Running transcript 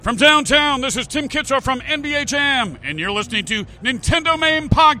From downtown, this is Tim Kitzrow from NBA Jam, and you're listening to Nintendo Main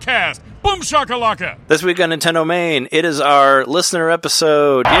Podcast. Boom shakalaka! This week on Nintendo Main, it is our listener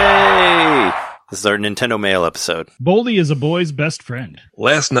episode. Yay! This is our Nintendo Mail episode. Boldy is a boy's best friend.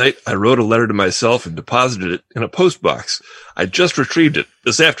 Last night, I wrote a letter to myself and deposited it in a post box. I just retrieved it.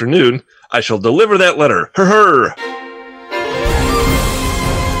 This afternoon, I shall deliver that letter. Her.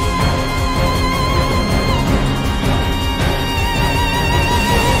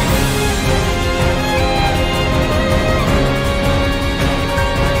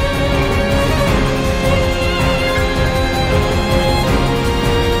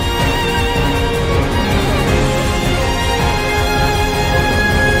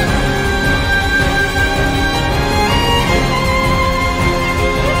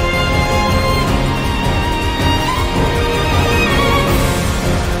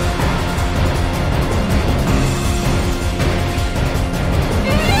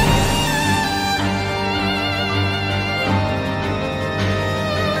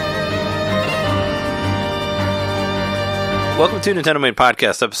 Welcome to Nintendo Main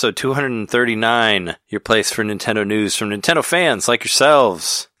Podcast, episode 239, your place for Nintendo news from Nintendo fans like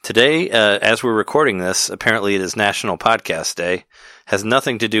yourselves. Today, as we're recording this, apparently it is National Podcast Day. Has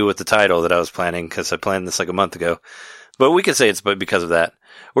nothing to do with the title that I was planning, because I planned this like a month ago. But we could say it's because of that.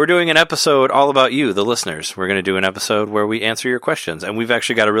 We're doing an episode all about you, the listeners. We're going to do an episode where we answer your questions, and we've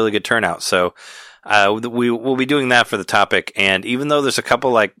actually got a really good turnout, so we will be doing that for the topic. And even though there's a couple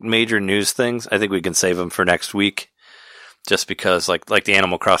like major news things, I think we can save them for next week. Just because, like the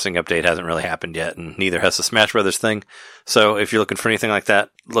Animal Crossing update hasn't really happened yet, and neither has the Smash Brothers thing. So if you're looking for anything like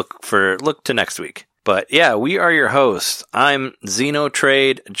that, look to next week. But yeah, we are your hosts. I'm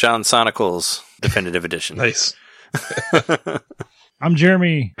Xenotrade John Sonicles Definitive Edition. Nice. I'm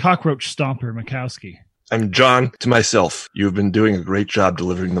Jeremy Cockroach Stomper Mikowski. I'm John to myself. You have been doing a great job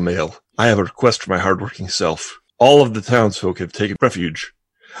delivering the mail. I have a request for my hardworking self. All of the townsfolk have taken refuge.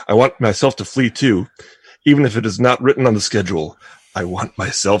 I want myself to flee too. Even if it is not written on the schedule, I want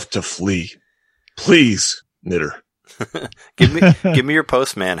myself to flee. Please, Knitter. give me your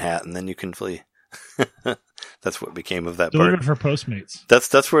postman hat, and then you can flee. That's what became of that Delivered part. for Postmates.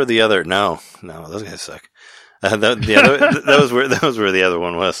 That's where the other no, those guys suck. That was where the other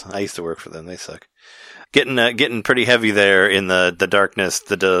one was. I used to work for them. They suck. Getting pretty heavy there in the darkness.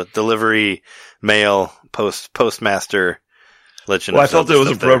 The delivery mail postmaster. Well, I felt it was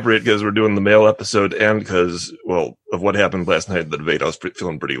appropriate because we're doing the mail episode and because, well, of what happened last night at the debate. I was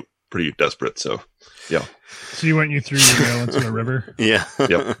feeling pretty desperate, so, yeah. So you threw your mail into a river? Yeah.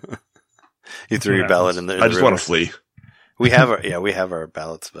 Yep. You threw your ballot in there. I just want to flee. We have our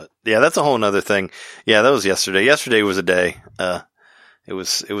ballots, but yeah, that's a whole nother thing. Yeah, that was yesterday. Yesterday was a day. It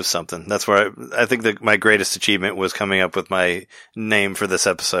was something. That's where I think that my greatest achievement was coming up with my name for this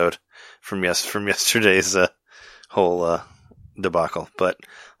episode from yesterday's whole debacle. But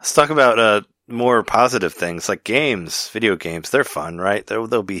let's talk about more positive things like video games. They're fun, right?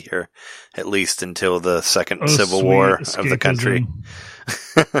 They'll be here at least until the second civil war of the country.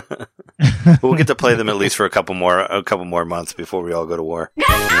 We'll get to play them at least for a couple more months before we all go to war.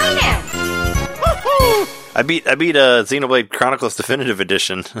 I beat Xenoblade Chronicles Definitive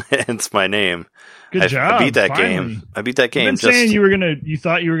Edition. Hence my name. Good job. I beat that finally. game. I beat that game. You've been saying you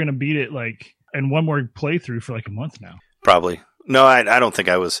thought you were gonna beat it like in one more playthrough for like a month now. Probably. No, I don't think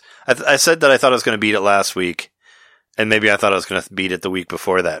I was. I said that I thought I was going to beat it last week, and maybe I thought I was going to beat it the week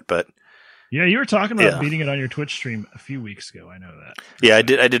before that. But yeah, you were talking about beating it on your Twitch stream a few weeks ago. I know that. Yeah, I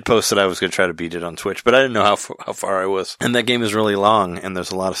did post that I was going to try to beat it on Twitch, but I didn't know how far I was. And that game is really long, and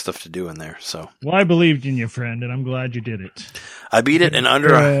there's a lot of stuff to do in there. So, well, I believed in you, friend, and I'm glad you did it. I beat it in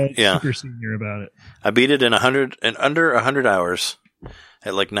super senior about it. I beat it in under 100 hours,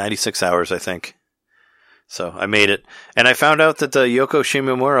 at like 96 hours, I think. So I made it, and I found out that Yoko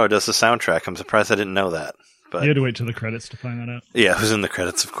Shimomura does the soundtrack. I'm surprised I didn't know that. But you had to wait till the credits to find that out? Yeah, it was in the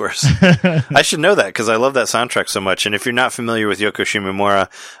credits, of course. I should know that because I love that soundtrack so much. And if you're not familiar with Yoko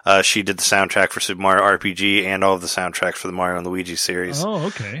Shimomura, she did the soundtrack for Super Mario RPG and all of the soundtracks for the Mario and Luigi series. Oh,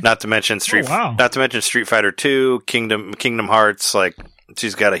 okay. Not to mention Street Fighter 2, Kingdom Hearts. Like,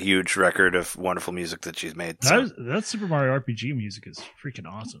 she's got a huge record of wonderful music that she's made. So. That Super Mario RPG music is freaking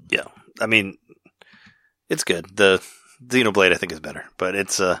awesome. Yeah, I mean, it's good. The Xenoblade, I think, is better, but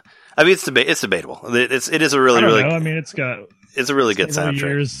it's it's debatable. It is a really I mean, it's a really good soundtrack.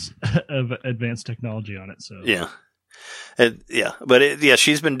 Years of advanced technology on it. So yeah,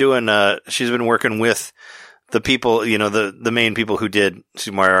 she's been working with the people, the main people who did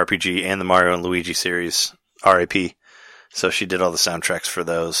Super Mario RPG and the Mario and Luigi series, RIP. So she did all the soundtracks for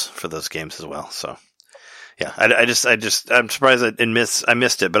those games as well. So Yeah, I'm surprised I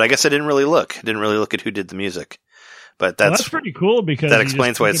missed it, but I guess I didn't really look. I didn't really look at who did the music. But that's pretty cool because that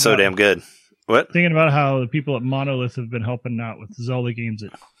explains why it's so damn good. What? Thinking about how the people at Monolith have been helping out with Zelda games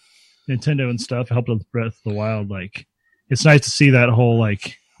at Nintendo and stuff, helped with Breath of the Wild. Like, it's nice to see that whole,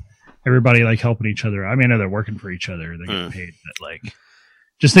 like, everybody, like, helping each other. I mean, I know they're working for each other. They get paid. But, like,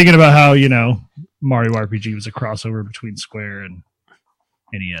 just thinking about how, Mario RPG was a crossover between Square and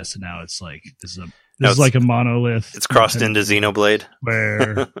NES, and now it's like, this is like a Monolith. It's crossed into Xenoblade.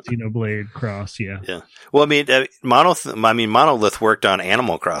 Where Xenoblade cross, yeah. Yeah. Well, I mean, Monolith worked on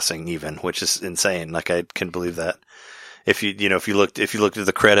Animal Crossing even, which is insane. Like, I can believe that. If you looked at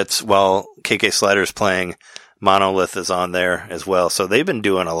the credits while KK Slider's playing, Monolith is on there as well. So they've been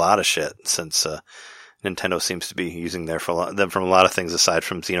doing a lot of shit since Nintendo seems to be using them from a lot of things aside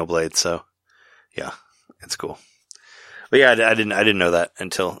from Xenoblade. So yeah, it's cool. But yeah, I didn't know that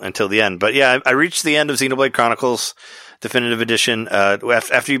until the end. But yeah, I reached the end of Xenoblade Chronicles Definitive Edition.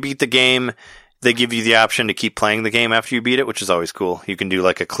 After you beat the game, they give you the option to keep playing the game after you beat it, which is always cool. You can do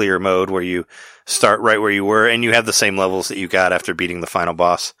like a clear mode where you start right where you were, and you have the same levels that you got after beating the final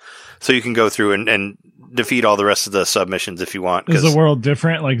boss. So you can go through and defeat all the rest of the submissions if you want. Is the world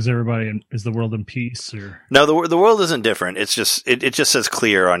different? Like, is the world in peace? Or no, the world isn't different. It's just it just says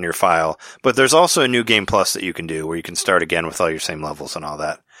clear on your file. But there's also a new game plus that you can do where you can start again with all your same levels and all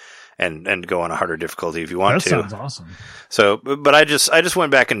that. And go on a harder difficulty if you want to. That sounds awesome. So, but I just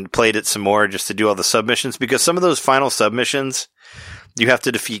went back and played it some more just to do all the submissions, because some of those final submissions, you have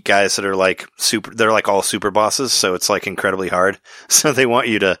to defeat guys that are like they're like all super bosses. So it's like incredibly hard. So they want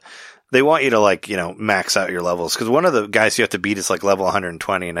you to like, max out your levels. Cause one of the guys you have to beat is like level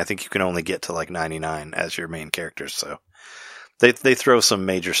 120. And I think you can only get to like 99 as your main characters. So they throw some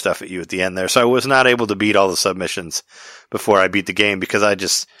major stuff at you at the end there. So I was not able to beat all the submissions before I beat the game because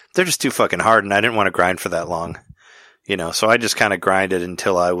they're just too fucking hard, and I didn't want to grind for that long, so I just kind of grinded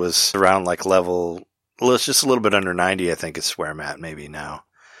until I was around like it's just a little bit under 90, I think is where I'm at maybe now,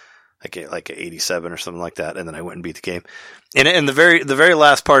 like 87 or something like that, and then I went and beat the game. And in the very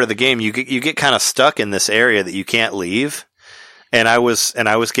last part of the game, you get kind of stuck in this area that you can't leave, and I was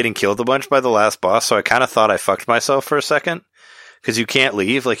getting killed a bunch by the last boss, so I kind of thought I fucked myself for a second, because you can't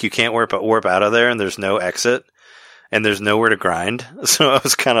leave, like you can't warp out of there, and there's no exit. And there's nowhere to grind. So I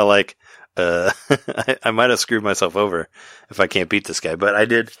was kind of like, I might have screwed myself over if I can't beat this guy. But I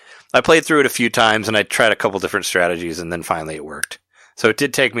did. I played through it a few times, and I tried a couple different strategies, and then finally it worked. So it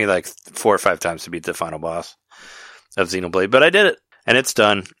did take me like 4 or 5 times to beat the final boss of Xenoblade. But I did it, and it's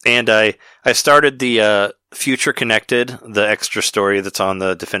done. And I started the Future Connected, the extra story that's on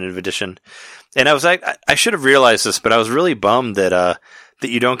the Definitive Edition. And I should have realized this, but I was really bummed that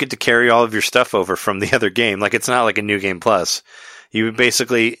you don't get to carry all of your stuff over from the other game. Like, it's not like a new game plus. You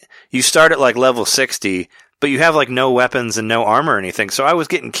start at like level 60, but you have like no weapons and no armor or anything. So I was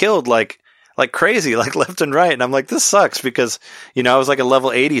getting killed like crazy, like left and right. And I'm like, this sucks because, I was like a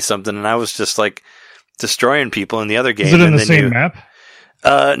level 80 something, and I was just like destroying people in the other game. Is it in the same map?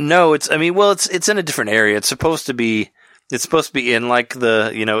 No, it's in a different area. It's supposed to be in like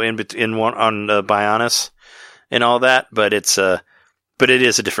the, in one on Bionis and all that, but but it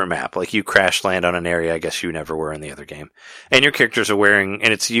is a different map. Like, you crash land on an area I guess you never were in the other game. And your characters are wearing,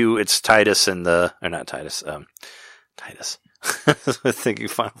 and it's Titus and not Titus, Titus. I was thinking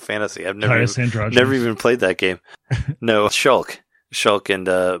Final Fantasy. I've never even played that game. No, Shulk and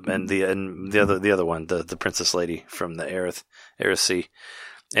the other one, the princess lady from the Aerith Sea,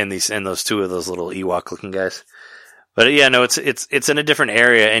 and those two of those little Ewok looking guys. But yeah, no, it's in a different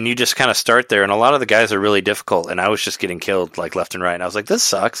area, and you just kind of start there, and a lot of the guys are really difficult, and I was just getting killed like left and right, and I was like, this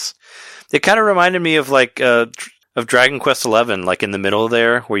sucks. It kind of reminded me of like of Dragon Quest XI, like in the middle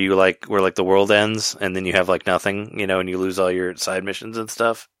there, where the world ends, and then you have like nothing, and you lose all your side missions and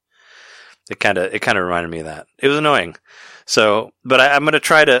stuff. It kind of reminded me of that. It was annoying. So, but I'm gonna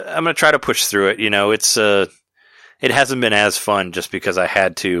try to push through it. It hasn't been as fun just because I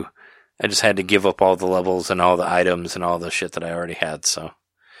just had to give up all the levels and all the items and all the shit that I already had. So,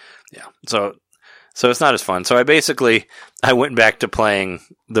 yeah. So it's not as fun. So I went back to playing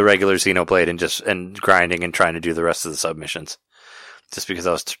the regular Xenoblade and grinding and trying to do the rest of the submissions, just because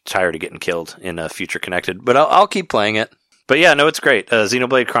I was tired of getting killed in Future Connected. But I'll keep playing it. But yeah, no, it's great.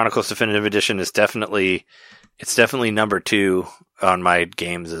 Xenoblade Chronicles Definitive Edition is definitely number 2 on my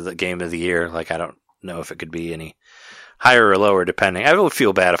game of the year. Like, I don't know if it could be any higher or lower, depending. I would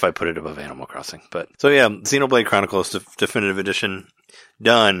feel bad if I put it above Animal Crossing. But so yeah, Xenoblade Chronicles Definitive Edition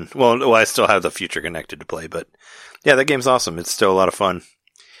done. Well, I still have the Future Connected to play, but yeah, that game's awesome. It's still a lot of fun.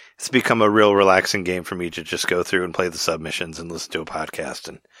 it's become a real relaxing game for me to just go through and play the submissions and listen to a podcast.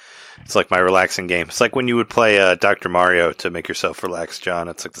 And it's like my relaxing game. It's like when you would play Dr. Mario to make yourself relax, John.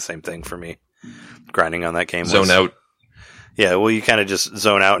 It's like the same thing for me. Grinding on that game. Zone out. Yeah, well, you kind of just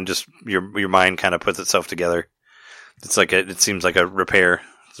zone out and just your mind kind of puts itself together. It's like it seems like a repair.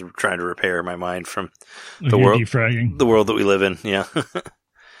 It's trying to repair my mind from the world that we live in. Yeah.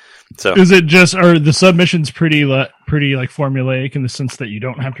 So is it just, are the submissions pretty like formulaic in the sense that you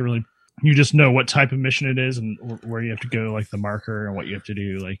don't have to really, you just know what type of mission it is and where you have to go, like the marker and what you have to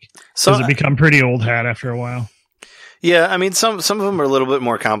do? Like, does it become pretty old hat after a while? Yeah, I mean, some of them are a little bit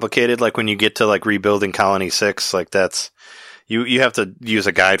more complicated. Like when you get to like rebuilding Colony 6, like that's you have to use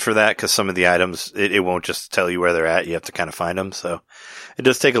a guide for that because some of the items it won't just tell you where they're at. You have to kind of find them. So it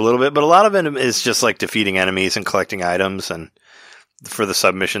does take a little bit, but a lot of it is just like defeating enemies and collecting items and for the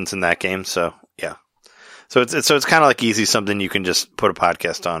submissions in that game. So yeah, so it's kind of like easy, something you can just put a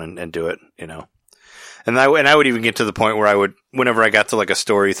podcast on and do it, you know. And I would even get to the point where I would, whenever I got to like a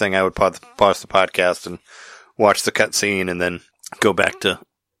story thing, I would pause the podcast and watch the cutscene and then go back to,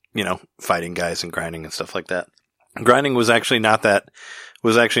 you know, fighting guys and grinding and stuff like that. Grinding was actually not that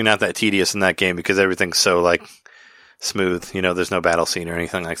tedious in that game because everything's so like smooth, you know, there's no battle scene or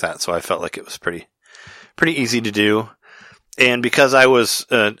anything like that. So I felt like it was pretty easy to do. And because I was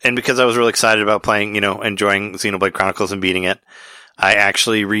really excited about playing, you know, enjoying Xenoblade Chronicles and beating it, I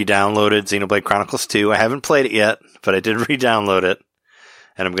actually re-downloaded Xenoblade Chronicles 2. I haven't played it yet, but I did re-download it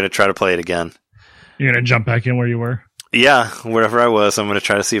and I'm going to try to play it again. You're going to jump back in where you were? Yeah, wherever I was, I'm going to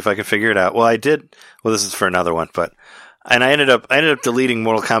try to see if I can figure it out. Well, I did. Well, this is for another one, and I ended up deleting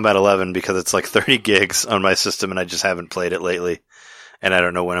Mortal Kombat 11 because it's like 30 gigs on my system, and I just haven't played it lately, and I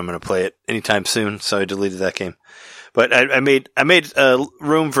don't know when I'm going to play it anytime soon. So I deleted that game. But I made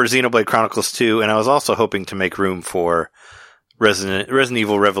room for Xenoblade Chronicles 2, and I was also hoping to make room for Resident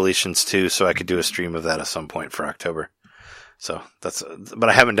Evil Revelations 2, so I could do a stream of that at some point for October. So but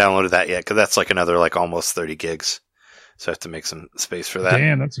I haven't downloaded that yet because that's like another like almost 30 gigs. So I have to make some space for that.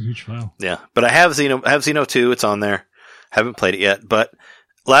 Damn, that's a huge file. Yeah, but I have Xeno 2. It's on there. Haven't played it yet. But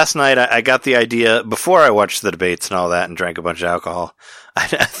last night I got the idea before I watched the debates and all that and drank a bunch of alcohol.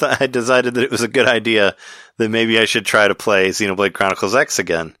 I decided that it was a good idea that maybe I should try to play Xenoblade Chronicles X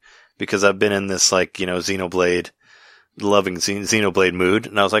again because I've been in this like, you know, loving Xenoblade mood,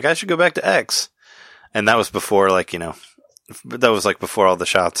 and I was like, I should go back to X. And that was before like, you know, that was like before all the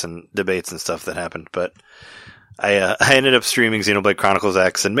shots and debates and stuff that happened. But I ended up streaming Xenoblade Chronicles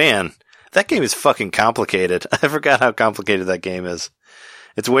X, and man, that game is fucking complicated. I forgot how complicated that game is.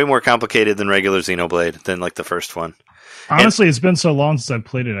 It's way more complicated than regular Xenoblade, than like the first one. Honestly, it's been so long since I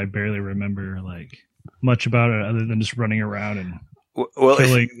played it, I barely remember like much about it other than just running around and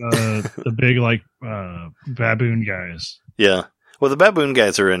killing the big like baboon guys. Yeah. Well, the baboon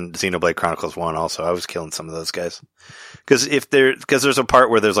guys are in Xenoblade Chronicles 1 also. I was killing some of those guys. Because there's a part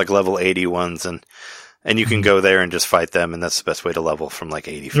where there's like level 80 ones and you can go there and just fight them, and that's the best way to level from like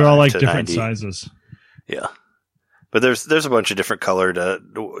 85 to 90. They're all like different sizes. Yeah. But there's a bunch of different colored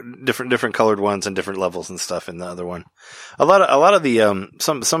ones and different levels and stuff in the other one. A lot of the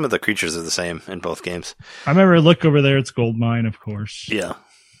some of the creatures are the same in both games. I remember look over there, it's Goldmine, of course. Yeah.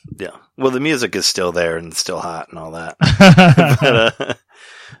 Yeah. Well, the music is still there and still hot and all that.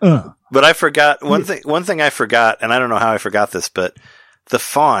 But I forgot one thing I forgot, and I don't know how I forgot this, but the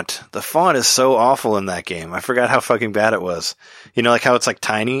font is so awful in that game. I forgot how fucking bad it was. You know, like how it's like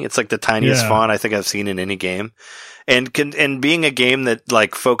tiny. It's like the tiniest font I think I've seen in any game. And being a game that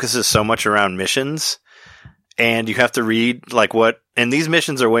like focuses so much around missions, and you have to read like and these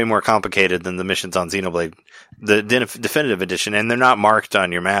missions are way more complicated than the missions on Xenoblade, the definitive edition, and they're not marked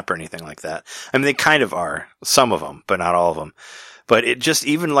on your map or anything like that. I mean, they kind of are, some of them, but not all of them. But it just,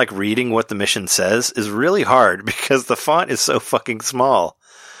 even like reading what the mission says is really hard because the font is so fucking small.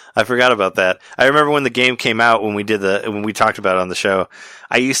 I forgot about that. I remember when the game came out, when we talked about it on the show,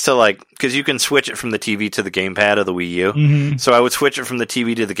 I used to like, cause you can switch it from the TV to the gamepad of the Wii U. Mm-hmm. So I would switch it from the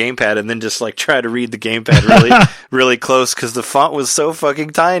TV to the gamepad and then just like try to read the gamepad really, really close cause the font was so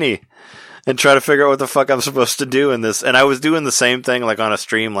fucking tiny and try to figure out what the fuck I'm supposed to do in this. And I was doing the same thing like on a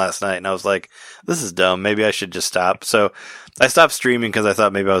stream last night and I was like, this is dumb. Maybe I should just stop. So I stopped streaming cause I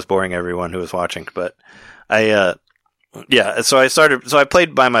thought maybe I was boring everyone who was watching, but so I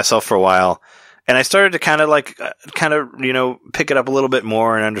played by myself for a while and I started to kind of, you know, pick it up a little bit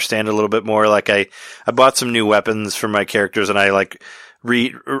more and understand it a little bit more. Like I bought some new weapons for my characters and I like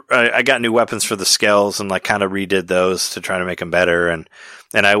I got new weapons for the Skells and like kind of redid those to try to make them better. And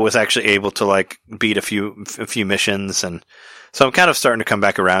I was actually able to like beat a few missions. And so I'm kind of starting to come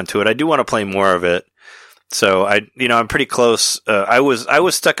back around to it. I do want to play more of it. So I'm pretty close. I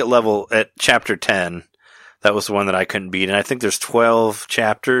was stuck at chapter 10. That was the one that I couldn't beat. And I think there's 12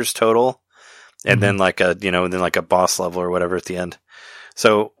 chapters total. And then like a boss level or whatever at the end.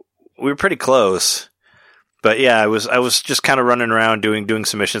 So we were pretty close. But yeah, I was just kind of running around doing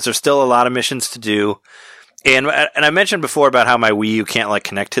some missions. There's still a lot of missions to do. And I mentioned before about how my Wii U can't like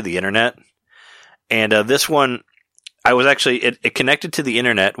connect to the internet. And this one, I was actually, it connected to the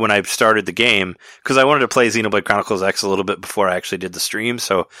internet when I started the game because I wanted to play Xenoblade Chronicles X a little bit before I actually did the stream.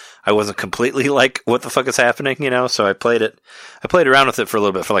 So I wasn't completely like, what the fuck is happening, So I played around with it for a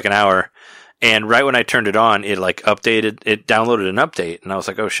little bit, for like an hour. And right when I turned it on, it like it downloaded an update. And I was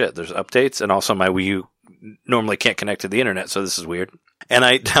like, oh shit, there's updates. And also my Wii U normally can't connect to the internet. So this is weird. And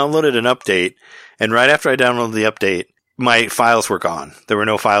I downloaded an update. And right after I downloaded the update, my files were gone. There were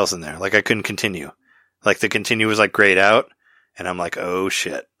no files in there. Like I couldn't continue. Like the continue was like grayed out, and I'm like, oh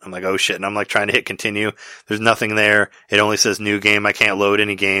shit. And I'm like trying to hit continue. There's nothing there. It only says new game. I can't load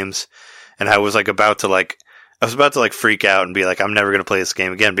any games. And I was about to freak out and be like, I'm never going to play this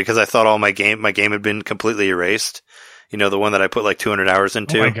game again because I thought my game had been completely erased. The one that I put like 200 hours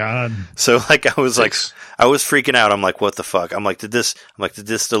into. Oh my God. So like I was freaking out. I'm like, what the fuck? did this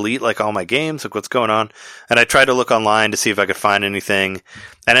delete like all my games? Like what's going on? And I tried to look online to see if I could find anything.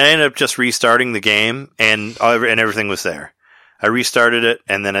 And I ended up just restarting the game and everything was there. I restarted it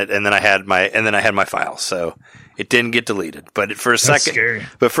and then I had my files. So it didn't get deleted. But for a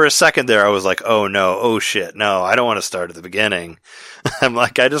second there, I was like, oh no, oh shit. No, I don't want to start at the beginning. I'm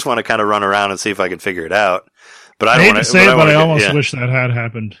like, I just want to kind of run around and see if I can figure it out. But I hate to say it, but I almost wish that had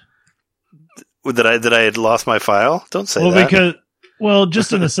happened. That I had lost my file? Don't say that.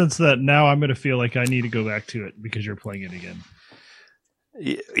 Just in the sense that now I'm going to feel like I need to go back to it because you're playing it again.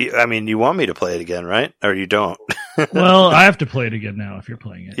 I mean, you want me to play it again, right? Or you don't? Well, I have to play it again now if you're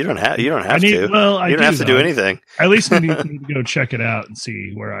playing it. You don't have to. Well, you don't have to do anything. At least we need to go check it out and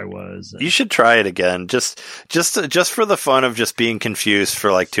see where I was. You should try it again, just for the fun of just being confused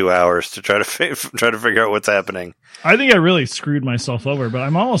for like 2 hours to try to figure out what's happening. I think I really screwed myself over, but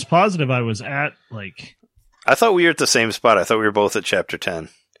I'm almost positive I was at like. I thought we were at the same spot. I thought we were both at chapter 10.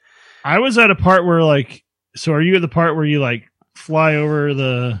 I was at a part where like. So are you at the part where you like fly over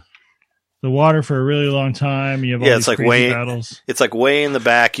the water for a really long time? You have all these crazy battles. It's like way in the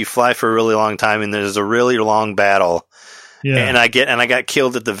back. You fly for a really long time, and there's a really long battle. Yeah, and I got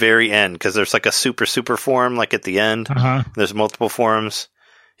killed at the very end because there's like a super form like at the end. There's multiple forms.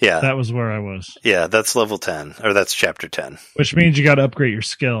 Yeah, that was where I was. Yeah, that's level 10, or that's chapter 10. Which means you got to upgrade your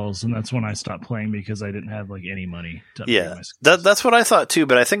skills, and that's when I stopped playing because I didn't have like any money to upgrade my skills. That's what I thought too.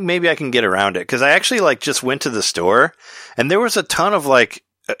 But I think maybe I can get around it because I actually like just went to the store, and there was a ton of like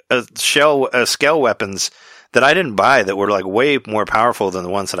scale weapons that I didn't buy that were like way more powerful than the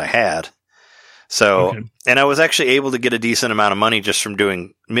ones that I had. So, and I was actually able to get a decent amount of money just from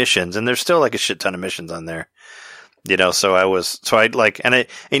doing missions, and there's still like a shit ton of missions on there. You can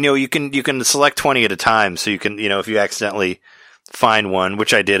select 20 at a time. So you can, if you accidentally find one,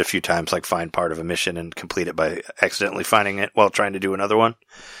 which I did a few times, like find part of a mission and complete it by accidentally finding it while trying to do another one.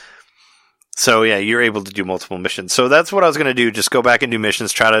 So yeah, you're able to do multiple missions. So that's what I was going to do. Just go back and do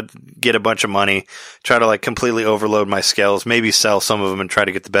missions, try to get a bunch of money, try to like completely overload my skills, maybe sell some of them and try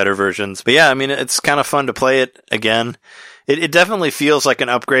to get the better versions. But yeah, I mean, it's kind of fun to play it again. It definitely feels like an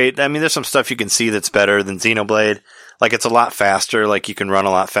upgrade. I mean, there's some stuff you can see that's better than Xenoblade. Like, it's a lot faster. Like, you can run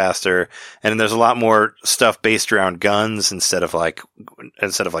a lot faster. And there's a lot more stuff based around guns instead of like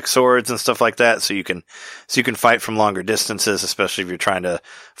swords and stuff like that. So you can fight from longer distances, especially if you're trying to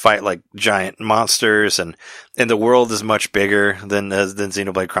fight like giant monsters. And the world is much bigger than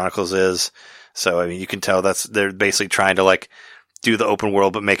Xenoblade Chronicles is. So, I mean, you can tell they're basically trying to like do the open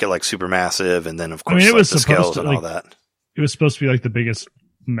world, but make it like super massive. And then, of course, it was the scales and all that. It was supposed to be like the biggest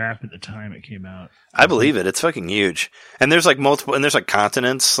map at the time it came out. I believe it. It's fucking huge. And there's like multiple, and there's like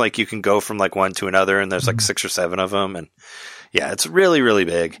continents, like you can go from like one to another, and there's like 6 or 7 of them. And yeah, it's really, really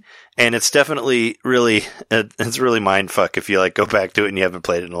big. And it's definitely it's really mindfuck if you like go back to it and you haven't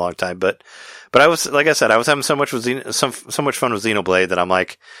played it in a long time. But I was, like I said, I was having so much fun with Xenoblade that I'm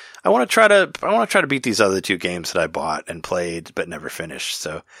like, I want to try to beat these other 2 games that I bought and played, but never finished.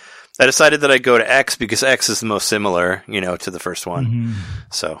 So I decided that I'd go to X because X is the most similar, to the first one. Mm-hmm.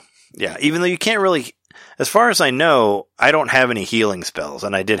 So, yeah, even though you can't really, as far as I know, I don't have any healing spells,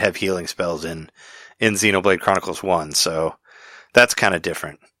 and I did have healing spells in Xenoblade Chronicles 1, so that's kind of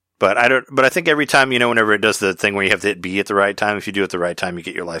different. But I think every time, whenever it does the thing where you have to hit B at the right time, if you do it at the right time, you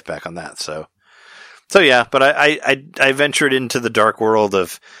get your life back on that. So yeah, but I ventured into the dark world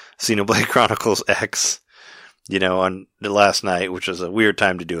of Xenoblade Chronicles X, on the last night, which was a weird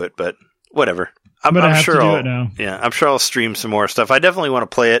time to do it, but whatever. I'm gonna have sure to do I'll, it now. Yeah, I'm sure I'll stream some more stuff. I definitely want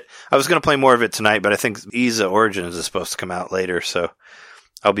to play it. I was going to play more of it tonight, but I think EZA Origins is supposed to come out later, so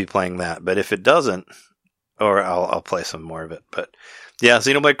I'll be playing that. But if it doesn't, or I'll play some more of it. But yeah,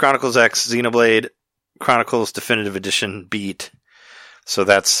 Xenoblade Chronicles X, Xenoblade Chronicles Definitive Edition beat. So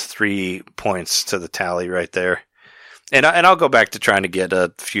that's 3 points to the tally right there. And I'll go back to trying to get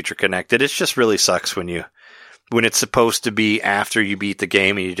a Future Connected. It just really sucks when it's supposed to be after you beat the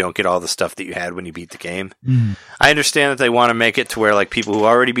game and you don't get all the stuff that you had when you beat the game. Mm. I understand that they want to make it to where like people who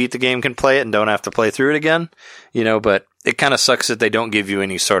already beat the game can play it and don't have to play through it again, but it kind of sucks that they don't give you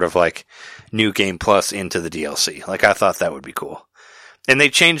any sort of like new game plus into the DLC. Like I thought that would be cool. And they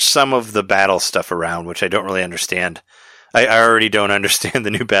changed some of the battle stuff around, which I don't really understand. I already don't understand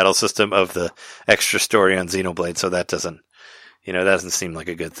the new battle system of the extra story on Xenoblade, so that doesn't seem like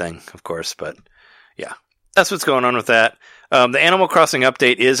a good thing, of course, but yeah. That's what's going on with that. The Animal Crossing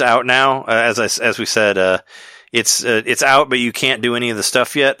update is out now. As we said, it's out, but you can't do any of the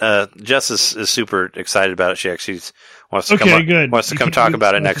stuff yet. Jess is super excited about it. She actually wants to come talk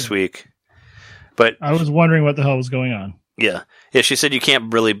about it next week. But I was wondering what the hell was going on. Yeah. She said you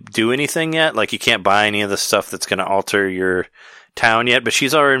can't really do anything yet. Like you can't buy any of the stuff that's going to alter your town yet. But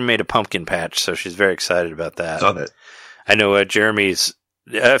she's already made a pumpkin patch, so she's very excited about that. Saw that. I know I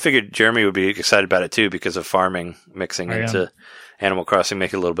figured Jeremy would be excited about it too because of farming mixing into Animal Crossing,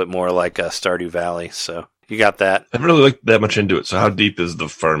 make it a little bit more like Stardew Valley. So you got that. I haven't really looked that much into it. So how deep is the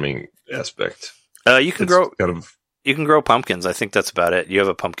farming aspect? You can grow pumpkins. I think that's about it. You have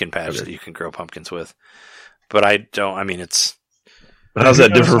a pumpkin patch that you can grow pumpkins with. But I don't. I mean, it's. But how's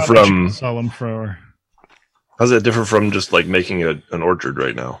that differ from? Solemn thrower. How's that differ from just like making an orchard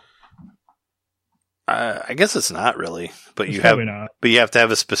right now? I guess it's not really, but It's you probably not. have to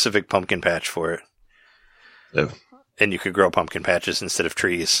have a specific pumpkin patch for it. Yeah. And you could grow pumpkin patches instead of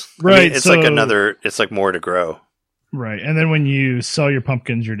trees. Right. I mean, it's like more to grow. Right. And then when you sell your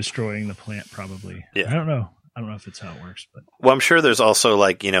pumpkins, you're destroying the plant probably. Yeah. I don't know if it's how it works, but Well, I'm sure there's also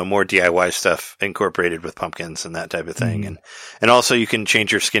like, more DIY stuff incorporated with pumpkins and that type of thing. Mm-hmm. And also you can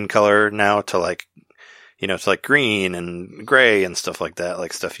change your skin color now to like, it's like green and gray and stuff like that,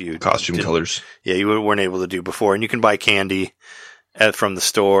 like stuff you Costume colors. Yeah, you weren't able to do before. And you can buy candy from the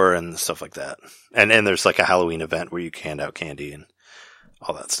store and stuff like that. And there's like a Halloween event where you can hand out candy and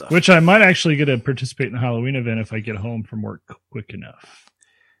all that stuff. which I might actually get to participate in the Halloween event if I get home from work quick enough.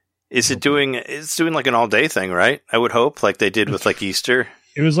 It's doing like an all day thing, right? I would hope, like they did with like Easter.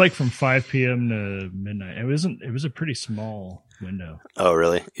 It was like from 5 p.m. to midnight. It was a pretty small window. Oh,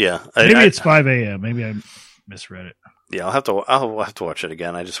 really? Yeah. Maybe it's 5 a.m. Maybe I misread it. Yeah, I'll have to watch it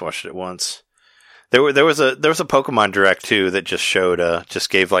again. I just watched it once. There was a Pokemon Direct too that just showed just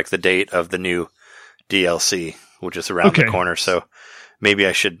gave like the date of the new DLC, which is around the corner. So maybe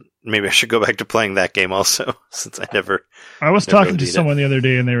I should go back to playing that game also, since I was talking to someone the other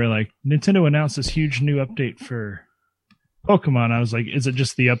day and they were like, Nintendo announced this huge new update for Pokemon. I was like, is it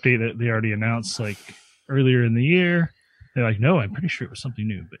just the update that they already announced like earlier in the year? They're like, no, I'm pretty sure it was something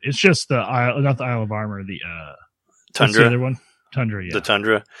new, but it's just not the Isle of Armor, the Tundra. The other one? Tundra, yeah. The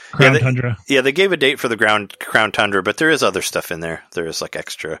Tundra. Crown Tundra. Yeah, they gave a date for the Crown Tundra, but there is other stuff in there. There is like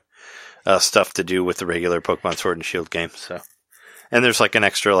extra stuff to do with the regular Pokemon Sword and Shield game. So, and there's like an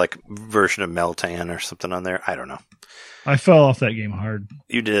extra like version of Meltan or something on there. I don't know. I fell off that game hard.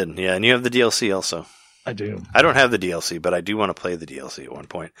 You did, yeah, and you have the DLC also. I do. I don't have the DLC, but I do want to play the DLC at one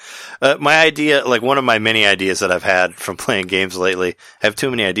point. My idea, like one of my many ideas that I've had from playing games lately, I have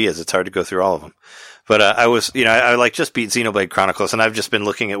too many ideas. It's hard to go through all of them. But I like just beat Xenoblade Chronicles, and I've just been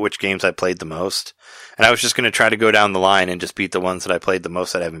looking at which games I played the most. And I was just going to try to go down the line and just beat the ones that I played the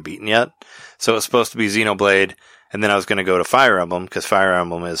most that I haven't beaten yet. So it's supposed to be Xenoblade, and then I was going to go to Fire Emblem, because Fire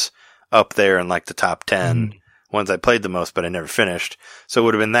Emblem is up there in like the top 10 ones I played the most, but I never finished. So it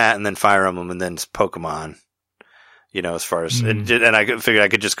would have been that, and then Fire Emblem, and then Pokemon. As far as and I figured I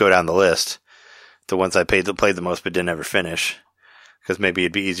could just go down the list, the ones I played the most but didn't ever finish, because maybe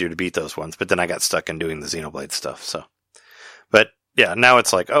it'd be easier to beat those ones. But then I got stuck in doing the Xenoblade stuff. So, but yeah, now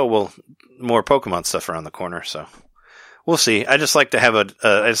it's like, oh well, more Pokemon stuff around the corner. So we'll see. I just like to have an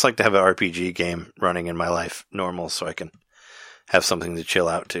RPG game running in my life normal, so I can have something to chill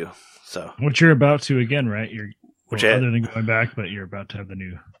out to. So, which you're about to again, right? Other than going back, but you're about to have the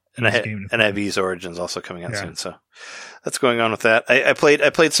new. And I have EZA Origins also coming out soon, so that's going on with that. I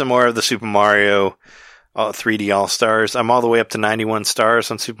played some more of the Super Mario 3D All Stars. I'm all the way up to 91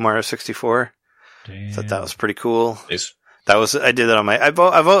 stars on Super Mario 64. Damn. Thought that was pretty cool. Nice. I did that on my.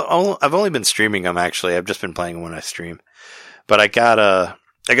 I've only been streaming them actually. I've just been playing when I stream, but I got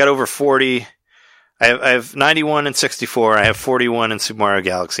over 40. I have 91 in 64, I have 41 in Super Mario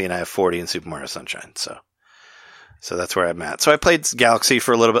Galaxy, and I have 40 in Super Mario Sunshine. So that's where I'm at. So I played Galaxy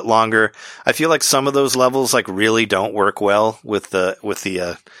for a little bit longer. I feel like some of those levels like really don't work well with the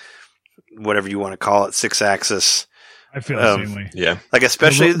whatever you want to call it, 6-axis. I feel the same way. Yeah. Like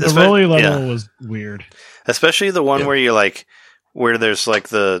especially the Rolly level was weird. Especially the one where you're like where there's like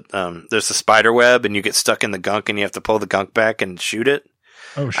there's the spider web and you get stuck in the gunk and you have to pull the gunk back and shoot it.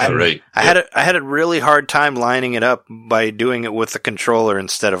 Oh, sure. Right. I had a really hard time lining it up by doing it with the controller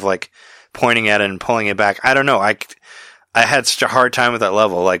instead of like pointing at it and pulling it back. I don't know. I had such a hard time with that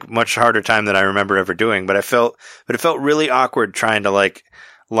level, like much harder time than I remember ever doing, but it felt really awkward trying to like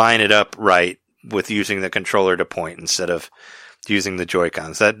line it up right with using the controller to point instead of using the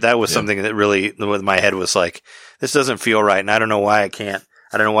Joy-Cons. That was something that really, with my head was like, this doesn't feel right. And I don't know why I can't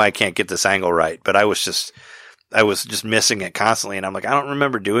get this angle right, but I was just missing it constantly. And I'm like, I don't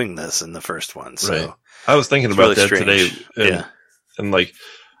remember doing this in the first one. So right. I was thinking about really that strange. today. And like,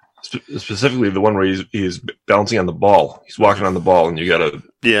 specifically the one where he's bouncing on the ball. He's walking on the ball and you gotta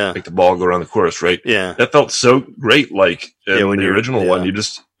make the ball go around the course, right? Yeah. That felt so great, like in when the original one.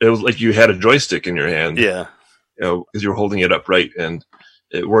 It was like you had a joystick in your hand. Yeah. You know, because you were holding it upright and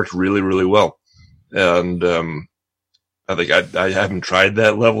it worked really, really well. And I think I haven't tried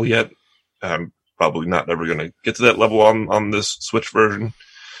that level yet. I'm probably not ever going to get to that level on this Switch version.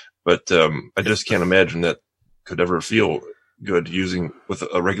 But I just can't imagine that could ever feel good using with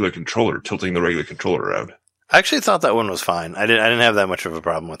a regular controller, tilting the regular controller around. I actually thought that one was fine. I didn't have that much of a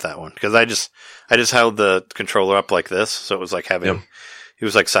problem with that one because I just held the controller up like this, so it was like having it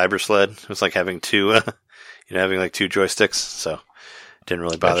was like Cyber Sled. It was like having two, having like two joysticks. So it didn't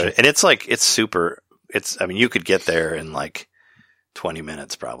really bother. Gotcha. And it's like I mean, you could get there in like 20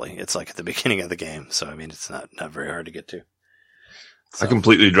 minutes probably. It's like at the beginning of the game, so I mean, it's not very hard to get to. So. I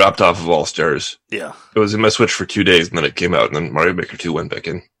completely dropped off of All Stars. Yeah. It was in my Switch for 2 days, and then it came out, and then Mario Maker 2 went back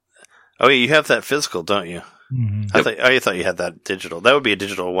in. Oh, yeah, you have that physical, don't you? Mm-hmm. I thought you had that digital. That would be a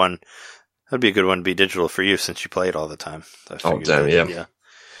digital one. That would be a good one to be digital for you since you play it all the time. So all the time, yeah.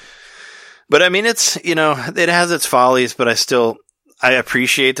 But I mean, it's, it has its follies, but I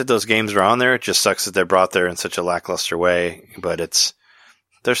appreciate that those games are on there. It just sucks that they're brought there in such a lackluster way, but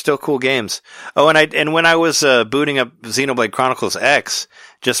they're still cool games. Oh, and when I was booting up Xenoblade Chronicles X,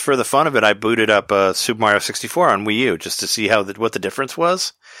 just for the fun of it, I booted up Super Mario 64 on Wii U just to see what the difference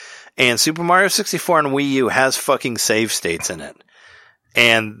was. And Super Mario 64 on Wii U has fucking save states in it,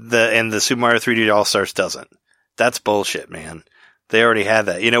 and the Super Mario 3D All Stars doesn't. That's bullshit, man. They already had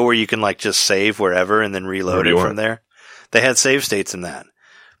that. Where you can like just save wherever and then reload it from there. They had save states in that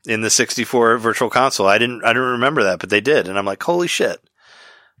in the 64 Virtual Console. I didn't remember that, but they did, and I'm like, holy shit.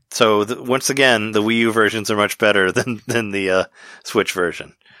 So once again, the Wii U versions are much better than the Switch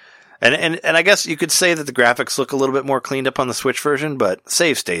version. And I guess you could say that the graphics look a little bit more cleaned up on the Switch version, but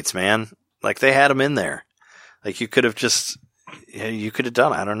save states, man. Like they had them in there. Like you could have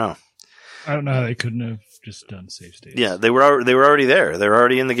done, I don't know. I don't know how they couldn't have just done save states. Yeah, they were already there. They were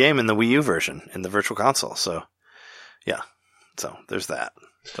already in the game in the Wii U version, in the Virtual Console. So, yeah. So there's that.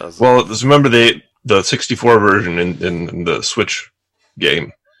 Well, just remember the 64 version in the Switch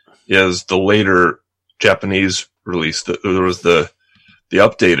game is the later Japanese release. There was the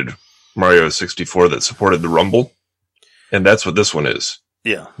updated Mario 64 that supported the Rumble, and that's what this one is.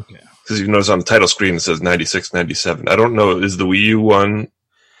 Yeah. Because you notice on the title screen it says 96, 97. I don't know, is the Wii U one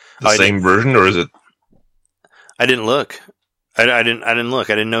the same version, or is it? I didn't look. I didn't look.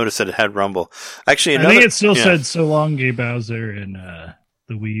 I didn't notice that it had Rumble. Actually, I think it still said "So long, Gay Bowser" in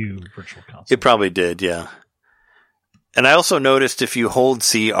the Wii U Virtual Console. It probably did, yeah. And I also noticed if you hold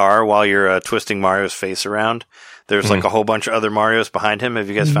CR while you're twisting Mario's face around, there's like a whole bunch of other Marios behind him. Have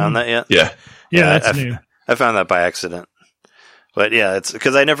you guys found that yet? Yeah. Yeah, that's new. I found that by accident. But yeah, it's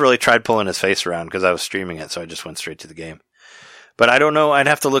because I never really tried pulling his face around because I was streaming it, so I just went straight to the game. But I don't know. I'd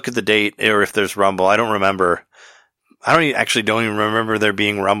have to look at the date or if there's Rumble. I don't remember. I don't even remember there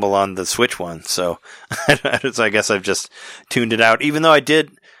being Rumble on the Switch one. So I guess I've just tuned it out. Even though I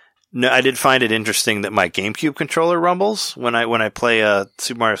did find it interesting that my GameCube controller rumbles when I play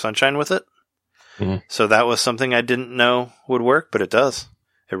Super Mario Sunshine with it. Mm-hmm. So that was something I didn't know would work, but it does.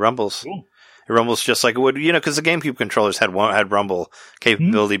 It rumbles. Cool. It rumbles just like it would, because the GameCube controllers had rumble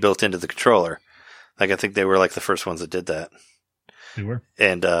capability built into the controller. Like I think they were like the first ones that did that. They were.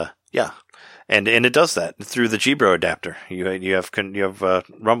 And yeah. And it does that through the G-Bro adapter. You have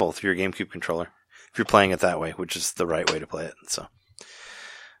rumble through your GameCube controller if you're playing it that way, which is the right way to play it. So,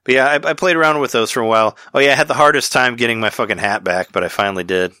 but yeah, I played around with those for a while. Oh yeah, I had the hardest time getting my fucking hat back, but I finally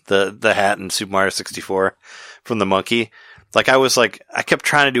did. The hat in Super Mario 64 from the monkey. Like I kept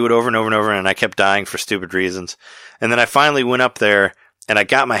trying to do it over and over and over, and I kept dying for stupid reasons. And then I finally went up there, and I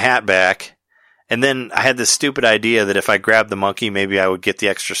got my hat back. And then I had this stupid idea that if I grabbed the monkey, maybe I would get the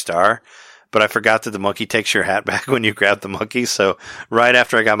extra star. But I forgot that the monkey takes your hat back when you grab the monkey. So right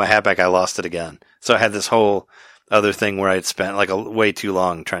after I got my hat back, I lost it again. So I had this whole other thing where I'd spent like way too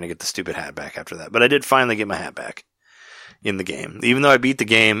long trying to get the stupid hat back after that. But I did finally get my hat back in the game. Even though I beat the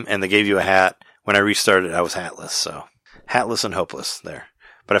game and they gave you a hat, when I restarted, I was hatless. So hatless and hopeless there.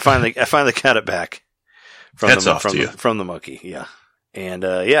 But I finally got it back from the monkey. Yeah. And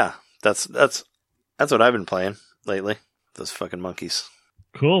that's what I've been playing lately. Those fucking monkeys.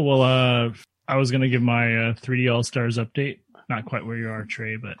 Cool. Well, I was going to give my 3D All-Stars update. Not quite where you are,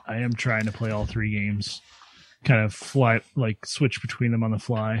 Trey, but I am trying to play all 3 games. Kind of switch between them on the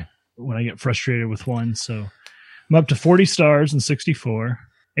fly when I get frustrated with one. So I'm up to 40 stars and 64.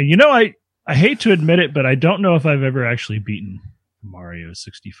 And I hate to admit it, but I don't know if I've ever actually beaten Mario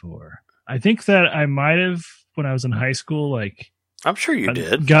 64. I think that I might have when I was in high school, I'm sure you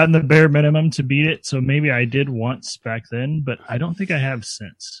did. Gotten the bare minimum to beat it, so maybe I did once back then, but I don't think I have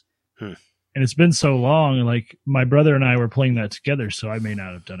since. And it's been so long, my brother and I were playing that together, so I may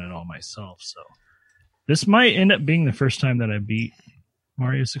not have done it all myself. So this might end up being the first time that I beat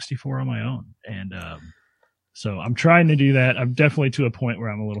Mario 64 on my own. And so I'm trying to do that. I'm definitely to a point where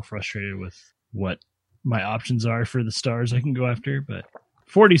I'm a little frustrated with what my options are for the stars I can go after, but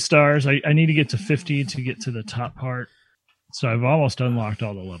 40 stars, I need to get to 50 to get to the top part. So I've almost unlocked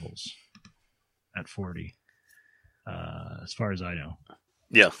all the levels at 40, as far as I know.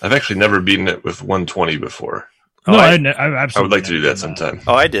 Yeah. I've actually never beaten it with 120 before. No, I absolutely. I would like to do that sometime.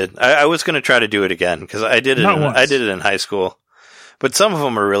 Oh, I did. I was going to try to do it again because I did it. I did it in high school, but some of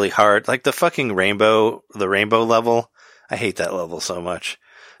them are really hard. Like the fucking the rainbow level. I hate that level so much.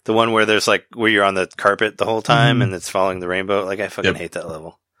 The one where there's where you're on the carpet the whole time and it's following the rainbow. I fucking hate that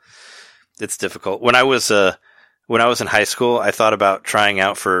level. It's difficult. When I was in high school, I thought about trying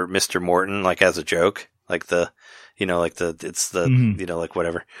out for Mr. Morton, as a joke, whatever.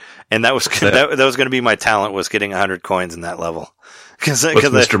 And that was that was going to be my talent, was getting 100 coins in that level. Because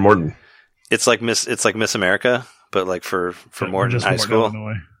Mr. Morton, it's like Miss America, but for Morton High School.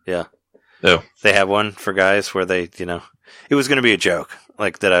 Illinois. Yeah. No. They have one for guys where they, it was going to be a joke,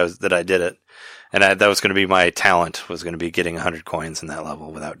 that I did it. And that was going to be my talent, was going to be getting 100 coins in that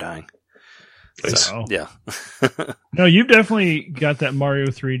level without dying. Nice. So, yeah. No, you've definitely got that Mario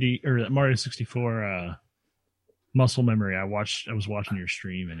 3D or that Mario 64 muscle memory. I was watching your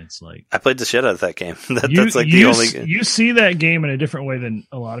stream, and it's I played the shit out of that game. That's the only. You see that game in a different way than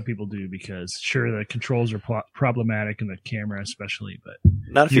a lot of people do, because sure, the controls are problematic and the camera especially, but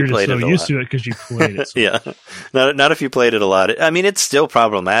not if you played it a lot. You're used to it because you played it. So yeah, not if you played it a lot. I mean, it's still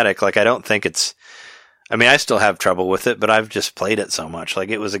problematic. I don't think it's. I mean, I still have trouble with it, but I've just played it so much.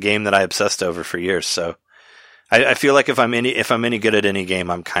 It was a game that I obsessed over for years. So I feel like if I'm any good at any game,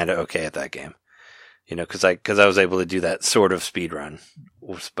 I'm kind of okay at that game. Because I was able to do that sort of speed run.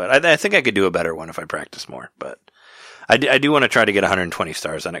 But I think I could do a better one if I practice more. But I do want to try to get 120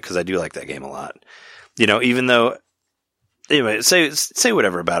 stars on it because I do like that game a lot. Even though, anyway, say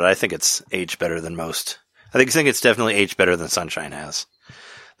whatever about it. I think it's aged better than most. I think it's definitely aged better than Sunshine has.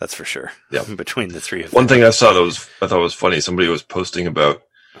 That's for sure. Yeah. Between the three of them. One thing I saw I thought was funny. Somebody was posting about,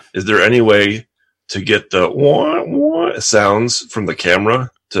 is there any way to get the wah sounds from the camera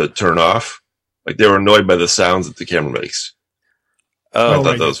to turn off? They were annoyed by the sounds that the camera makes. Oh, I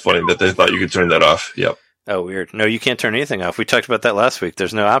thought that was funny that they thought you could turn that off. Yep. Oh, weird. No, you can't turn anything off. We talked about that last week.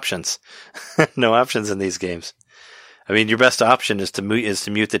 There's no options. No options in these games. I mean, your best option is to mute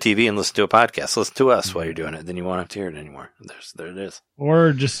the TV and listen to a podcast. Listen to us while you're doing it. Then you won't have to hear it anymore. There it is.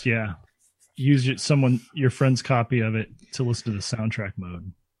 Or just, use your friend's copy of it to listen to the soundtrack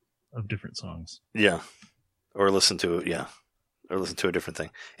mode of different songs. Yeah. Or listen to it, or listen to a different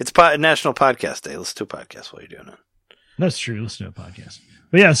thing. It's National Podcast Day. Listen to a podcast while you're doing it. That's true. Listen to a podcast.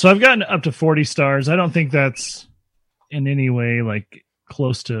 But yeah, so I've gotten up to 40 stars. I don't think that's in any way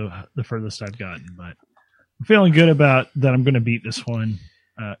close to the furthest I've gotten, but I'm feeling good about that. I'm going to beat this one.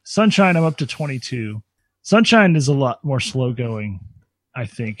 Sunshine, I'm up to 22. Sunshine is a lot more slow going, I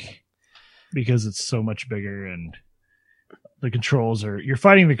think, because it's so much bigger and the controls you're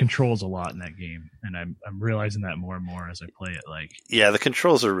fighting the controls a lot in that game. And I'm realizing that more and more as I play it. Yeah, the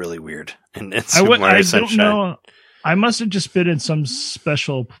controls are really weird. And Super Mario Sunshine. Don't know. I must have just been in some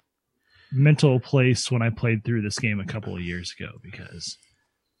special mental place when I played through this game a couple of years ago, because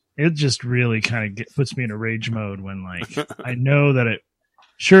it just really kind of puts me in a rage mode when I know that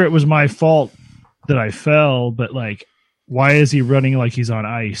it was my fault that I fell, but why is he running like he's on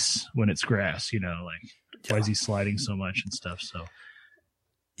ice when it's grass? why is he sliding so much and stuff. So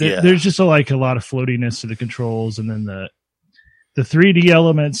Yeah. there's just a lot of floatiness to the controls, and then the 3D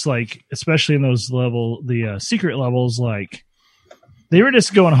elements, like especially in those the secret levels, like they were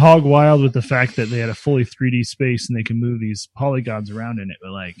just going hog wild with the fact that they had a fully 3D space and they can move these polygons around in it,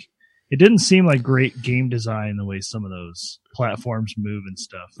 but like it didn't seem like great game design the way some of those platforms move and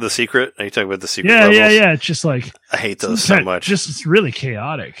stuff. The secret? Are you talking about the secret Yeah, levels? yeah. It's just like I hate those so much. Just it's really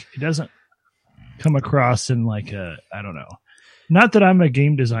chaotic. It doesn't come across in like I don't know. Not that I'm a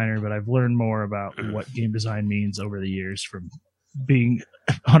game designer, but I've learned more about what game design means over the years from being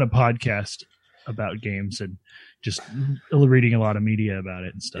on a podcast about games and just reading a lot of media about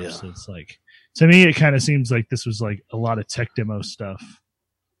it and stuff. Yeah. So it's like, to me, it kind of seems like this was like a lot of tech demo stuff.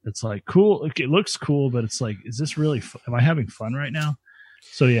 It's like cool. It looks cool, but it's like, is this really, am I having fun right now?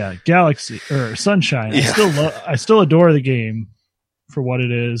 So yeah, Galaxy or Sunshine. Yeah. I still adore the game for what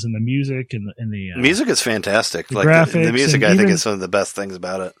it is, and the music and the music is fantastic. the Like graphics, the music, and I think even- is some of the best things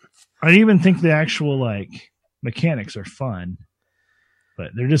about it. I even think the actual like mechanics are fun,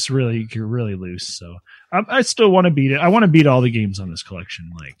 but they're just really loose. So I still want to beat it. I want to beat all the games on this collection.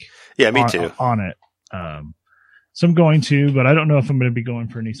 Like Yeah, me too. on it. So I'm going to, but I don't know if I'm going to be going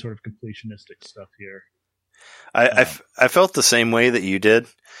for any sort of completionistic stuff here. I felt the same way that you did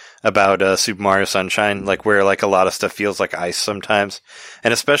about Super Mario Sunshine, like where like a lot of stuff feels like ice sometimes,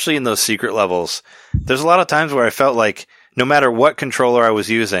 and especially in those secret levels. There's a lot of times where I felt like no matter what controller I was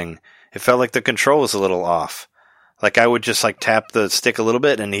using, it felt like the control was a little off. Like I would just like tap the stick a little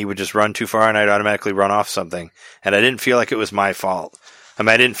bit and he would just run too far and I'd automatically run off something. And I didn't feel like it was my fault. I mean,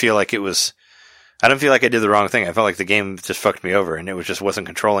 I didn't feel like I did the wrong thing. I felt like the game just fucked me over and it just wasn't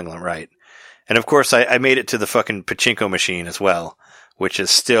controlling them right. And of course I made it to the fucking pachinko machine as well, which is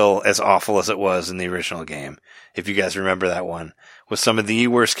still as awful as it was in the original game. If you guys remember that one, with some of the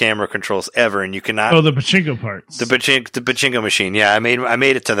worst camera controls ever, and you cannot. Oh, the pachinko parts. The pachinko machine. Yeah, I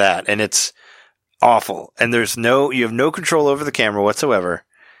made it to that, and it's awful. And you have no control over the camera whatsoever.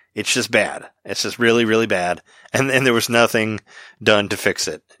 It's just bad. It's just really, really bad. And there was nothing done to fix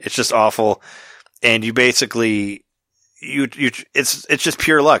it. It's just awful. And you basically, it's just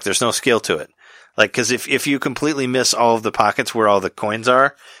pure luck. There's no skill to it. Like, cause if you completely miss all of the pockets where all the coins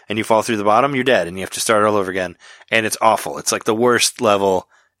are and you fall through the bottom, you're dead and you have to start all over again. And it's awful. It's like the worst level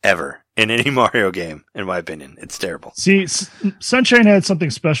ever in any Mario game, in my opinion. It's terrible. See, Sunshine had something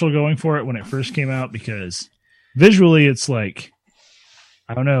special going for it when it first came out because visually it's like,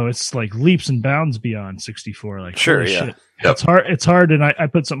 I don't know, it's like leaps and bounds beyond 64. Like, Sure, holy yeah. shit. Yep. It's hard. And I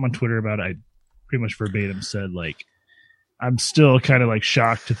put something on Twitter about it. I pretty much verbatim said, like, I'm still kind of like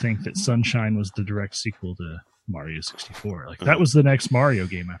shocked to think that Sunshine was the direct sequel to Mario 64. Like that was the next Mario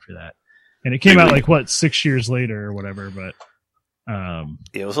game after that. And it came out like 6 years later or whatever, but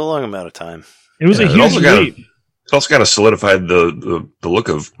It was a long amount of time. it was a it huge also leap. It also kind of solidified the look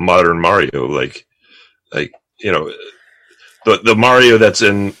of modern Mario. Like you know, the Mario that's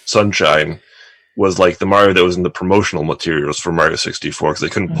in Sunshine was like the Mario that was in the promotional materials for Mario 64 because they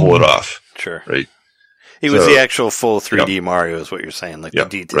couldn't pull it off. Sure. Right. It was So- the actual full 3D Mario is what you're saying. Like Yeah.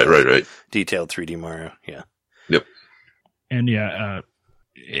 the detailed, Right. detailed 3D Mario. Yeah. And yeah,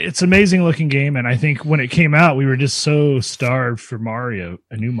 it's an amazing looking game. And I think when it came out, we were just so starved for Mario,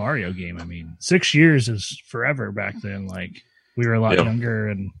 a new Mario game. I mean, 6 years is forever back then. Like we were a lot Yeah. younger,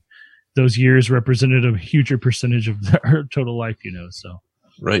 and those years represented a huger percentage of our total life, So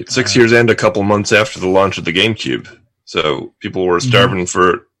Right. 6 years and a couple months after the launch of the GameCube. So people were starving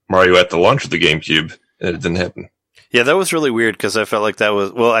for Mario at the launch of the GameCube, and it didn't happen. Yeah, that was really weird because I felt like that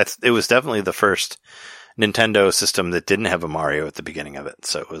was, it was definitely the first Nintendo system that didn't have a Mario at the beginning of it.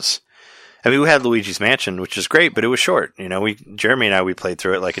 So it was, we had Luigi's Mansion, which is great, but it was short. Jeremy and I played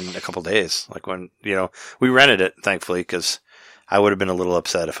through it like in a couple days. Like when, we rented it, thankfully, because I would have been a little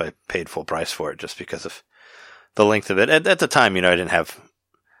upset if I paid full price for it just because of the length of it. At the time, I didn't have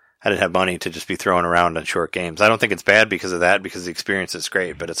money to just be throwing around on short games. I don't think it's bad because of that, because the experience is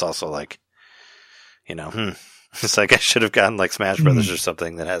great, but it's also like, it's like I should have gotten like Smash Brothers or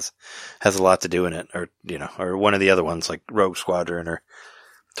something that has a lot to do in it, or or one of the other ones like Rogue Squadron or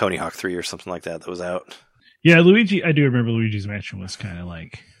Tony Hawk 3 or something like that was out. yeah, I do remember Luigi's Mansion was kind of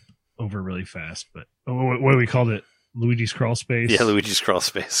like over really fast, but what we called it, Luigi's Crawl Space. Yeah, Luigi's Crawl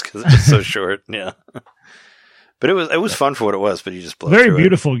Space because it's so short. Yeah, but it was fun for what it was. But you just blow Very through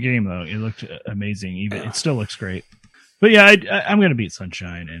beautiful game though. It looked amazing. Even it still looks great. But yeah, I'm going to beat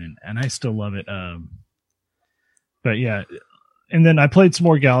Sunshine, and I still love it. But yeah, and then I played some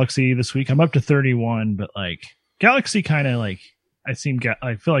more Galaxy this week. I'm up to 31, but like Galaxy kind of like I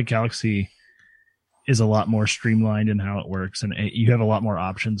feel like Galaxy is a lot more streamlined in how it works, and you have a lot more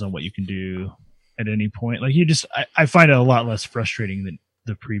options on what you can do. at any point. Like I find it a lot less frustrating than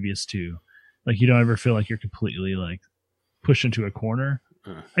the previous two. Like you don't ever feel like you're completely like pushed into a corner.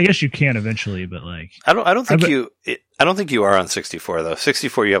 I guess you can eventually, but like I don't think you are on 64 though.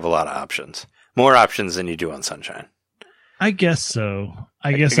 64 you have a lot of options. More options than you do on Sunshine. I guess so.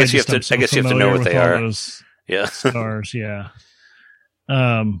 I guess you have to know what they are. Those yeah. stars, yeah.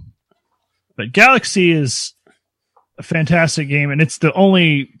 But Galaxy is a fantastic game, and it's the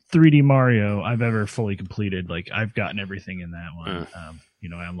only 3D Mario I've ever fully completed. Like I've gotten everything in that one.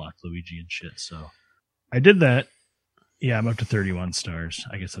 I unlocked Luigi and shit. So I did that. Yeah, I'm up to 31 stars.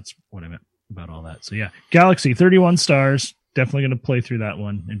 I guess that's what I meant about all that. So yeah, Galaxy, 31 stars. Definitely going to play through that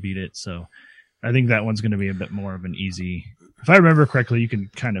one and beat it. So I think that one's going to be a bit more of an easy. If I remember correctly, you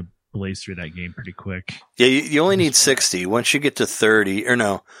can kind of blaze through that game pretty quick. Yeah, you only need 60. Once you get to 30, or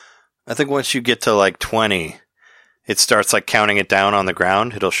no, I think once you get to like 20, it starts like counting it down on the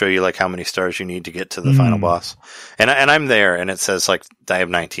ground. It'll show you like how many stars you need to get to the final boss. And I'm there, and it says like I have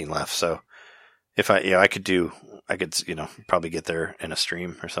 19 left. So if I could probably get there in a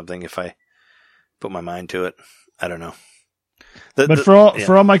stream or something if I put my mind to it. I don't know. For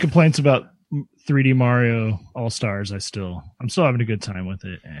all my complaints about 3D Mario All-Stars, I'm still having a good time with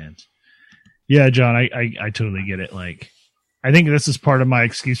it. And yeah, John, I totally get it. Like, I think this is part of my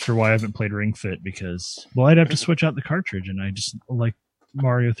excuse for why I haven't played Ring Fit, because, well, I'd have to switch out the cartridge, and I just like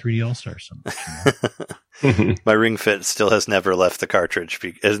Mario 3D All-Stars so much. My Ring Fit still has never left the cartridge,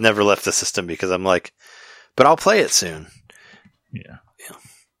 has never left the system, because I'm like, but I'll play it soon. Yeah.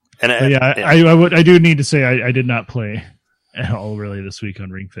 And I do need to say I did not play at all really this week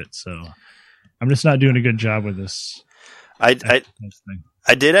on Ring Fit, so I'm just not doing a good job with this. I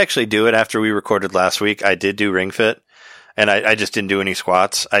did actually do it after we recorded last week. I did do Ring Fit, and I just didn't do any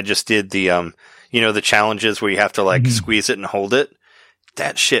squats. I just did the the challenges where you have to like squeeze it and hold it.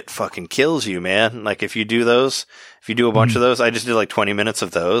 That shit fucking kills you, man. Like if you do a bunch of those, I just did like 20 minutes of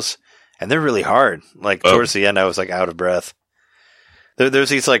those, and they're really hard. Like towards the end, I was like out of breath. There's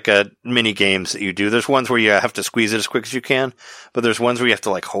these like mini games that you do. There's ones where you have to squeeze it as quick as you can, but there's ones where you have to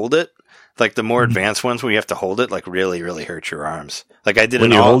like hold it. Like the more advanced ones where you have to hold it, like really, really hurt your arms. Like I did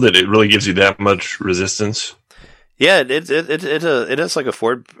when you hold it, it really gives you that much resistance. Yeah, it has like a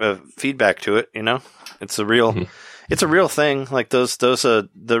forward feedback to it. You know, it's a real, it's a real thing. Like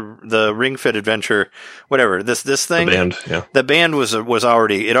the Ring Fit Adventure, whatever. This thing, the band, yeah, the band was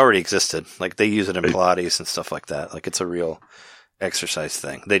already existed. Like they use it in Pilates and stuff like that. Like it's a real exercise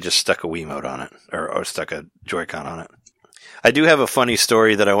thing. They just stuck a Wiimote on it or stuck a Joy-Con on it. I do have a funny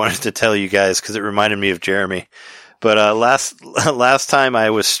story that I wanted to tell you guys because it reminded me of Jeremy. But last time I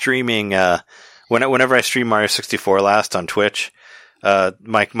was streaming, whenever I streamed Mario 64 last on Twitch,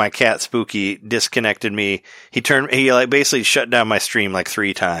 my cat Spooky disconnected me. He like basically shut down my stream like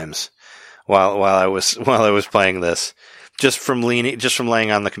 3 times while I was playing this, just from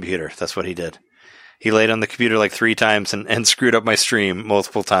laying on the computer. That's what he did. He laid on the computer like 3 times and screwed up my stream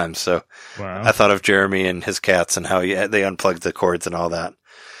multiple times. So wow. I thought of Jeremy and his cats and how they unplugged the cords and all that.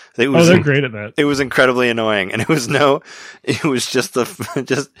 They're great at that. It was incredibly annoying, and it was just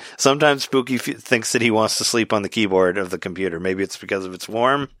sometimes Spooky thinks that he wants to sleep on the keyboard of the computer. Maybe it's because it's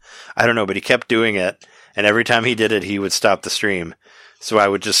warm. I don't know, but he kept doing it, and every time he did it, he would stop the stream. So I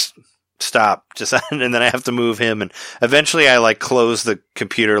would just stop, and then I have to move him, and eventually I like close the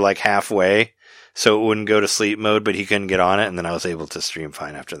computer like halfway so it wouldn't go to sleep mode, but he couldn't get on it, and then I was able to stream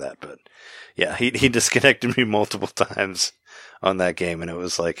fine after that. But yeah, he disconnected me multiple times on that game, and it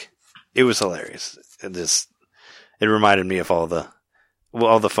was hilarious. It reminded me of all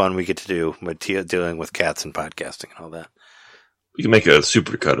the fun we get to do with dealing with cats and podcasting and all that. We can make a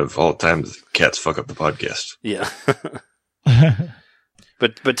supercut of all the times cats fuck up the podcast. Yeah.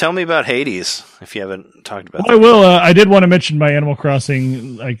 But tell me about Hades if you haven't talked about that. I will. I did want to mention my Animal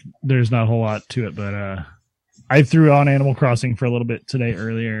Crossing. Like, there's not a whole lot to it, but I threw on Animal Crossing for a little bit today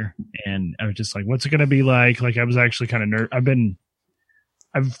earlier, and I was just like, what's it going to be like? Like, I was actually kind of nervous.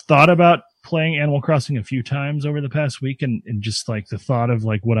 I've thought about playing Animal Crossing a few times over the past week, and just like the thought of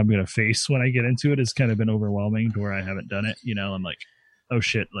like what I'm going to face when I get into it has kind of been overwhelming to where I haven't done it. You know, I'm like, oh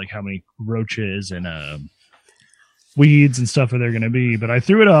shit, like how many roaches and weeds and stuff are there going to be? But I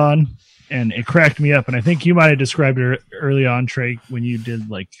threw it on, and it cracked me up. And I think you might have described it early on, Trey, when you did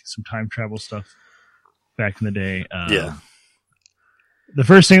like some time travel stuff back in the day. Yeah. The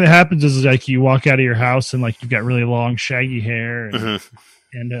first thing that happens is like you walk out of your house and like you've got really long shaggy hair,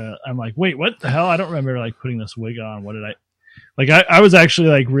 and I'm like, wait, what the hell? I don't remember like putting this wig on. What did I like? I was actually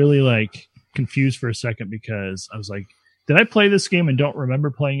like really like confused for a second because I was like, did I play this game and don't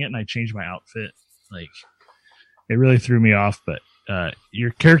remember playing it? And I changed my outfit. Like, it really threw me off, but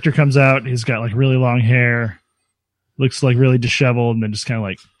your character comes out. He's got like really long hair, looks like really disheveled, and then just kind of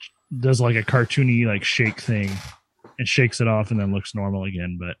like does like a cartoony like shake thing and shakes it off and then looks normal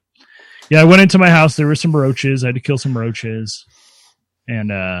again. But yeah, I went into my house. There were some roaches. I had to kill some roaches,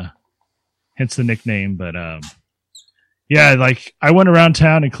 and hence the nickname. But yeah, like I went around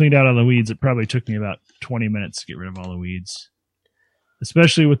town and cleaned out all the weeds. It probably took me about 20 minutes to get rid of all the weeds,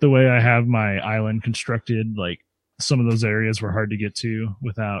 especially with the way I have my island constructed. Like some of those areas were hard to get to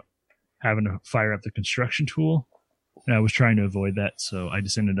without having to fire up the construction tool. And I was trying to avoid that. So I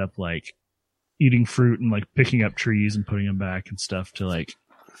just ended up like eating fruit and like picking up trees and putting them back and stuff to like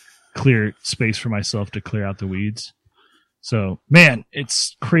clear space for myself to clear out the weeds. So man,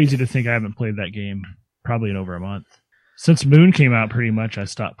 it's crazy to think I haven't played that game probably in over a month. Since Moon came out, pretty much I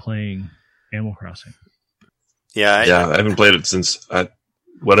stopped playing Animal Crossing. Yeah, I haven't played it since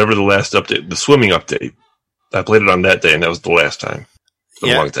whatever the last update, the swimming update. I played it on that day, and that was the last time. A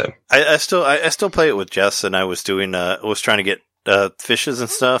long time. I still play it with Jess, and I was doing was trying to get fishes and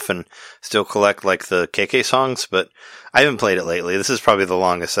stuff, and still collect like the KK songs. But I haven't played it lately. This is probably the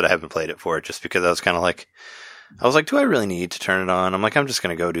longest that I haven't played it for, just because I was kind of like, do I really need to turn it on? I'm like, I'm just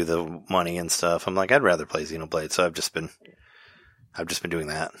gonna go do the money and stuff. I'm like, I'd rather play Xenoblade, so I've just been doing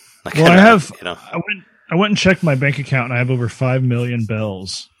that. Like, well, I went and checked my bank account, and I have over 5 million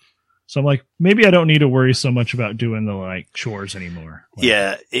bells. So I'm like, maybe I don't need to worry so much about doing the like chores anymore. Like,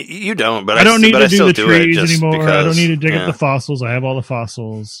 yeah, you don't. But I don't need to do the trees anymore. Because, I don't need to dig up the fossils. I have all the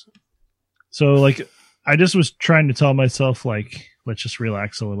fossils. So like, I just was trying to tell myself like, let's just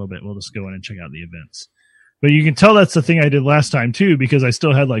relax a little bit. We'll just go in and check out the events. But you can tell that's the thing I did last time too, because I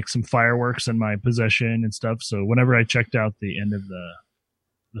still had like some fireworks in my possession and stuff. So whenever I checked out the end of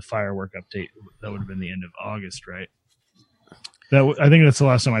the firework update, that would have been the end of August, right? I think that's the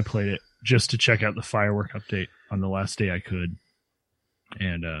last time I played it, just to check out the firework update on the last day I could.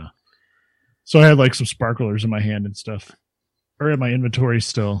 And so I had like some sparklers in my hand and stuff, or in my inventory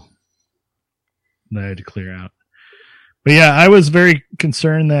still, that I had to clear out. But yeah, I was very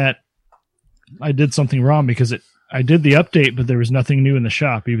concerned that I did something wrong, because I did the update, but there was nothing new in the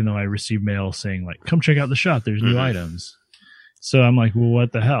shop, even though I received mail saying like, come check out the shop, there's new items. So I'm like, well,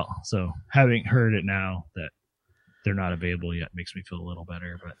 what the hell? So having heard it now that they're not available yet makes me feel a little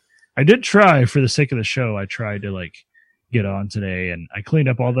better. But I did try, for the sake of the show, I tried to like get on today, and I cleaned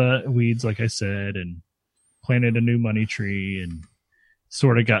up all the weeds, like I said, and planted a new money tree, and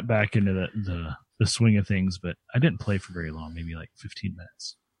sort of got back into the swing of things. But I didn't play for very long, maybe like 15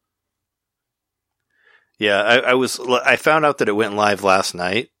 minutes. Yeah, I found out that it went live last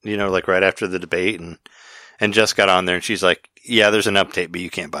night, like right after the debate, and Jess got on there, and she's like, yeah, there's an update, but you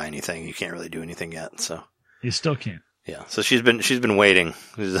can't buy anything. You can't really do anything yet. So you still can't. Yeah. So she's been waiting.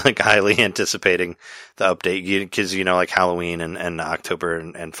 She's like highly anticipating the update, because, like Halloween and October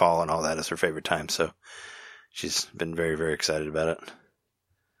and fall and all that is her favorite time. So she's been very, very excited about it.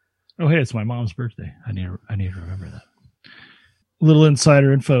 Oh, hey, it's my mom's birthday. I need to remember that. Little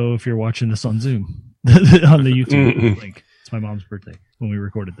insider info if you're watching this on Zoom. On the YouTube link. It's my mom's birthday when we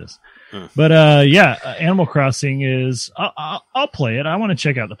recorded this. But Animal Crossing is I'll play it. I want to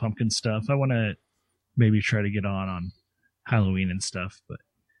check out the pumpkin stuff. I want to maybe try to get on Halloween and stuff, but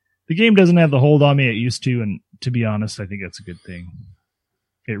the game doesn't have the hold on me it used to, and to be honest, I think that's a good thing.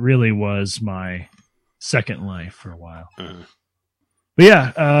 It really was my second life for a while. But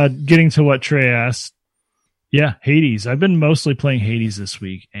yeah, getting to what Trey asked, yeah, Hades. I've been mostly playing Hades this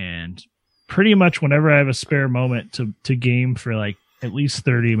week, and pretty much whenever I have a spare moment to game for like at least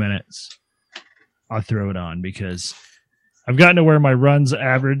 30 minutes, I'll throw it on, because I've gotten to where my runs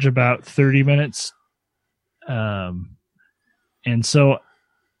average about 30 minutes. And so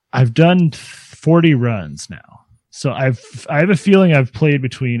I've done 40 runs now. So I have a feeling I've played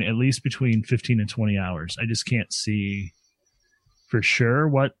at least between 15 and 20 hours. I just can't see for sure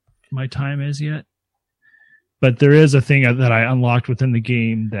what my time is yet. But there is a thing that I unlocked within the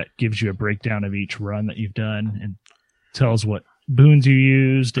game that gives you a breakdown of each run that you've done and tells what boons you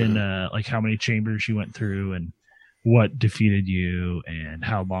used and like how many chambers you went through and what defeated you and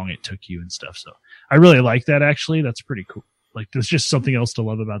how long it took you and stuff. So I really like that, actually. That's pretty cool. Like, there's just something else to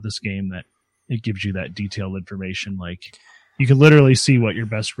love about this game, that it gives you that detailed information. Like, you can literally see what your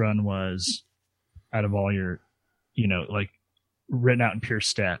best run was out of all your, like written out in pure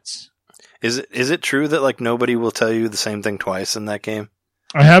stats. Is it true that like nobody will tell you the same thing twice in that game?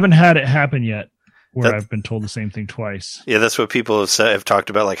 I haven't had it happen yet where I've been told the same thing twice. Yeah, that's what people have talked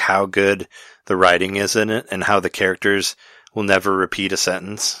about, like how good the writing is in it and how the characters will never repeat a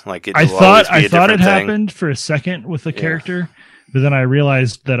sentence. Like I thought it happened for a second with the character, but then I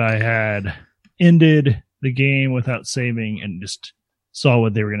realized that I had ended the game without saving and just saw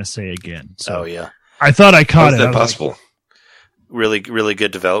what they were going to say again. So Oh yeah, I thought I How caught is it. I that was like, possible? really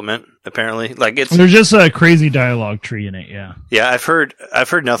good development. Apparently, like it's there's just a crazy dialogue tree in it. Yeah. yeah. I've heard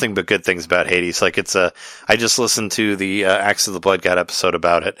nothing but good things about Hades. Like it's I just listened to the Axe of the Blood God episode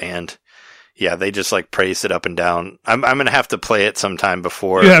about it, and yeah, they just like praised it up and down. I'm gonna have to play it sometime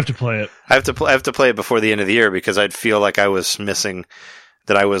before. You have to play it. I have to play it before the end of the year because I'd feel like I was missing,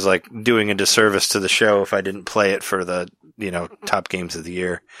 that I was like doing a disservice to the show if I didn't play it for the top games of the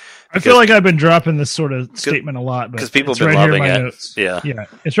year. I feel like I've been dropping this sort of statement a lot, but 'cause people it's have been right here in loving my it. notes. Yeah.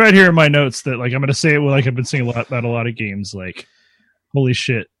 It's right here in my notes that like I'm going to say it like I've been saying a lot about a lot of games. Like, holy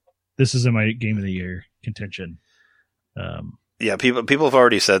shit, this is in my game of the year contention. Yeah, people have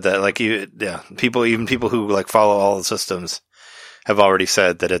already said that. Like people who like follow all the systems have already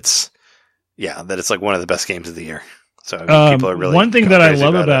said that it's like one of the best games of the year. So I mean, people are really one thing that I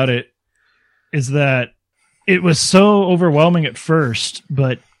love about it is that it was so overwhelming at first,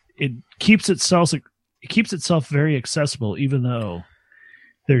 but it keeps itself very accessible, even though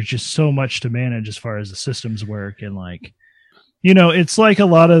there's just so much to manage as far as the systems work. And like, it's like a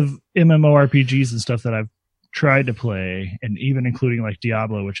lot of MMORPGs and stuff that I've tried to play, and even including like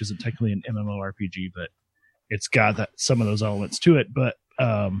Diablo, which isn't technically an MMORPG, but it's got some of those elements to it. But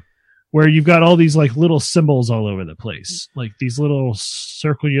where you've got all these like little symbols all over the place, like these little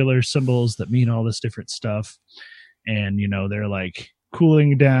circular symbols that mean all this different stuff. And, they're like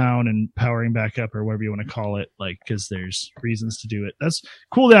cooling down and powering back up or whatever you want to call it, like, because there's reasons to do it. That's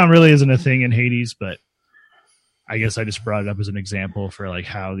cooldown really isn't a thing in Hades, but I guess I just brought it up as an example for like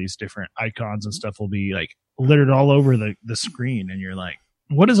how these different icons and stuff will be like littered all over the screen. And you're like,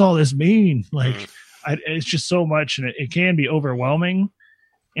 what does all this mean? Like, it's just so much, and it can be overwhelming.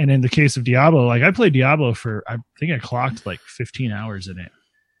 And in the case of Diablo, like I played Diablo I think I clocked like 15 hours in it.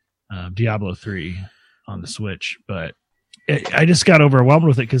 Diablo 3 on the Switch, but I just got overwhelmed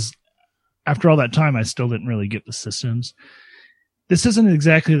with it because after all that time, I still didn't really get the systems. This isn't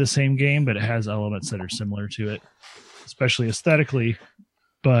exactly the same game, but it has elements that are similar to it, especially aesthetically.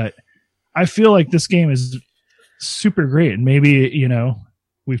 But I feel like this game is super great. And maybe,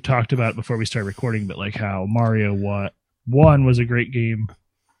 we've talked about it before we started recording, but like how Mario 1 was a great game.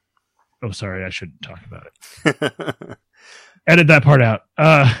 Oh, sorry, I shouldn't talk about it. Edit that part out.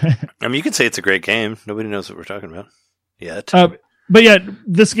 I mean, you can say it's a great game. Nobody knows what we're talking about yet. But yeah,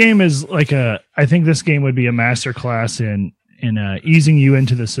 this game is like I think this game would be a masterclass in easing you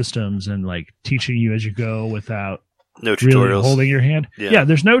into the systems and like teaching you as you go without no tutorials, really holding your hand. Yeah,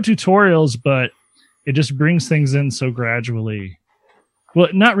 there's no tutorials, but it just brings things in so gradually. Well,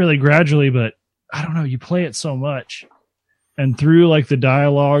 not really gradually, but I don't know. You play it so much. And through like the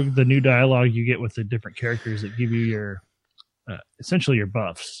new dialogue you get with the different characters that give you your, essentially your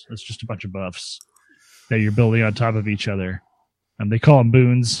buffs. It's just a bunch of buffs that you're building on top of each other. They call them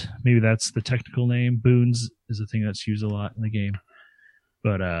boons. Maybe that's the technical name. Boons is a thing that's used a lot in the game.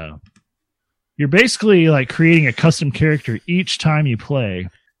 But you're basically like creating a custom character each time you play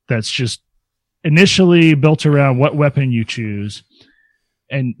that's just initially built around what weapon you choose.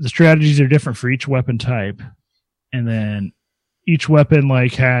 And the strategies are different for each weapon type. And then each weapon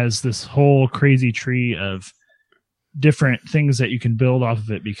like has this whole crazy tree of different things that you can build off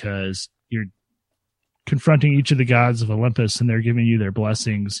of it because you're confronting each of the gods of Olympus and they're giving you their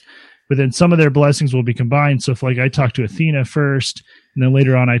blessings. But then some of their blessings will be combined. So if like I talk to Athena first, and then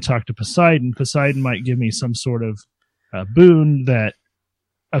later on I talk to Poseidon might give me some sort of boon that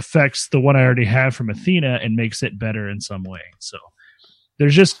affects the one I already have from Athena and makes it better in some way. So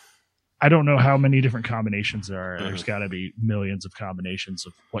there's just, I don't know how many different combinations there are. Mm-hmm. There's got to be millions of combinations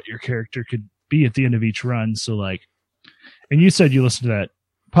of what your character could be at the end of each run. So like, and you said you listened to that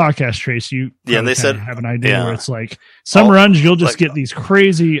podcast, Trace. You and they said have an idea where it's like some runs you'll just get these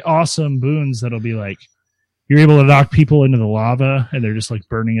crazy awesome boons that'll be like you're able to knock people into the lava and they're just like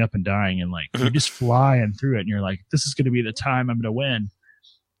burning up and dying, and like you're just flying through it and you're like, this is going to be the time I'm going to win.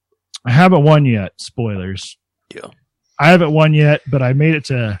 I haven't won yet. Spoilers. Yeah, I haven't won yet, but I made it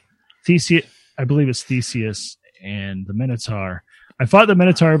to Theseus. I believe it's Theseus and the Minotaur. I fought the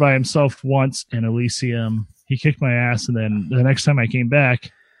Minotaur by himself once in Elysium. He kicked my ass, and then the next time I came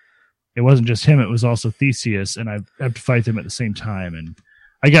back, it wasn't just him, it was also Theseus, and I have to fight them at the same time. And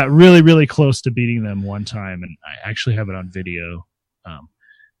I got really, really close to beating them one time, and I actually have it on video.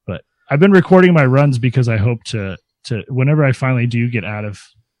 But I've been recording my runs because I hope to whenever I finally do get out of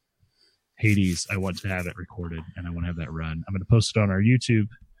Hades, I want to have it recorded, and I want to have that run. I'm going to post it on our YouTube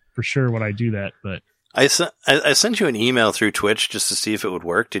for sure when I do that. But I sent you an email through Twitch just to see if it would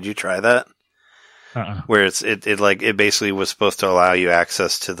work. Did you try that? Where it basically was supposed to allow you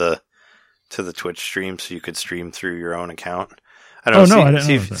access to the Twitch stream so you could stream through your own account. I don't know. I didn't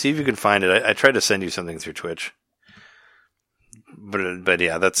know See if you can find it. I tried to send you something through Twitch, but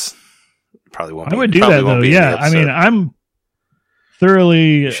yeah, that's probably won't. I would do that though. Yeah, I mean, I'm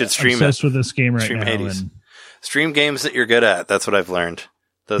thoroughly obsessed with this game right now. Hades. Stream games that you're good at. That's what I've learned.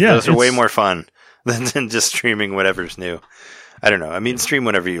 Those are way more fun than just streaming whatever's new. I don't know. I mean, stream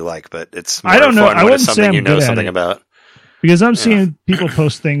whatever you like, but it's more fun when it's something you know something about. Because I'm seeing people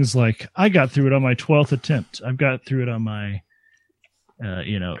post things like, I got through it on my 12th attempt. I've got through it on my,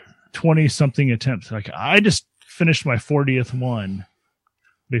 20-something attempt. Like, I just finished my 40th one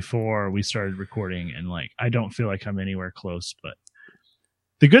before we started recording, and like, I don't feel like I'm anywhere close. But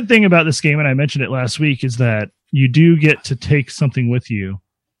the good thing about this game, and I mentioned it last week, is that you do get to take something with you,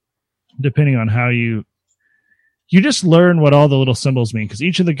 depending on how you just learn what all the little symbols mean, because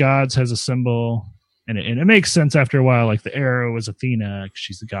each of the gods has a symbol. And it makes sense after a while. Like the arrow is Athena, 'cause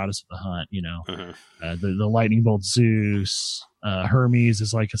she's the goddess of the hunt, Mm-hmm. The lightning bolt, Zeus. Hermes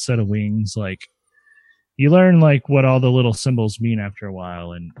is like a set of wings. Like, you learn like what all the little symbols mean after a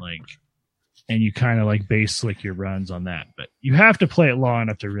while, and you kind of like base like your runs on that. But you have to play it long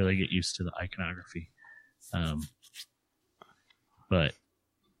enough to really get used to the iconography. But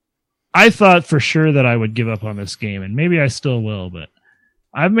I thought for sure that I would give up on this game, and maybe I still will, but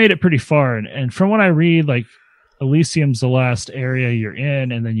I've made it pretty far, and from what I read, like, Elysium's the last area you're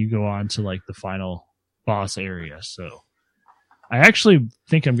in, and then you go on to like the final boss area. So I actually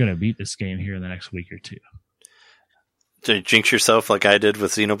think I'm going to beat this game here in the next week or two. Did you jinx yourself like I did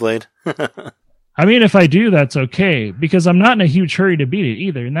with Xenoblade? I mean, if I do, that's okay, because I'm not in a huge hurry to beat it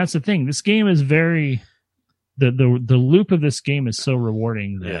either. And that's the thing. This game is the loop of this game is so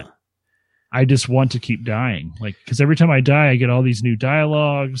rewarding that I just want to keep dying. Like, because every time I die, I get all these new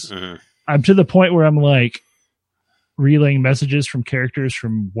dialogues. Mm-hmm. I'm to the point where I'm like relaying messages from characters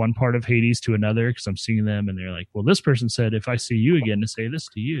from one part of Hades to another, because I'm seeing them and they're like, well, this person said, if I see you again, to say this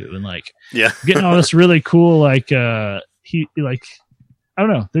to you. And like, getting all this really cool, I don't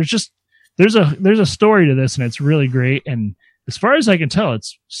know. There's a story to this, and it's really great. And as far as I can tell,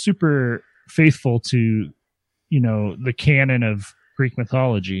 it's super faithful to, the canon of Greek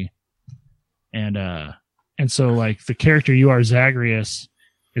mythology. And so like the character you are, Zagreus,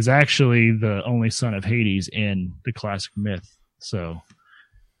 is actually the only son of Hades in the classic myth. So,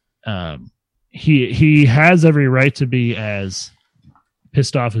 he has every right to be as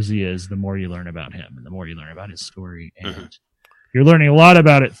pissed off as he is, the more you learn about him and the more you learn about his story. And you're learning a lot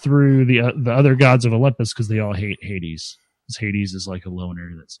about it through the other gods of Olympus, because they all hate Hades. Because Hades is like a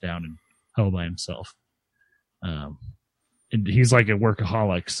loner that's down in hell by himself. And he's like a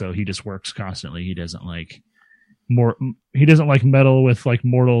workaholic, so he just works constantly. He doesn't like meddle with like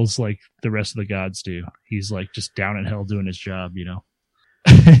mortals like the rest of the gods do. He's like just down in hell doing his job,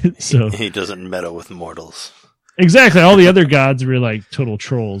 So he doesn't meddle with mortals. Exactly. All the other gods were like total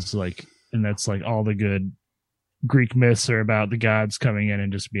trolls, like, and that's like all the good Greek myths are about the gods coming in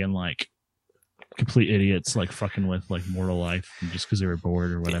and just being like complete idiots, like fucking with like mortal life just because they were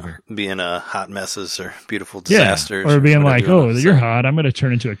bored or whatever. Being hot messes or beautiful disasters. Or being like, oh, you're hot, I'm going to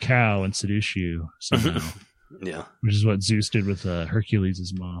turn into a cow and seduce you somehow. Yeah. Which is what Zeus did with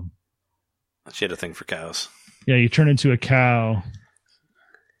Hercules' mom. She had a thing for cows. Yeah, you turn into a cow,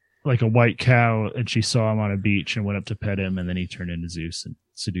 like a white cow, and she saw him on a beach and went up to pet him, and then he turned into Zeus and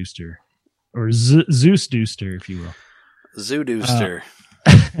seduced her. Or Zeus-duced her, if you will. Zoo-duced her.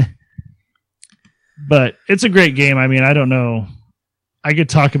 But it's a great game. I mean, I don't know. I could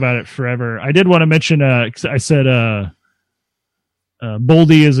talk about it forever. I did want to mention, I said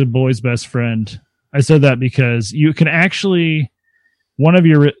Boldy is a boy's best friend. I said that because you can actually,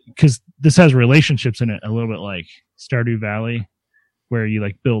 because this has relationships in it, a little bit like Stardew Valley, where you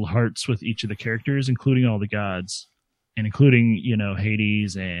like build hearts with each of the characters, including all the gods, and including,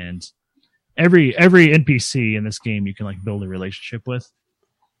 Hades, and every NPC in this game you can like build a relationship with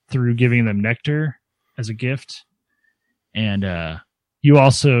through giving them nectar as a gift. And you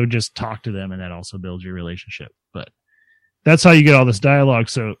also just talk to them, and that also builds your relationship. But that's how you get all this dialogue.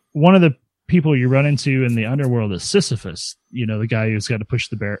 So one of the people you run into in the underworld is Sisyphus, the guy who's got to push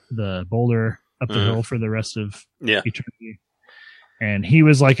the boulder up the hill for the rest of eternity. And he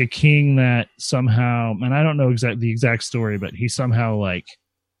was like a king that somehow, and I don't know the exact story, but he somehow like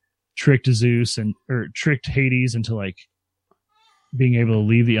tricked Zeus or tricked Hades into like being able to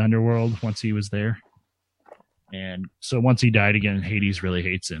leave the underworld once he was there. And so once he died again, Hades really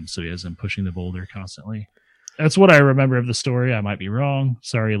hates him, so he has him pushing the boulder constantly. That's what I remember of the story. I might be wrong.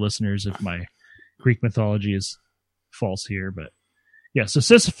 Sorry, listeners, if my Greek mythology is false here. But yeah, so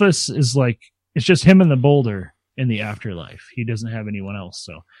Sisyphus is like, it's just him and the boulder in the afterlife. He doesn't have anyone else.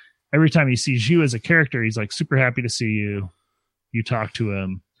 So every time he sees you as a character, he's like super happy to see you. You talk to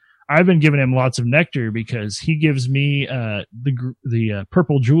him. I've been giving him lots of nectar because he gives me the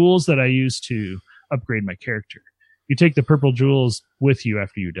purple jewels that I use to upgrade my character. You take the purple jewels with you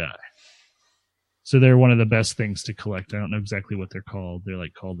after you die. So they're one of the best things to collect. I don't know exactly what they're called. They're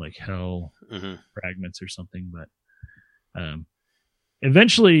called hell fragments or something. But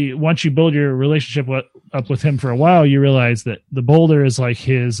eventually, once you build your relationship up with him for a while, you realize that the boulder is like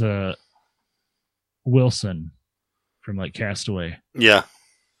his Wilson from Castaway. Yeah.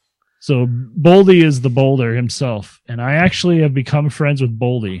 So Boldy is the boulder himself. And I actually have become friends with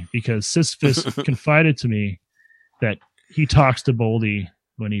Boldy because Sisyphus confided to me that he talks to Boldy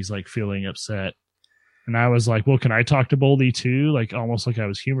when he's feeling upset. And I was like, well, can I talk to Boldy too? Almost like I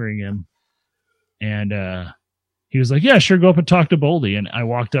was humoring him. And he was like, yeah, sure, go up and talk to Boldy. And I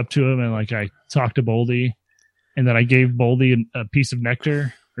walked up to him and I talked to Boldy. And then I gave Boldy a piece of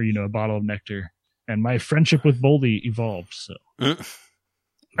nectar, or a bottle of nectar. And my friendship with Boldy evolved. So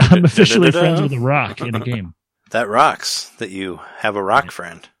I'm officially friends with a rock in a game. That rocks that you have a rock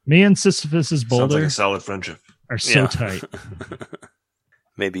friend. Me and Sisyphus's boulder sounds like a solid friendship. Are so tight.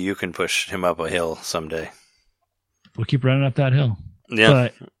 Maybe you can push him up a hill someday. We'll keep running up that hill. Yeah,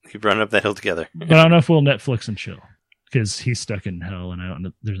 keep running up that hill together. But I don't know if we'll Netflix and chill because he's stuck in hell, and I don't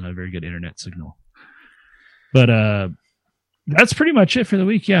know. There's not a very good internet signal. But that's pretty much it for the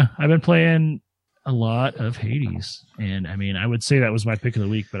week. Yeah, I've been playing a lot of Hades, and I would say that was my pick of the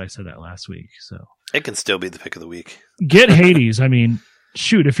week, but I said that last week, so it can still be the pick of the week. Get Hades.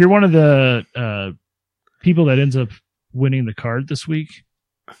 Shoot, if you're one of the people that ends up winning the card this week,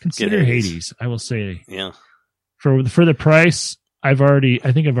 consider Hades. I will say, yeah, for the price, I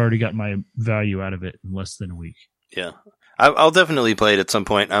think I've already got my value out of it in less than a week. Yeah, I'll definitely play it at some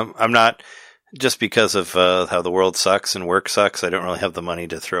point. I'm not, just because of how the world sucks and work sucks. I don't really have the money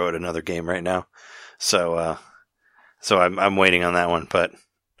to throw at another game right now, so I'm waiting on that one. But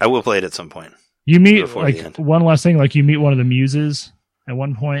I will play it at some point. You meet one last thing, you meet one of the muses at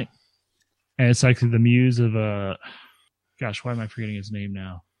one point, and it's the muse of gosh, why am I forgetting his name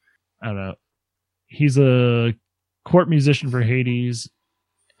now? I don't know. He's a court musician for Hades,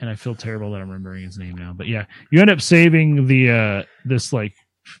 and I feel terrible that I'm remembering his name now. But yeah, you end up saving the this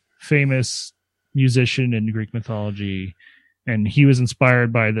famous musician in Greek mythology, and he was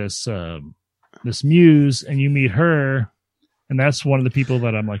inspired by this this muse, and you meet her, and that's one of the people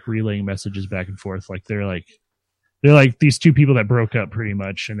that I'm relaying messages back and forth. They're these two people that broke up pretty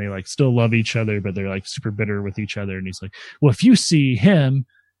much, and they still love each other, but they're super bitter with each other. And he's like, well, if you see him,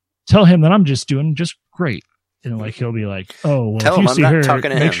 tell him that I'm just doing just great. And he'll be like, oh, well, tell if you see her, make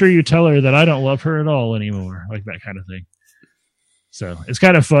him. sure you tell her that I don't love her at all anymore. That kind of thing. So it's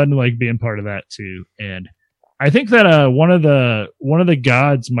kind of fun, being part of that too. And I think that one of the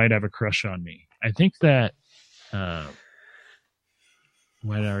gods might have a crush on me. I think that why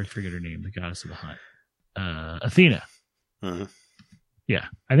did I already forget her name? The goddess of the hunt. Athena. Mm-hmm. Yeah,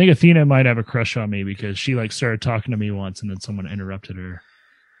 I think Athena might have a crush on me because she started talking to me once, and then someone interrupted her,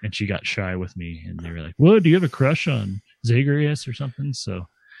 and she got shy with me, and they were like, "Well, do you have a crush on Zagreus or something?" So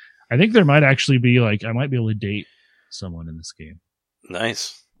I think there might actually be I might be able to date someone in this game.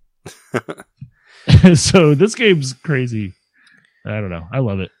 Nice. So this game's crazy. I don't know. I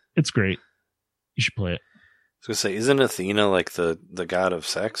love it. It's great. You should play it. I was gonna say, isn't Athena the god of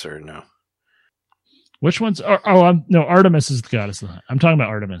sex, or no? Which one's? No, Artemis is the goddess of the hunt. I'm talking about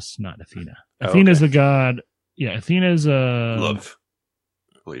Artemis, not Athena. Athena's the god. Yeah, Athena's love.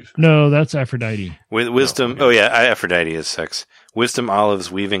 I believe. No, that's Aphrodite. With wisdom. Oh yeah, Aphrodite is sex. Wisdom,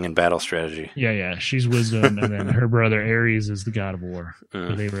 olives, weaving, and battle strategy. Yeah. She's wisdom, and then her brother Ares is the god of war.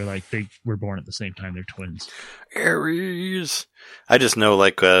 So they were born at the same time. They're twins. Ares. I just know was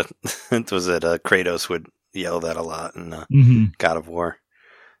it Kratos would yell that a lot in God of War.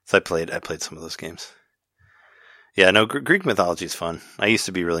 So I played some of those games. Yeah, no, Greek mythology is fun. I used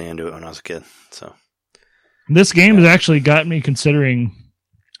to be really into it when I was a kid. So this game has actually got me considering,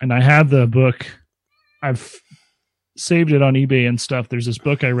 and I have the book. I've saved it on eBay and stuff. There's this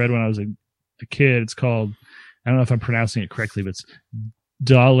book I read when I was a kid. It's called, I don't know if I'm pronouncing it correctly, but it's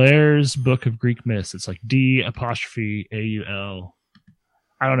D'Aulaire's Book of Greek Myths. It's D''Aul.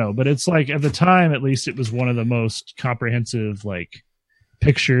 I don't know, but it's at the time, at least, it was one of the most comprehensive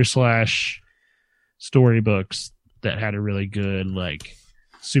picture / story books that had a really good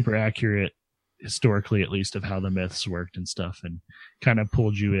super accurate, historically at least, of how the myths worked and stuff, and kind of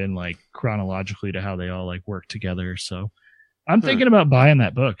pulled you in chronologically to how they all work together. So I'm thinking about buying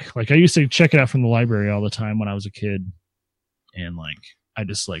that book. I used to check it out from the library all the time when I was a kid, and I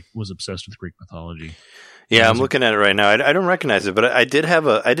just was obsessed with Greek mythology. Yeah, I'm looking at it right now. I don't recognize it, but I did have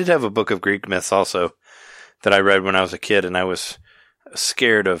a book of Greek myths also that I read when I was a kid, and I was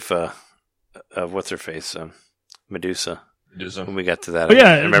scared of what's her face, Medusa. When we got to that, but yeah,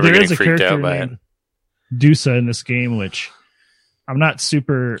 I remember there getting is a freaked character out by it. named Dusa in this game, which I'm not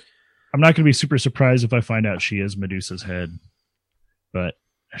going to be super surprised if I find out she is Medusa's head. But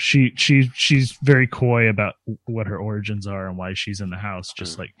she's very coy about what her origins are and why she's in the house,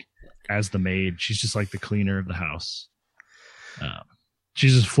 just like as the maid. She's just like the cleaner of the house.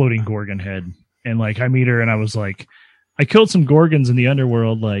 She's just floating Gorgon head. And like I meet her and I was like, I killed some Gorgons in the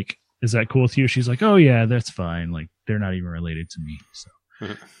underworld. Like, is that cool with you? She's like, oh yeah, that's fine. Like they're not even related to me. So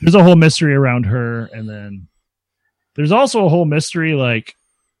there's a whole mystery around her. And then there's also a whole mystery. Like,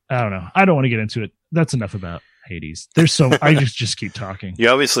 I don't know. I don't want to get into it. That's enough about Hades. There's so I just keep talking. You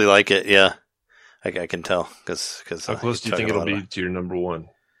obviously like it. Yeah. I can tell because how close do you think it'll be to your number one?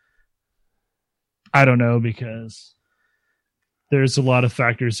 I don't know, because there's a lot of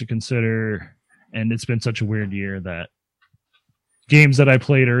factors to consider, and it's been such a weird year that games that I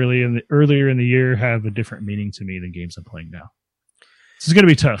played earlier in the year have a different meaning to me than games I'm playing now. This is going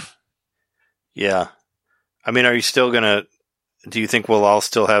to be tough. Yeah. I mean, are you still going to, do you think we'll all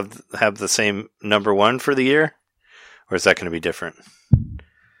still have the same number one for the year? Or is that going to be different?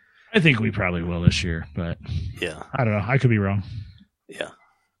 I think we probably will this year, but yeah, I don't know. I could be wrong. Yeah.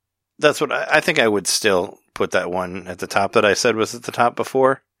 That's what I think. I would still put that one at the top that I said was at the top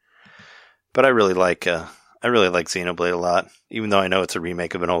before. But I really like Xenoblade a lot, even though I know it's a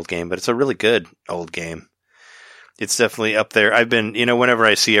remake of an old game, but it's a really good old game. It's definitely up there. I've been, whenever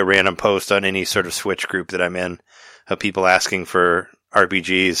I see a random post on any sort of Switch group that I'm in of people asking for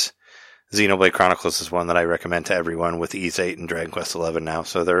RPGs, Xenoblade Chronicles is one that I recommend to everyone, with Ys 8 and Dragon Quest 11 now.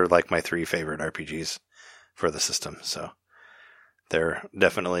 So they're like my 3 favorite RPGs for the system. So they're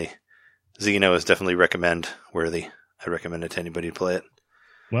definitely, Xeno is definitely recommend worthy. I recommend it to anybody to play it.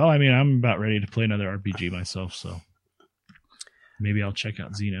 Well, I mean, I'm about ready to play another RPG myself, so maybe I'll check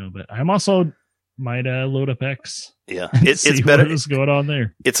out Xeno. But I'm also might load up X. Yeah, it's better. What's going on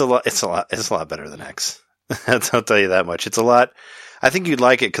there? It's a lot better than X. I'll tell you that much. It's a lot. I think you'd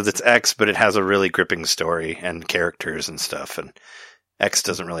like it because it's X, but it has a really gripping story and characters and stuff. And X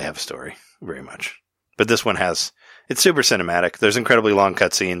doesn't really have a story very much, but this one has. It's super cinematic. There's incredibly long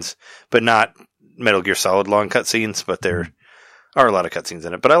cutscenes, but not Metal Gear Solid long cutscenes. But there are a lot of cutscenes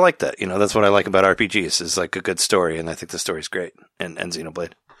in it. But I like that. That's what I like about RPGs, is like a good story, and I think the story's great. And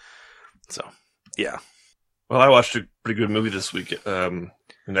Xenoblade. So, yeah. Well, I watched a pretty good movie this week, and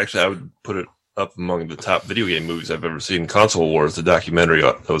actually I would put it up among the top video game movies I've ever seen. Console Wars, the documentary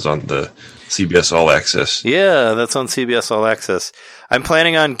that was on the CBS All Access. Yeah, that's on CBS All Access. I'm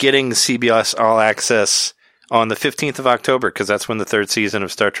planning on getting CBS All Access on the 15th of October, because that's when the 3rd season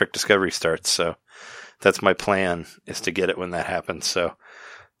of Star Trek Discovery starts. So that's my plan, is to get it when that happens. So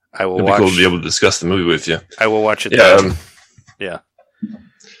I will watch. It'd be cool to be able to discuss the movie with you. I will watch it. Yeah.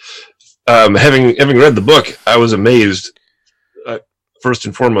 Having read the book, I was amazed. First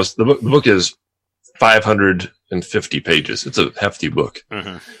and foremost, the book is 550 pages. It's a hefty book.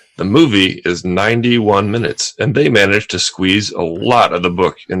 Mm-hmm. The movie is 91 minutes, and they managed to squeeze a lot of the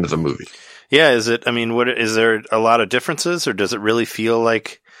book into the movie. Yeah, is there a lot of differences, or does it really feel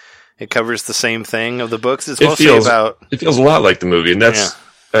like it covers the same thing of the books? It feels a lot like the movie, and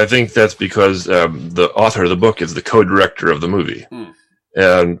I think that's because the author of the book is the co-director of the movie,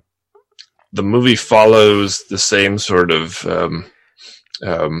 and the movie follows the same sort of,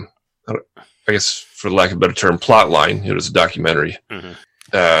 I guess, for lack of a better term, plot line. It's a documentary,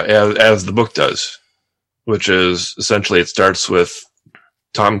 as the book does, which is essentially, it starts with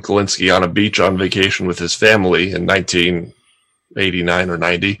Tom Kalinske on a beach on vacation with his family in 1989 or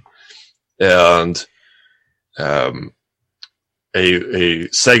 90, and a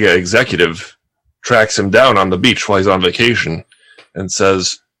Sega executive tracks him down on the beach while he's on vacation and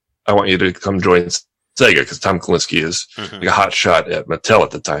says, I want you to come join Sega, because Tom Kalinske is like a hot shot at Mattel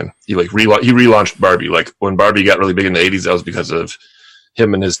at the time. He relaunched Barbie. Like when Barbie got really big in the 80s, that was because of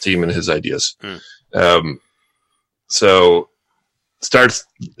him and his team and his ideas. So starts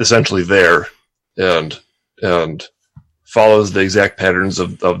essentially there and follows the exact patterns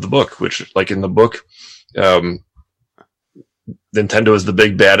of the book, which, like in the book, Nintendo is the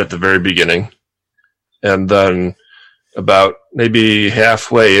big bad at the very beginning, and then about maybe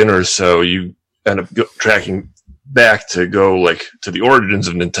halfway in or so, you end up tracking back to to the origins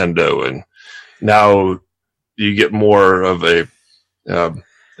of Nintendo, and now you get more of a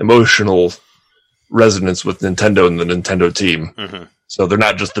emotional resonance with Nintendo and the Nintendo team. So they're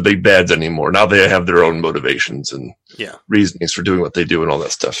not just the big bads anymore. Now they have their own motivations and reasonings for doing what they do and all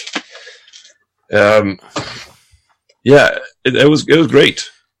that stuff. It was great.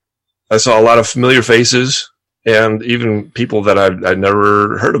 I saw a lot of familiar faces and even people that I'd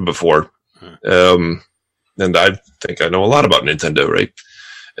never heard of before. And I think I know a lot about Nintendo, right?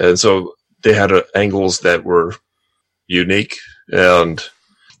 And so they had angles that were unique and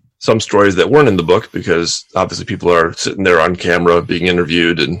some stories that weren't in the book because obviously people are sitting there on camera being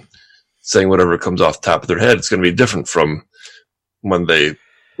interviewed and saying whatever comes off the top of their head. It's going to be different from when they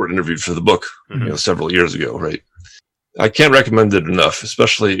were interviewed for the book, several years ago, right? I can't recommend it enough,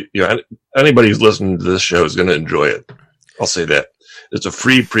 especially, anybody who's listening to this show is going to enjoy it. I'll say that. It's a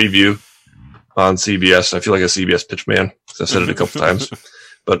free preview on CBS. I feel like a CBS pitchman because I've said it a couple times.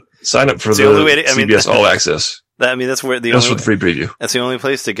 But sign up for the CBS All Access. That's where for the free preview. That's the only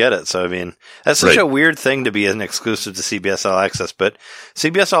place to get it. So that's such a weird thing to be an exclusive to CBS All Access. But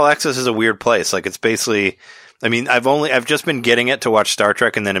CBS All Access is a weird place. Like it's basically, I've just been getting it to watch Star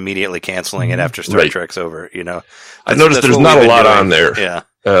Trek and then immediately canceling it after Star Trek's over. I've noticed there's not a lot on there. Yeah.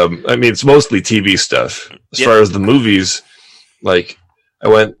 It's mostly TV stuff. As far as the movies, like I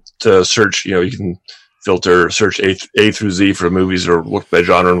went to search. You can search A through Z for movies or look by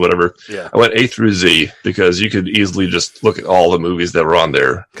genre and whatever. Yeah. I went A through Z because you could easily just look at all the movies that were on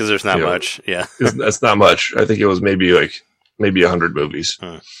there. Because there's not much. Yeah. That's not much. I think it was maybe 100 movies.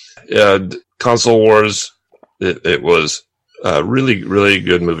 And Console Wars, it was a really, really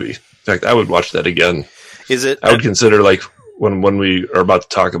good movie. In fact, I would watch that again. Is it? I would consider when we are about to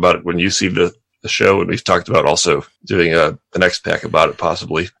talk about it, when you see the show, and we've talked about also doing an X-Pack about it,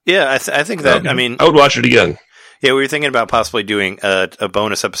 possibly. Yeah, I think that, I would watch it again. Yeah, we were thinking about possibly doing a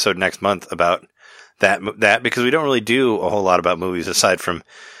bonus episode next month about that because we don't really do a whole lot about movies aside from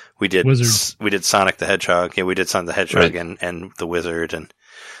we did Sonic the Hedgehog. Yeah, we did Sonic the Hedgehog and the Wizard, and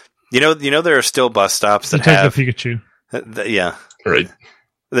there are still bus stops that have Pikachu. Yeah, right.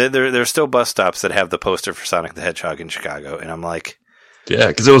 There are still bus stops that have the poster for Sonic the Hedgehog in Chicago, and I'm like. Yeah,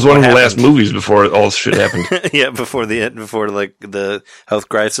 because it was one of the last movies before all this shit happened. Yeah, before the health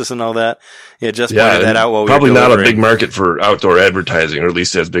crisis and all that. Yeah, just pointed that out while we probably were not a big market for outdoor advertising, or at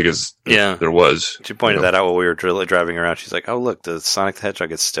least as big as there was. She pointed that out while we were driving around. She's like, "Oh, look, the Sonic the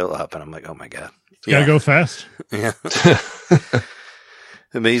Hedgehog is still up," and I'm like, "Oh my god, gotta go fast." Yeah,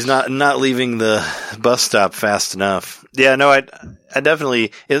 but he's not leaving the bus stop fast enough. Yeah, no, I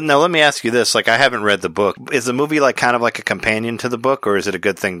definitely. Now, let me ask you this: I haven't read the book. Is the movie kind of like a companion to the book, or is it a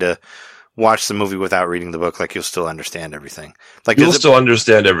good thing to watch the movie without reading the book? You'll still understand everything. You'll still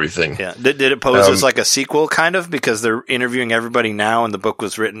understand everything. Yeah. Did it pose as a sequel, kind of, because they're interviewing everybody now, and the book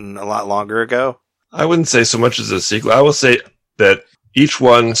was written a lot longer ago? I wouldn't say so much as a sequel. I will say that each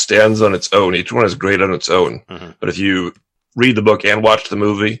one stands on its own. Each one is great on its own. Mm-hmm. But if you read the book and watch the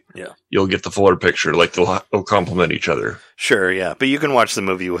movie, you'll get the fuller picture. They'll complement each other. Sure, yeah. But you can watch the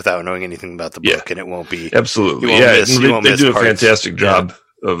movie without knowing anything about the book, and it won't be... Absolutely. They do a fantastic job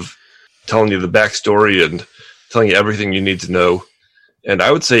of telling you the backstory and telling you everything you need to know. And I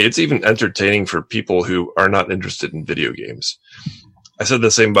would say it's even entertaining for people who are not interested in video games. I said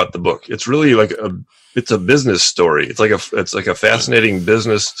the same about the book. It's really it's a business story. It's like a fascinating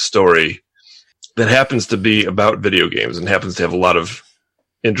business story that happens to be about video games and happens to have a lot of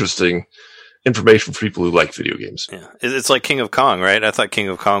interesting information for people who like video games. Yeah, it's like King of Kong, right? I thought King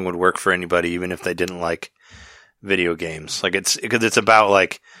of Kong would work for anybody, even if they didn't like video games. Because it's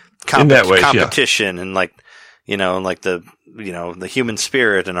about competition and the human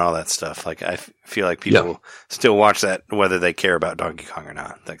spirit and all that stuff. I feel like people still watch that whether they care about Donkey Kong or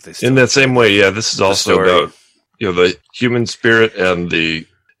not. They still in that same way, this is also about the human spirit and the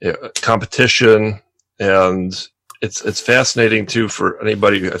competition, and it's fascinating too for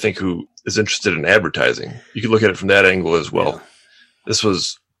anybody I think who is interested in advertising. You can look at it from that angle as well. Yeah. This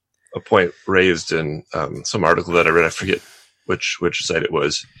was a point raised in some article that I read. I forget which site it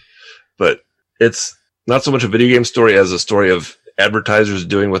was, but it's not so much a video game story as a story of advertisers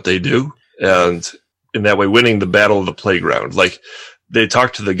doing what they do, and in that way winning the battle of the playground. They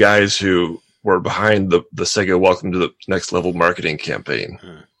talked to the guys who were behind the Sega Welcome to the Next Level marketing campaign.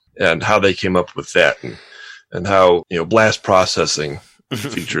 And how they came up with that, and how blast processing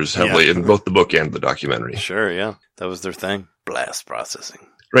features heavily in both the book and the documentary. Sure, yeah, that was their thing, blast processing.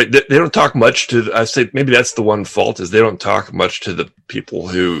 Right, they don't talk much to. I say maybe that's the one fault is they don't talk much to the people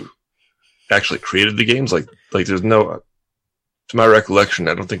who actually created the games. There's no, to my recollection,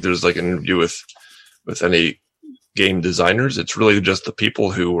 I don't think there's an interview with any game designers. It's really just the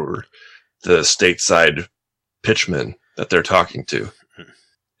people who were the stateside pitchmen that they're talking to.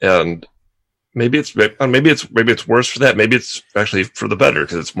 And maybe it's worse for that. Maybe it's actually for the better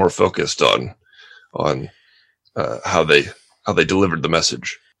because it's more focused on how they delivered the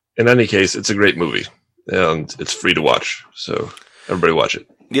message. In any case, it's a great movie and it's free to watch. So everybody watch it.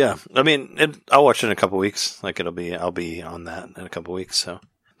 Yeah, I mean, I'll watch it in a couple weeks. Like I'll be on that in a couple weeks. So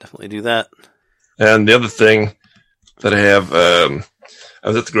definitely do that. And the other thing that I have, I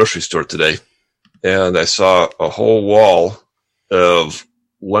was at the grocery store today, and I saw a whole wall of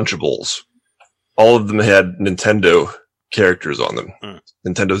Lunchables. All of them had Nintendo characters on them.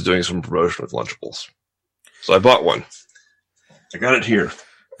 Nintendo's doing some promotion with Lunchables. So I bought one. I got it here.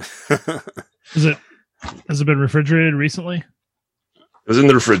 Has it been refrigerated recently? It was in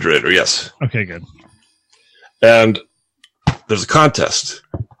the refrigerator, yes. Okay, good. And there's a contest.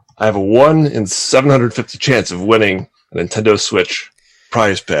 I have a 1 in 750 chance of winning a Nintendo Switch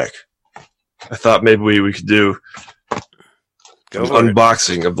prize pack. I thought maybe we could do an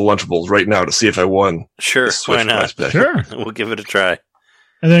unboxing of the Lunchables right now to see if I won. Sure, why not? Sure. We'll give it a try.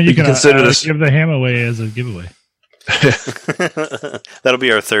 And then you can consider this. Give the ham away as a giveaway. That'll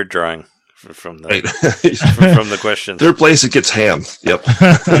be our third drawing from the Right. from the question. Third place, it gets ham. Yep.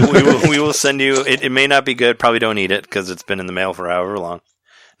 we will send you. It may not be good. Probably don't eat it because it's been in the mail for however long.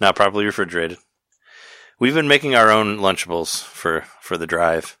 Not properly refrigerated. We've been making our own Lunchables for the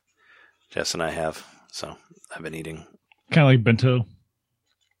drive. Jess and I have. So I've been eating. Kind of like bento.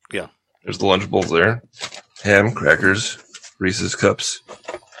 Yeah. There's the Lunchables there. Ham, crackers, Reese's Cups.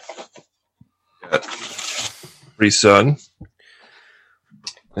 Got Free Sun.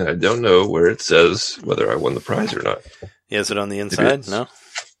 And I don't know where it says whether I won the prize or not. Yeah, is it on the inside? No.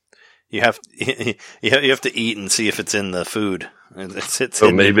 You have you have to eat and see if it's in the food. It's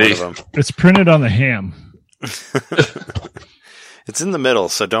hidden maybe. in one of them. It's printed on the ham. It's in the middle,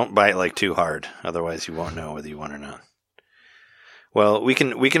 so don't bite like too hard. Otherwise, you won't know whether you won or not. Well, we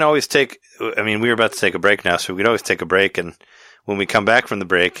can always take. I mean, we're about to take a break now, so we could always take a break, and when we come back from the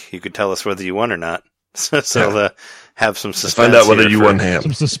break, you could tell us whether you won or not. Have some suspense. Find out whether you won ham.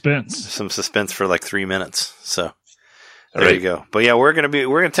 Some suspense. Some suspense for like 3 minutes. So there you go. But yeah, we're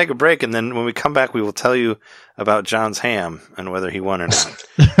gonna take a break, and then when we come back, we will tell you about John's ham and whether he won or not.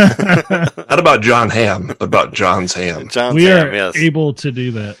 Not about John Ham, but about John's ham. John's we ham, are yes. able to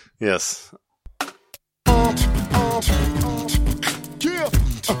do that. Yes.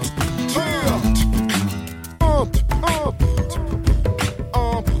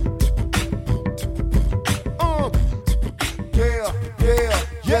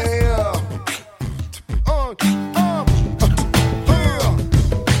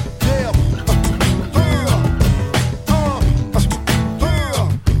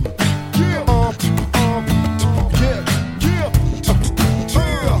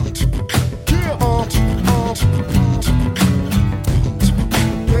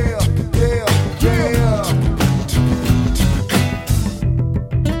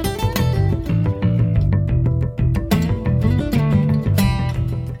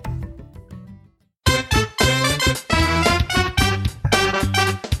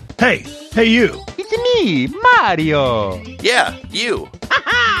 Hey, you. It's me, Mario. Yeah, you.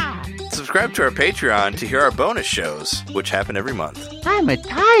 Subscribe to our Patreon to hear our bonus shows, which happen every month. I'm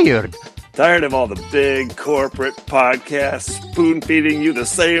tired. Tired of all the big corporate podcasts spoon-feeding you the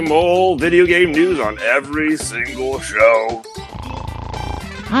same old video game news on every single show?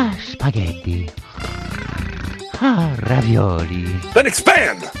 Spaghetti. Ravioli. Then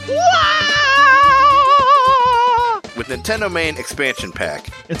expand! With Nintendo Main Expansion Pack.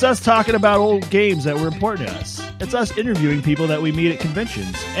 It's us talking about old games that were important to us. It's us interviewing people that we meet at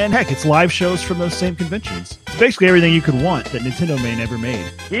conventions. And heck, it's live shows from those same conventions. It's basically everything you could want that Nintendo Main ever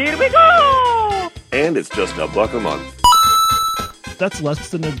made. Here we go! And it's just $1 a month. That's less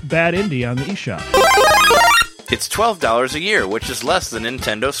than a bad indie on the eShop. It's $12 a year, which is less than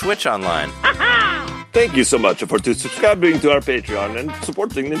Nintendo Switch Online. Thank you so much for subscribing to our Patreon and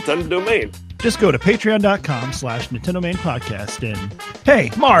supporting Nintendo Main. Just go to patreon.com/Nintendo Main Podcast and, hey,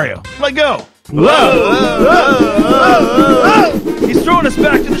 Mario, let go. Whoa! He's throwing us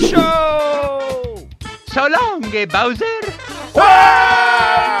back to the show. So long, Bowser.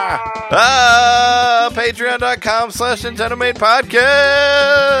 Patreon.com/Nintendo Main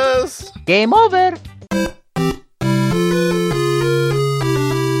Podcast. Game over.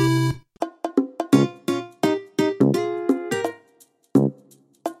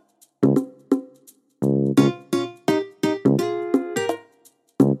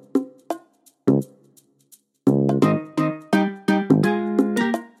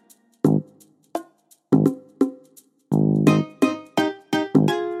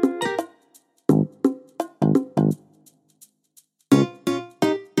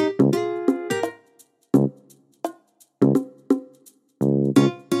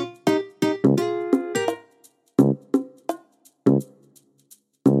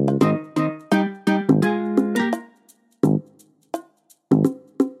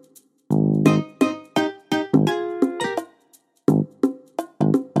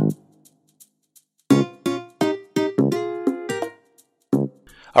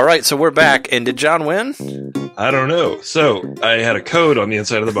 All right, so we're back. And did John win? I don't know. So I had a code on the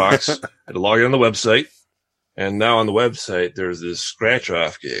inside of the box. I had to log in on the website. And now on the website, there's this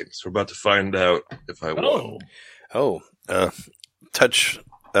scratch-off game. So we're about to find out if I won. Touch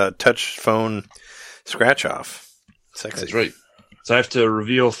phone scratch-off. Sexy. That's right. So I have to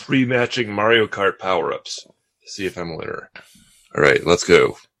reveal 3 matching Mario Kart power-ups to see if I'm a winner. All right, let's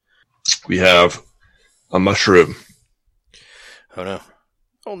go. We have a mushroom. Oh, no.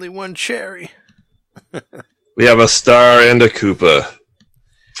 Only one cherry. We have a star and a Koopa.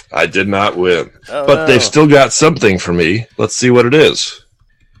 I did not win. Oh, but no. they've still got something for me. Let's see what it is.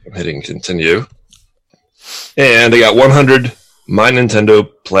 I'm hitting continue. And I got 100 My Nintendo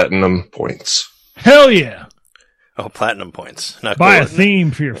Platinum points. Hell yeah! Oh, platinum points. Not Buy a gold.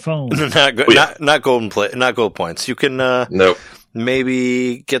 theme for your phone. Not gold points. You can Nope.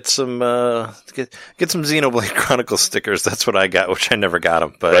 maybe get some get some Xenoblade Chronicles stickers. That's what I got, which I never got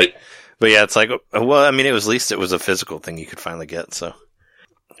them. But Right. but yeah, it's like, well, I mean, it was at least it was a physical thing you could finally get. So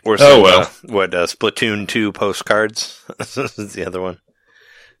or Splatoon 2 postcards is the other one.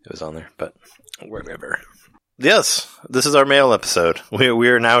 It was on there, but whatever. Yes, this is our mail episode. We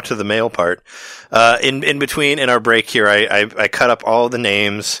are now to the mail part. In between, in our break here, I cut up all the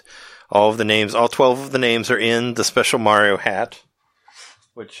names. All of the names, all 12 of the names are in the Special Mario hat,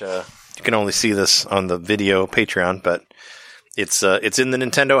 which you can only see this on the video Patreon, but it's in the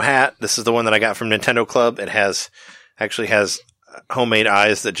Nintendo hat. This is the one that I got from Nintendo Club. It actually has homemade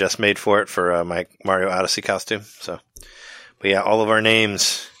eyes that Jess made for it for my Mario Odyssey costume. So, but yeah, all of our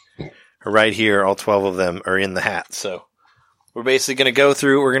names are right here. All 12 of them are in the hat. So we're basically going to go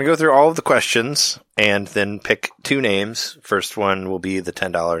through all of the questions and then pick 2 names. First one will be the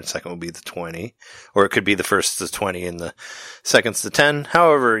 $10 and second will be the 20. Or it could be the first the 20 and the second's the 10.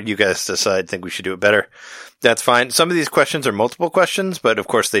 However you guys think we should do it better. That's fine. Some of these questions are multiple questions, but of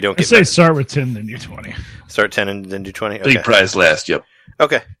course they don't I get say better. start with 10, then do 20. Start 10 and then do 20? Big Okay. prize last, yep.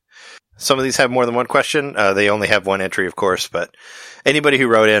 Okay. Some of these have more than one question. They only have one entry, of course, but anybody who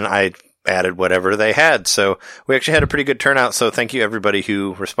wrote in, I added whatever they had. So we actually had a pretty good turnout. So thank you everybody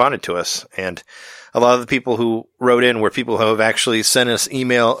who responded to us. And a lot of the people who wrote in were people who have actually sent us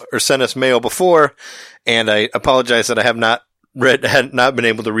email or sent us mail before. And I apologize that I have not been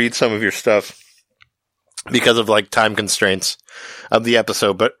able to read some of your stuff because of like time constraints of the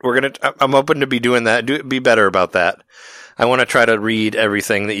episode. But I'm open to be doing that. Be better about that. I want to try to read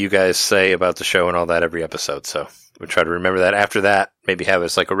everything that you guys say about the show and all that every episode. So we'll try to remember that. After that, maybe have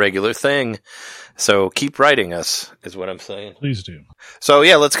us like a regular thing. So keep writing us is what I'm saying. Please do. So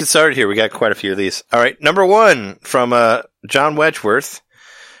yeah, let's get started here. We got quite a few of these. All right. Number 1 from John Wedgeworth.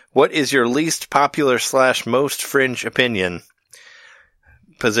 What is your least popular / most fringe opinion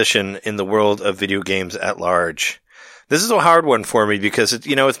position in the world of video games at large? This is a hard one for me because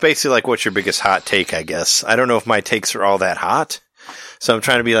it's basically like, what's your biggest hot take, I guess. I don't know if my takes are all that hot. So I'm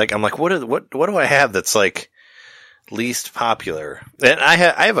trying to be like, what do I have that's like least popular? And I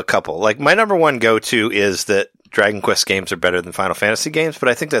have a couple. Like my number 1 go-to is that Dragon Quest games are better than Final Fantasy games, but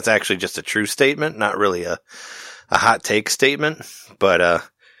I think that's actually just a true statement, not really a hot take statement. But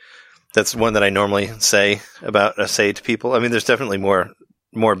that's one that I normally say to people. I mean, there's definitely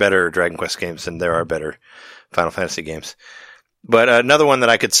more better Dragon Quest games than there are better Final Fantasy games. But another one that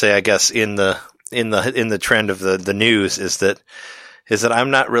I could say, I guess, in the trend of the news is that I'm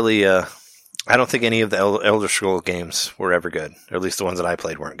not really I don't think any of the Elder Scrolls games were ever good, or at least the ones that I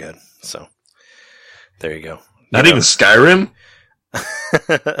played weren't good. So there you go. Not even Skyrim?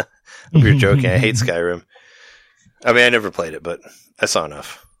 You're joking. I hate Skyrim. I mean, I never played it, but I saw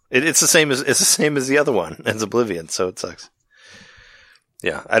enough. It's the same as the other one. It's Oblivion, so it sucks.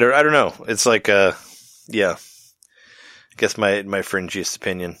 Yeah, I don't know. It's like yeah. I guess my fringiest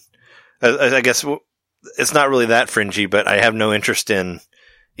opinion. I guess it's not really that fringy, but I have no interest in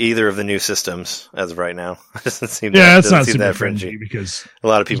either of the new systems as of right now. It doesn't seem it's not super that fringy because a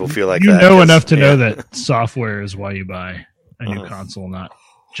lot of people feel like you that. know enough to know that software is why you buy a new console, not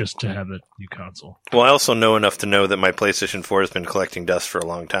just to have a new console. Well, I also know enough to know that my PlayStation 4 has been collecting dust for a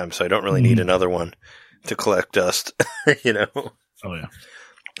long time, so I don't really need another one to collect dust. Oh yeah.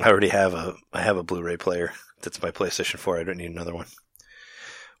 I already have a Blu-ray player that's my PlayStation 4. I don't need another one.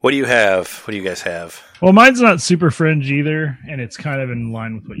 What do you have? What do you guys have? Well, mine's not super fringe either, and it's kind of in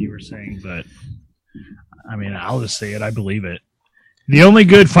line with what you were saying, but I mean, I'll just say it. I believe it. The only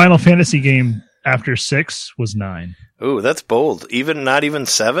good Final Fantasy game after 6 was 9. Ooh, that's bold. Not even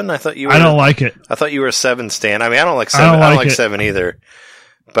 7? I thought you were. I don't like it. I thought you were a 7 stan. I mean, I don't like 7. I don't like 7 either.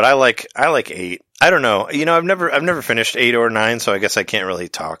 But I like 8. I don't know. I've never finished 8 or 9, so I guess I can't really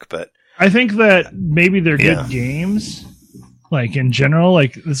talk, but I think that maybe they're good games, like in general,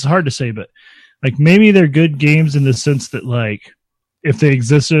 like this is hard to say, but like maybe they're good games in the sense that like if they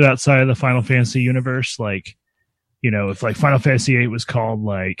existed outside of the Final Fantasy universe, like, you know, if like Final Fantasy VIII was called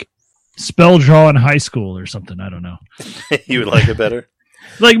like Spell Draw in High School or something, I don't know. You would like it better?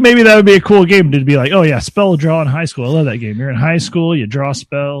 Like maybe that would be a cool game to be like, oh yeah, Spell Draw in High School. I love that game. You're in high school, you draw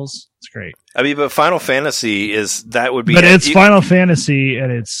spells. It's great. I mean, but Final Fantasy that would be. But it's Final Fantasy,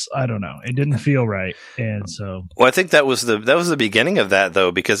 and it's, I don't know, it didn't feel right, and so. Well, I think that was the beginning of that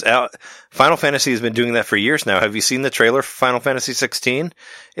though, because Final Fantasy has been doing that for years now. Have you seen the trailer for Final Fantasy 16?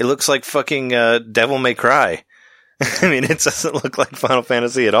 It looks like fucking Devil May Cry. I mean, it doesn't look like Final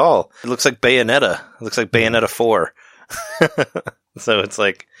Fantasy at all. It looks like Bayonetta. It looks like Bayonetta 4. So it's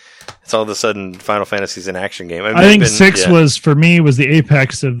like, it's all of a sudden Final Fantasy's an action game. I think 6 was, for me, was the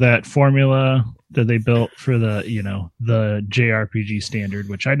apex of that formula that they built for the, you know, the JRPG standard,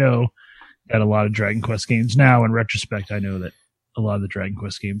 which I know that a lot of Dragon Quest games now, in retrospect, I know that a lot of the Dragon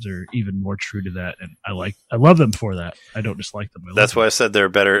Quest games are even more true to that, and I love them for that. I don't dislike them. That's why I said they're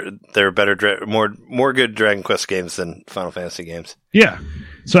better, more good Dragon Quest games than Final Fantasy games. Yeah.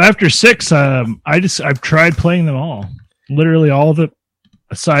 So after 6, I've tried playing them all. Literally all of it,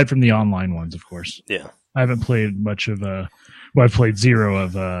 aside from the online ones, of course. Yeah. I haven't played much of I've played 0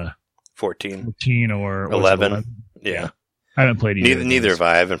 of 14 or 11. Yeah. I haven't played either. Neither have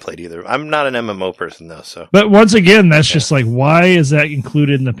I. I haven't played either. I'm not an MMO person though, so. But once again, that's just like, why is that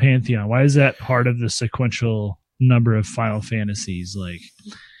included in the Pantheon? Why is that part of the sequential number of Final Fantasies? Like,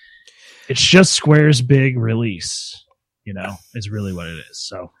 it's just Square's big release, you know, is really what it is.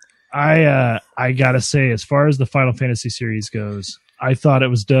 So I gotta say, as far as the Final Fantasy series goes, I thought it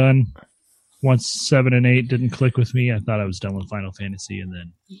was done. Once 7 and 8 didn't click with me, I thought I was done with Final Fantasy, and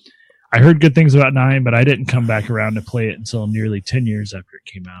then I heard good things about 9, but I didn't come back around to play it until nearly 10 years after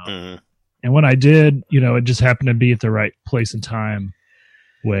it came out. Mm-hmm. And when I did, you know, it just happened to be at the right place and time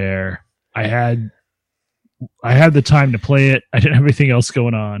where I had the time to play it. I didn't have anything else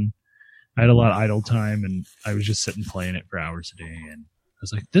going on. I had a lot of idle time, and I was just sitting playing it for hours a day. And I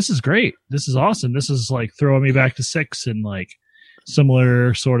was like, this is great. This is awesome. This is like throwing me back to 6 and like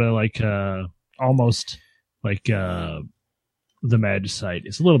similar sort of like almost like the Magicite.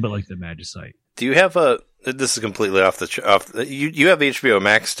 It's a little bit like the Magicite. Do you have this is completely off you have HBO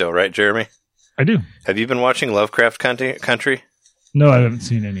Max still, right, Jeremy? I do. Have you been watching Lovecraft Country? No, I haven't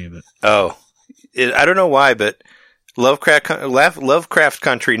seen any of it. Oh, I don't know why, but Lovecraft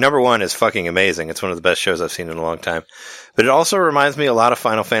Country, number 1, is fucking amazing. It's one of the best shows I've seen in a long time. But it also reminds me a lot of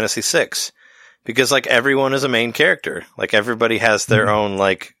Final Fantasy VI. Because, like, everyone is a main character. Like, everybody has their own,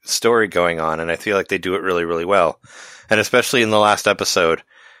 like, story going on, and I feel like they do it really, really well. And especially in the last episode,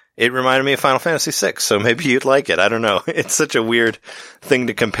 it reminded me of Final Fantasy VI, so maybe you'd like it. I don't know. It's such a weird thing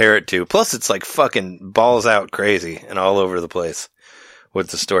to compare it to. Plus, it's, like, fucking balls out crazy and all over the place with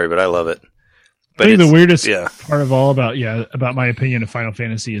the story, but I love it. But I think the weirdest part of all about my opinion of Final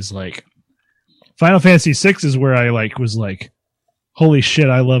Fantasy is, like, Final Fantasy VI is where I, like, was like, holy shit,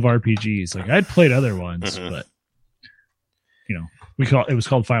 I love RPGs. Like, I'd played other ones, but, you know, it was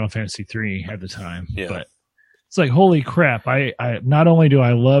called Final Fantasy 3 at the time. Yeah. But it's like, holy crap, I not only do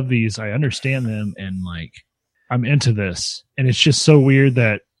I love these, I understand them, and, like, I'm into this. And it's just so weird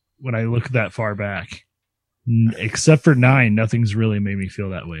that when I look that far back, except for 9, nothing's really made me feel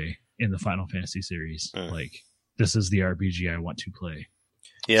that way in the Final Fantasy series. Like, this is the RPG I want to play.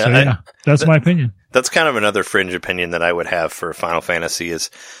 Yeah, so, that's my opinion. That's kind of another fringe opinion that I would have for Final Fantasy is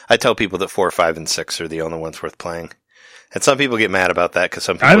I tell people that 4, 5, and 6 are the only ones worth playing. And some people get mad about that because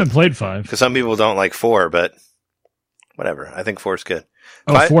I haven't played 5. Because some people don't like 4, but whatever. I think 4 is good.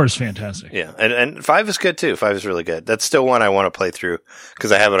 4 is fantastic. Yeah, and 5 is good too. 5 is really good. That's still one I want to play through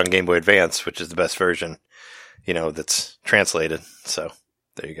because I have it on Game Boy Advance, which is the best version, you know, that's translated. So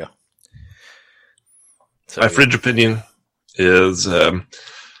there you go. So, my fringe opinion is,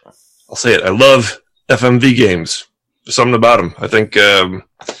 I'll say it, I love FMV games. There's something about them. I think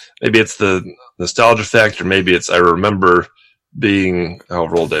maybe it's the nostalgia factor. Maybe it's I remember being,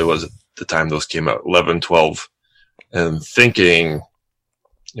 however old I was at the time those came out, 11, 12, and thinking,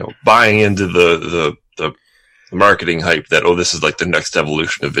 you know, buying into the marketing hype that, oh, this is like the next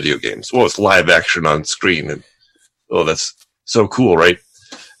evolution of video games. Well, it's live action on screen, and oh, that's so cool, right?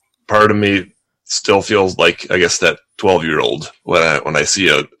 Part of me still feels like, I guess, that 12-year-old when I see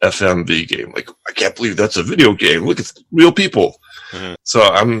a FMV game. Like, I can't believe that's a video game. Look, it's real people. Mm-hmm. So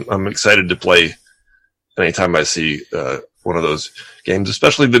I'm excited to play anytime I see one of those games,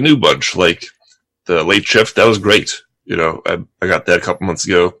 especially the new bunch, like the Late Shift. That was great. You know, I got that a couple months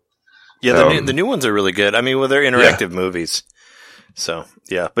ago. Yeah, the new ones are really good. I mean, well, they're interactive movies. So,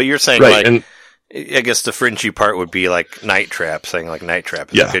 yeah. But you're saying, right, like, I guess the fringy part would be like Night Trap, saying like Night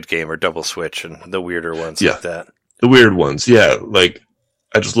Trap is a good game, or Double Switch, and the weirder ones like that. The weird ones, yeah. Like,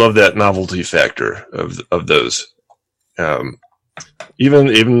 I just love that novelty factor of those.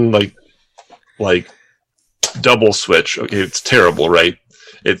 Even like Double Switch. Okay, it's terrible, right?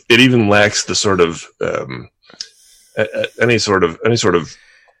 It even lacks the sort of any sort of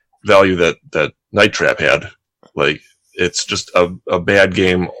value that Night Trap had. Like, it's just a bad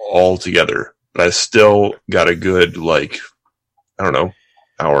game altogether. But I still got a good, like, I don't know,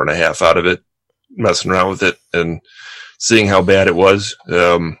 hour and a half out of it, messing around with it and seeing how bad it was.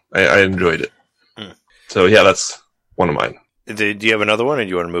 I enjoyed it. So yeah, that's one of mine. Do you have another one, or do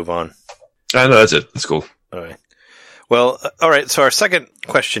you want to move on? No, that's it. That's cool. All right. Well, all right. So our second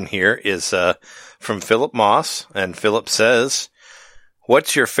question here is from Philip Moss, and Philip says,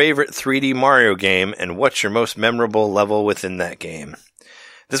 "What's your favorite 3D Mario game, and what's your most memorable level within that game?"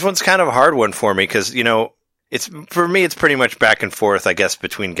 This one's kind of a hard one for me because, for me, it's pretty much back and forth, I guess,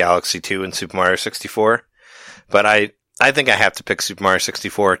 between Galaxy 2 and Super Mario 64. But I think I have to pick Super Mario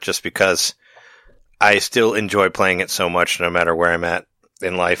 64 just because I still enjoy playing it so much no matter where I'm at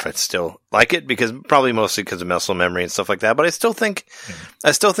in life. I still like it probably mostly because of muscle memory and stuff like that. But I still think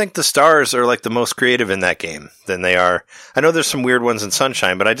the stars are like the most creative in that game than they are. I know there's some weird ones in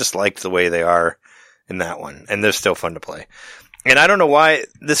Sunshine, but I just liked the way they are in that one. And they're still fun to play. And I don't know why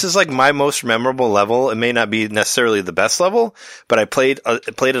this is like my most memorable level. It may not be necessarily the best level, but I played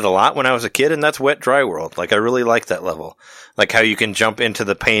it a lot when I was a kid, and that's Wet Dry World. Like, I really like that level. Like how you can jump into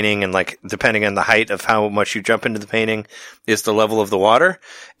the painting, and like depending on the height of how much you jump into the painting is the level of the water.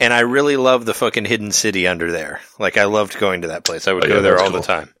 And I really love the fucking hidden city under there. Like, I loved going to that place. I would go there all the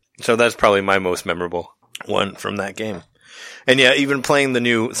time. So that's probably my most memorable one from that game. And yeah, even playing the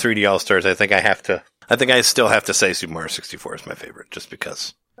new 3D All-Stars, I think I still have to say Super Mario 64 is my favorite, just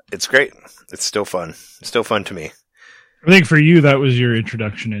because it's great. It's still fun. It's still fun to me. I think for you, that was your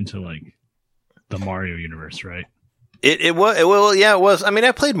introduction into like the Mario universe, right? It was. I mean,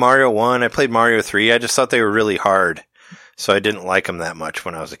 I played Mario 1. I played Mario 3. I just thought they were really hard, so I didn't like them that much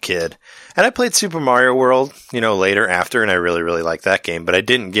when I was a kid. And I played Super Mario World, later after, and I really, really liked that game, but I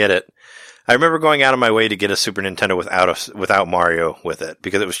didn't get it. I remember going out of my way to get a Super Nintendo without Mario with it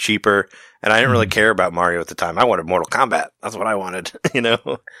because it was cheaper, and I didn't really care about Mario at the time. I wanted Mortal Kombat. That's what I wanted.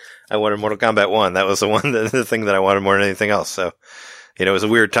 I wanted Mortal Kombat 1. That was the thing that I wanted more than anything else. So, it was a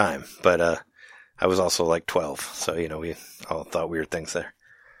weird time, but I was also like 12, so we all thought weird things there.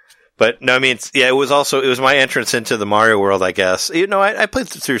 But no, I mean, it was my entrance into the Mario world, I guess. I played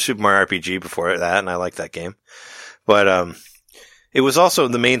through Super Mario RPG before that, and I liked that game. But it was also,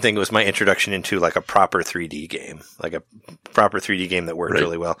 the main thing was my introduction into like a proper 3D game, like a proper 3D game that worked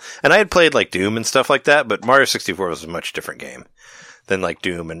really well. And I had played like Doom and stuff like that, but Mario 64 was a much different game than like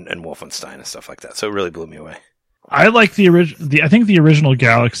Doom and Wolfenstein and stuff like that. So it really blew me away. I like I think the original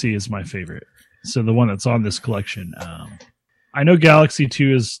Galaxy is my favorite. So the one that's on this collection. I know Galaxy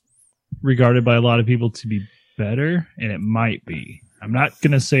 2 is regarded by a lot of people to be better, and it might be. I'm not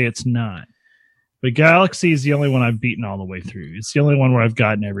going to say it's not. But Galaxy is the only one I've beaten all the way through. It's the only one where I've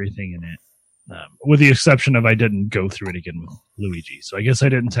gotten everything in it. With the exception of I didn't go through it again with Luigi. So I guess I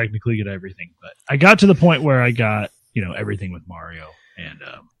didn't technically get everything. But I got to the point where I got, everything with Mario. And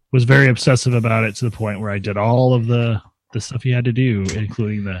was very obsessive about it to the point where I did all of the stuff you had to do,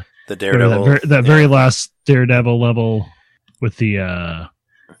 including the Daredevil. That very last Daredevil level with the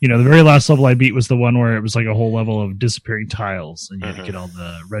very last level I beat was the one where it was like a whole level of disappearing tiles, and you had to get all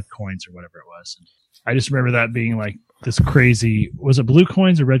the red coins or whatever it was. And I just remember that being like this crazy. Was it blue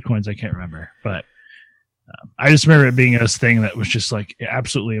coins or red coins? I can't remember, but I just remember it being this thing that was just like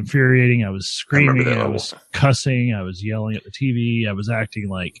absolutely infuriating. I was screaming, I was cussing, I was yelling at the TV, I was acting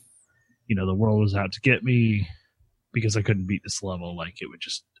like the world was out to get me because I couldn't beat this level. Like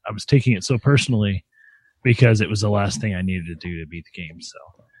I was taking it so personally because it was the last thing I needed to do to beat the game. So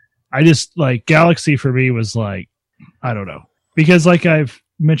I just like Galaxy for me was like, I don't know, because like I've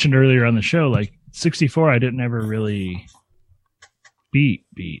mentioned earlier on the show, like 64, I didn't ever really beat.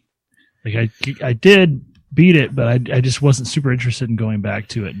 Like I did beat it, but I just wasn't super interested in going back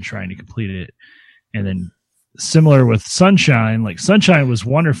to it and trying to complete it. And then similar with Sunshine, like Sunshine was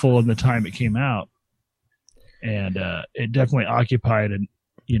wonderful in the time it came out. And it definitely occupied a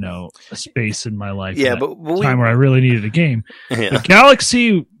space in my life. Yeah, but time where I really needed a game. Yeah. But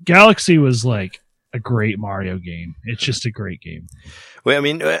Galaxy was like a great Mario game. It's just a great game. Well, I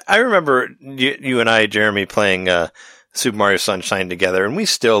mean, I remember you and I, Jeremy, playing Super Mario Sunshine together, and we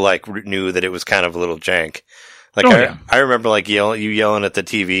still like knew that it was kind of a little jank. Like Oh, yeah. I remember like yelling at the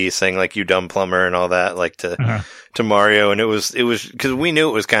TV, saying like "you dumb plumber" and all that, like to Mario, and it was because we knew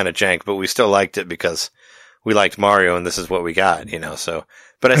it was kind of jank, but we still liked it because we liked Mario, and this is what we got, So,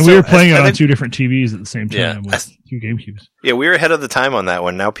 but we were playing it on 2 different TVs at the same time with 2 GameCubes. Yeah, we were ahead of the time on that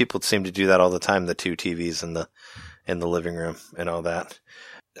one. Now people seem to do that all the time. The 2 TVs in the living room and all that.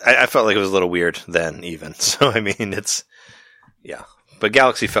 I felt like it was a little weird then, even. So I mean, but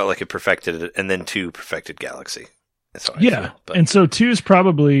Galaxy felt like it perfected it, and then 2 perfected Galaxy. That's how I feel, but. And so 2 is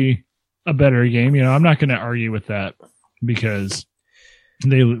probably a better game. I'm not going to argue with that because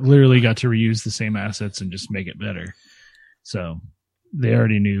they literally got to reuse the same assets and just make it better. So they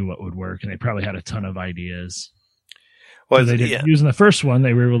already knew what would work, and they probably had a ton of ideas. Well, they didn't use in the first one,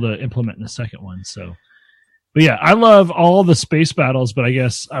 they were able to implement in the second one. So, but yeah, I love all the space battles, but I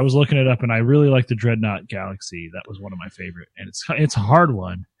guess I was looking it up, and I really like the Dreadnought Galaxy. That was one of my favorite, and it's a hard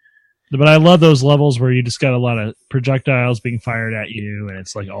one. But I love those levels where you just got a lot of projectiles being fired at you, and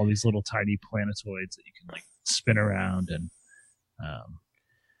it's like all these little tiny planetoids that you can like spin around, and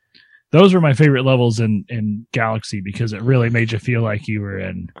those were my favorite levels in Galaxy because it really made you feel like you were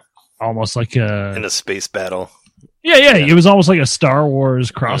in almost like in a space battle. Yeah. It was almost like a Star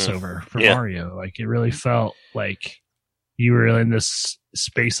Wars crossover for Mario. Like it really felt like you were in this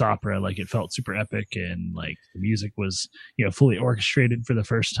space opera. Like it felt super epic, and like the music was fully orchestrated for the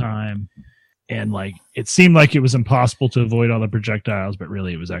first time, and like it seemed like it was impossible to avoid all the projectiles, but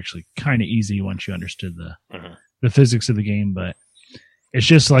really it was actually kind of easy once you understood the physics of the game. But it's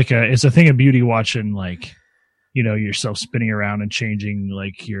just like it's a thing of beauty watching like yourself spinning around and changing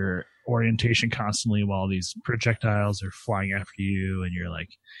like your orientation constantly while these projectiles are flying after you, and you're like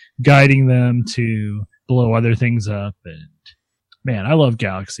guiding them to blow other things up. And man, I love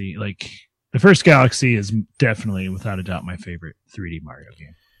Galaxy. Like the first Galaxy is definitely without a doubt my favorite 3D Mario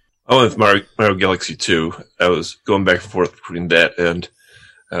game. Oh, with Mario Galaxy 2, I was going back and forth between that and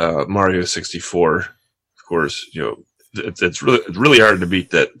Mario 64. Of course, it's really hard to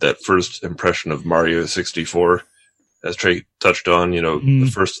beat that first impression of Mario 64. As Trey touched on,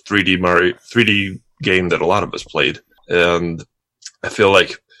 the first 3D game that a lot of us played. And I feel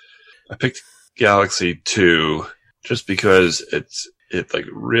like I picked Galaxy 2 just because it like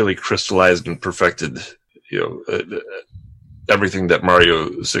really crystallized and perfected, everything that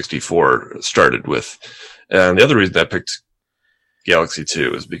Mario 64 started with. And the other reason I picked Galaxy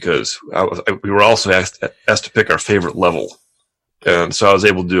 2 is because we were also asked to pick our favorite level. And so I was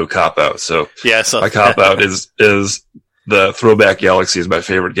able to do a cop-out. So my cop-out is the Throwback Galaxy is my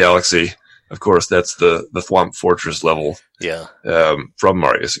favorite Galaxy. Of course, that's the Thwomp Fortress level from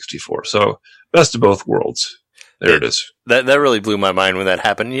Mario 64. So best of both worlds. There it is. That really blew my mind when that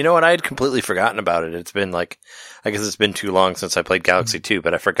happened. You know what? I had completely forgotten about it. It's been like, I guess it's been too long since I played Galaxy 2,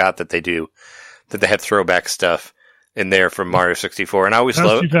 but I forgot that they have throwback stuff in there from Mario 64. And I always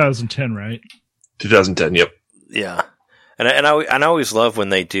love 2010, right? 2010, yep. Yeah. And I always love when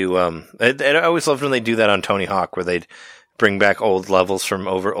they do, I always loved when they do that on Tony Hawk, where they'd bring back old levels from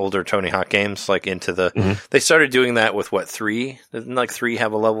older Tony Hawk games, like into the, they started doing that with 3? Didn't like 3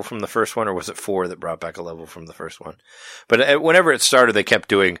 have a level from the first one, or was it 4 that brought back a level from the first one? But whenever it started, they kept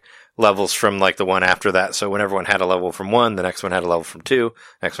doing levels from like the one after that. So whenever one had a level from 1, the next one had a level from 2,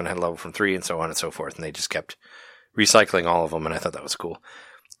 the next one had a level from 3, and so on and so forth. And they just kept recycling all of them. And I thought that was cool.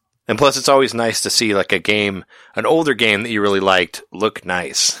 And plus, it's always nice to see like an older game that you really liked look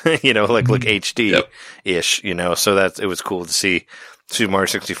nice, look HD-ish, so that it was cool to see Super Mario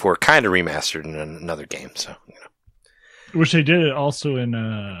 64 kind of remastered in another game. So, Which they did it also in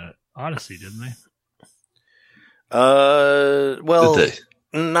Odyssey, didn't they? Well, did they?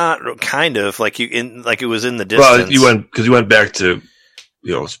 Not kind of like it was in the distance. Well, you went back to,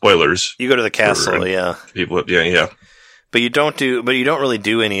 spoilers. You go to the castle, yeah. People, yeah. But you don't really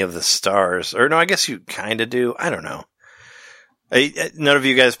do any of the stars. Or no, I guess you kind of do. I don't know. None of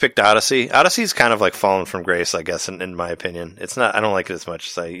you guys picked Odyssey. Odyssey's kind of like fallen from grace, I guess, in my opinion. It's not, I don't like it as much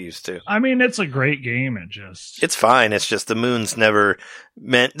as I used to. I mean, it's a great game. It's fine. It's just the moons never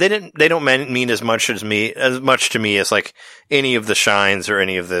meant, they don't mean as much to me as like any of the shines or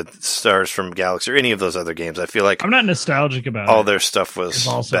any of the stars from Galaxy or any of those other games. I feel like I'm not nostalgic about all their stuff was it's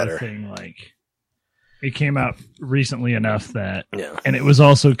also better. A thing, like, it came out recently enough that, yeah. And it was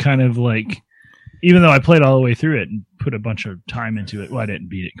also kind of like, even though I played all the way through it and put a bunch of time into it, well, I didn't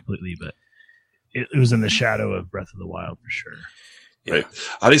beat it completely, but it was in the shadow of Breath of the Wild for sure. Yeah. Right.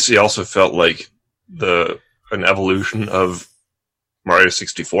 Odyssey also felt like an evolution of Mario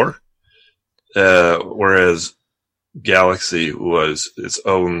 64, whereas Galaxy was its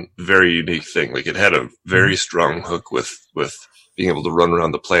own very unique thing. Like it had a very strong hook with being able to run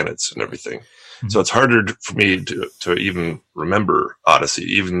around the planets and everything. So it's harder for me to even remember Odyssey,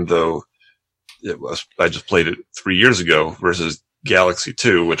 even though I just played it 3 years ago versus Galaxy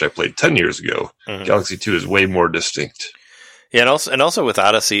 2, which I played 10 years ago. Mm-hmm. Galaxy 2 is way more distinct. Yeah, and also with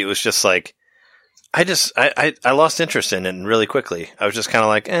Odyssey, it was just like I lost interest in it really quickly. I was just kind of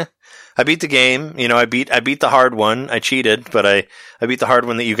like, I beat the game. I beat the hard one. I cheated, but I beat the hard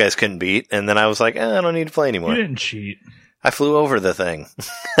one that you guys couldn't beat, and then I was like, I don't need to play anymore. You didn't cheat. I flew over the thing.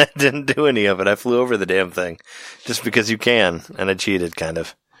 I didn't do any of it. I flew over the damn thing just because you can, and I cheated kind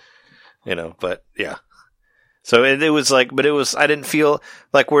of. But yeah. So it was like, I didn't feel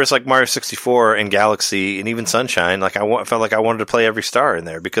like, whereas like Mario 64 and Galaxy and even Sunshine, like felt like I wanted to play every star in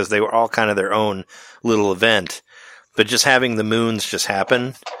there because they were all kind of their own little event. But just having the moons just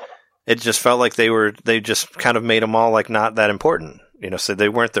happen, it just felt like they just kind of made them all like not that important. So they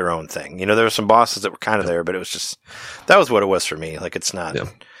weren't their own thing. There were some bosses that were kind of there, but it was just, that was what it was for me. Like it's not,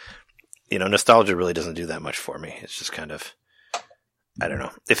 nostalgia really doesn't do that much for me. It's just kind of, I don't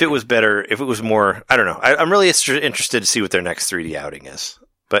know. If it was better, if it was more, I don't know. I'm really interested to see what their next 3D outing is.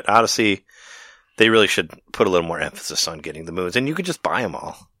 But Odyssey, they really should put a little more emphasis on getting the moons. And you could just buy them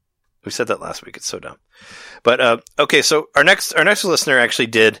all. We said that last week. It's so dumb. But, okay, so our next listener actually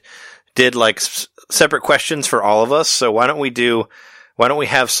did like separate questions for all of us. So why don't we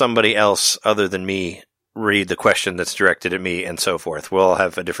have somebody else other than me read the question that's directed at me and so forth. We'll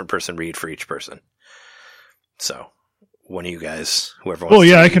have a different person read for each person. So one of you guys, whoever wants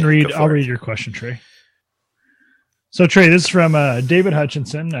to read, I can read. I'll read your question, Trey. So Trey, this is from David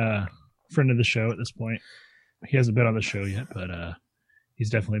Hutchinson, friend of the show at this point. He hasn't been on the show yet, but he's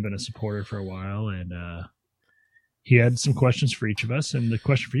definitely been a supporter for a while. And he had some questions for each of us. And the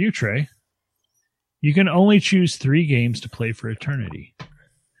question for you, Trey, you can only choose 3 games to play for eternity.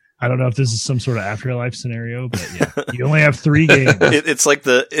 I don't know if this is some sort of afterlife scenario, but yeah, you only have 3 games. It's like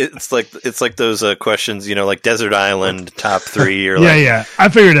those questions, like Desert Island top 3 or yeah. I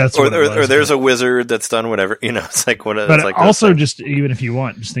figured that's what it was, or there's a wizard that's done whatever. It's like what. But it's like also, just even if you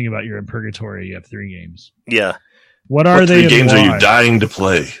want, just think about you're in purgatory. You have 3 games. Yeah. What are they? 3 games are you dying to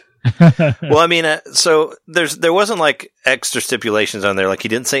play? Well, I mean, so there wasn't like extra stipulations on there. Like he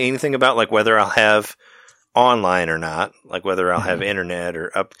didn't say anything about like whether I'll have online or not, like whether I'll have internet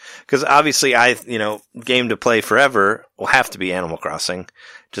or up, because obviously game to play forever will have to be Animal Crossing,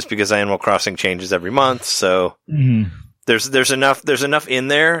 just because Animal Crossing changes every month. So there's enough in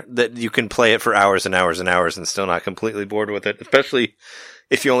there that you can play it for hours and hours and hours and still not completely bored with it, especially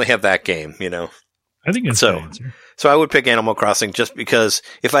if you only have that game. I think it's so. So I would pick Animal Crossing just because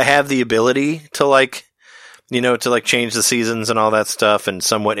if I have the ability to change the seasons and all that stuff and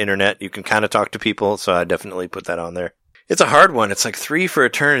somewhat internet, you can kind of talk to people. So I definitely put that on there. It's a hard one. It's like 3 for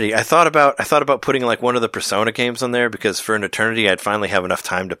eternity. I thought about putting like one of the Persona games on there because for an eternity, I'd finally have enough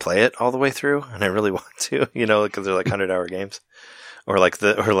time to play it all the way through. And I really want to, because they're like 100-hour games or like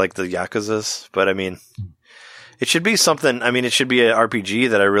the Yakuzas. But I mean, it should be something. I mean, it should be an RPG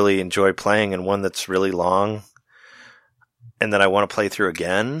that I really enjoy playing and one that's really long and that I want to play through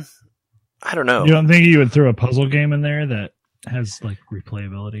again. I don't know. You don't think you would throw a puzzle game in there that has like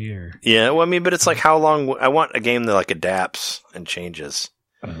replayability or? Yeah, well, I mean, but it's like how long? I want a game that like adapts and changes.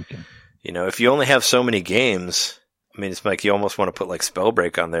 Oh, okay. If you only have so many games, I mean, it's like you almost want to put like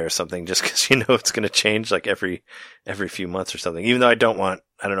Spellbreak on there or something, just because it's going to change like every few months or something. Even though I don't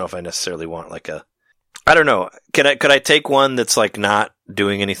know if I necessarily want like I don't know. Could I take one that's like not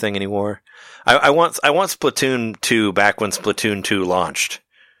doing anything anymore? I want Splatoon 2 back when Splatoon 2 launched.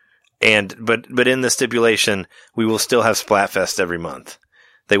 But in the stipulation, we will still have Splatfest every month.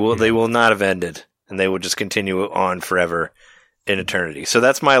 They will not have ended, and they will just continue on forever in eternity. So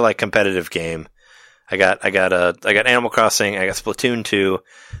that's my like competitive game. I got Animal Crossing, I got Splatoon 2,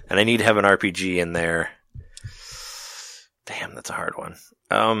 and I need to have an RPG in there. Damn, that's a hard one.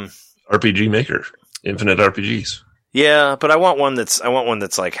 RPG Maker, Infinite RPGs. Yeah, but I want one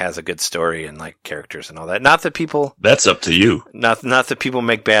that's like has a good story and like characters and all that. Not that people. That's up to you. Not that people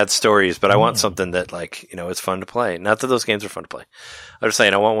make bad stories, but I want something that like is fun to play. Not that those games are fun to play. I'm just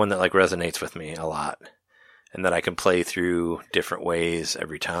saying I want one that like resonates with me a lot, and that I can play through different ways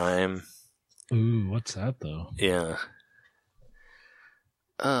every time. Ooh, what's that though? Yeah.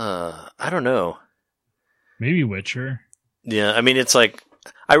 I don't know. Maybe Witcher. Yeah, I mean it's like.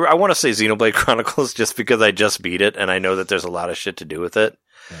 I want to say Xenoblade Chronicles just because I just beat it and I know that there's a lot of shit to do with it.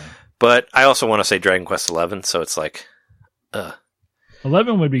 Yeah. But I also want to say Dragon Quest 11, so it's like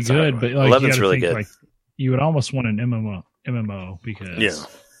 11 would be good, but like 11's really good. Like, you would almost want an MMO because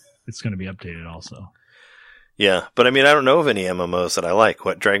it's going to be updated also. Yeah, but I mean I don't know of any MMOs that I like.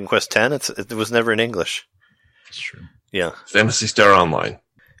 What, Dragon Quest 10? It was never in English. That's true. Yeah. Phantasy Star Online.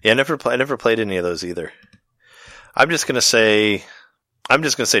 Yeah, I never played any of those either. I'm just gonna say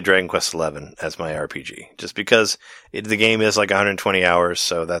Dragon Quest XI as my RPG, just because the game is like 120 hours,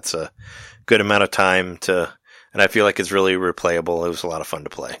 so that's a good amount of time and I feel like it's really replayable. It was a lot of fun to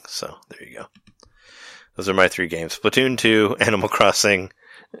play, so there you go. Those are my 3 games: Splatoon 2, Animal Crossing,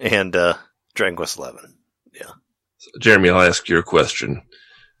 and Dragon Quest XI. Yeah. Jeremy, I'll ask you a question.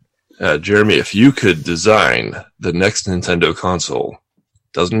 Jeremy, if you could design the next Nintendo console,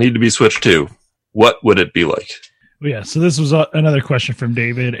 doesn't need to be Switch 2, what would it be like? Yeah, so this was another question from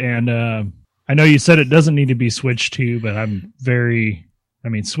David, and I know you said it doesn't need to be Switch 2, but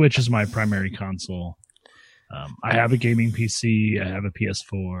Switch is my primary console. I have a gaming PC, I have a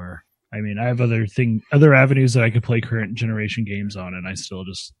PS4. I have other avenues that I could play current generation games on, and I still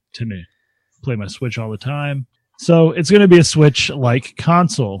just tend to play my Switch all the time. So it's going to be a Switch-like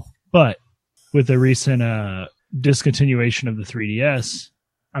console, but with the recent discontinuation of the 3DS,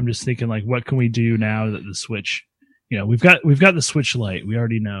 I'm just thinking, like, what can we do now that the Switch, we've got the Switch Lite. We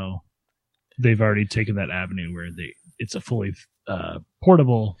already know they've already taken that avenue where it's a fully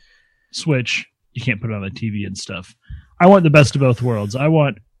portable Switch. You can't put it on the TV and stuff. I want the best of both worlds. I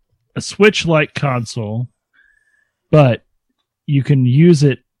want a Switch-like console, but you can use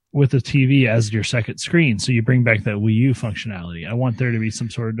it with a TV as your second screen, so you bring back that Wii U functionality. I want there to be some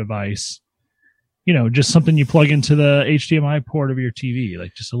sort of device, just something you plug into the HDMI port of your TV,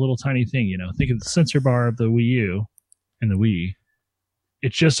 like just a little tiny thing. Think of the sensor bar of the Wii U and the Wii.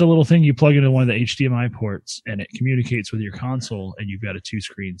 It's just a little thing you plug into one of the HDMI ports, and it communicates with your console, and you've got a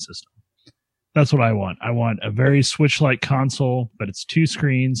 2-screen system. That's what I want. I want a very Switch-like console, but it's 2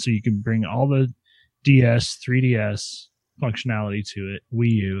 screens, so you can bring all the DS, 3DS functionality to it.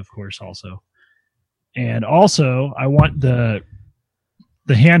 Wii U, of course, also. And also, I want the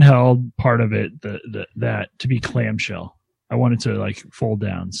handheld part of it, that to be clamshell. I want it to like fold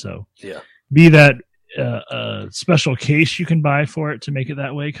down. So be that a special case you can buy for it to make it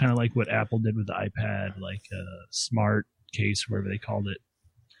that way, kind of like what Apple did with the iPad, like a smart case, whatever they called it.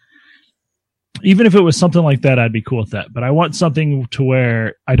 Even if it was something like that, I'd be cool with that. But I want something to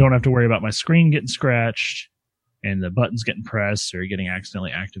where I don't have to worry about my screen getting scratched and the buttons getting pressed or getting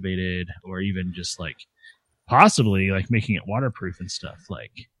accidentally activated, or even just like possibly like making it waterproof and stuff.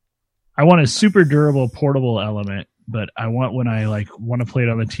 Like, I want a super durable portable element, but I want, when I like want to play it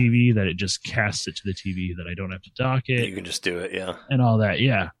on the TV, that it just casts it to the TV, that I don't have to dock it. You can just do it, yeah. And all that,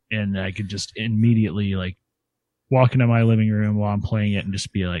 yeah. And I could just immediately like walk into my living room while I'm playing it and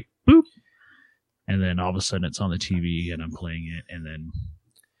just be like, boop. And then all of a sudden it's on the TV and I'm playing it. And then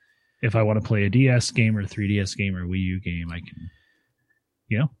if I want to play a DS game or 3DS game or Wii U game, I can,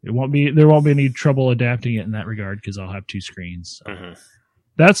 there won't be any trouble adapting it in that regard, because I'll have 2 screens. So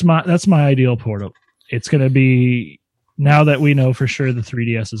that's my ideal portal. It's going to be, now that we know for sure the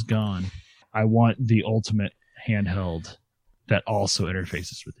 3DS is gone, I want the ultimate handheld that also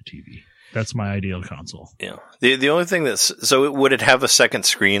interfaces with the TV. That's my ideal console. Yeah. The only thing would it have a second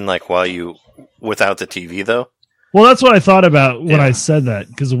screen like without the TV though? Well, that's what I thought about when I said that,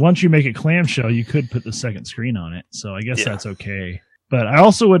 because once you make it clamshell, you could put the second screen on it. So I guess that's okay. But I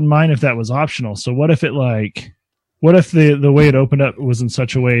also wouldn't mind if that was optional. So what if the way it opened up was in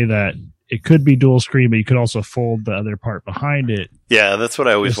such a way that it could be dual screen, but you could also fold the other part behind it? Yeah, that's what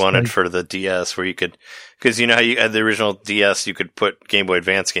I always wanted for the DS, where you could, because how you had the original DS, you could put Game Boy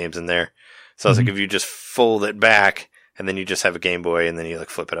Advance games in there. So I was like, if you just fold it back and then you just have a Game Boy and then you like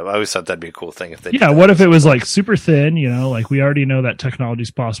flip it up. I always thought that'd be a cool thing if they did that. What if it was like super thin, like we already know that technology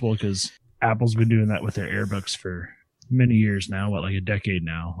is possible because Apple's been doing that with their AirBooks for many years now, like a decade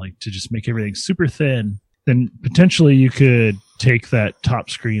now, like to just make everything super thin. Then potentially you could take that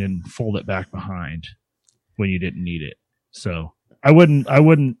top screen and fold it back behind when you didn't need it. So I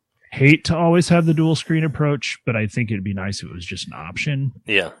wouldn't hate to always have the dual screen approach, but I think it'd be nice if it was just an option.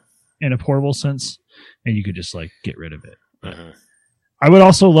 Yeah. In a portable sense, and you could just like get rid of it. I would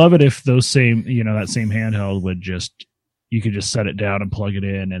also love it if those same, that same handheld you could just set it down and plug it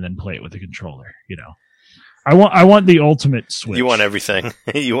in and then play it with a controller. I want the ultimate Switch. You want everything.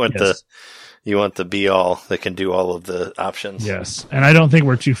 You want the be all that can do all of the options. Yes, and I don't think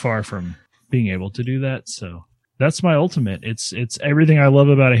we're too far from being able to do that. So that's my ultimate. It's everything I love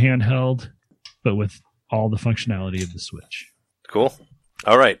about a handheld, but with all the functionality of the Switch. Cool.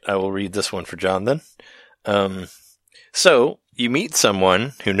 All right, I will read this one for John then. So, you meet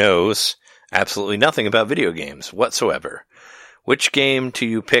someone who knows absolutely nothing about video games whatsoever. Which game do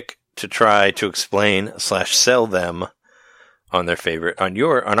you pick to try to explain / sell them on our favorite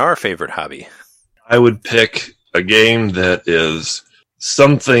hobby? I would pick a game that is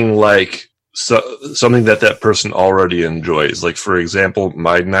something like something that person already enjoys. Like, for example,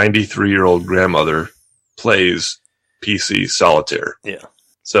 my 93-year-old grandmother plays PC solitaire. Yeah.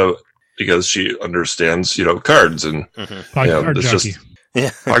 So, because she understands, cards and Mm-hmm. Pocket card it's jockey.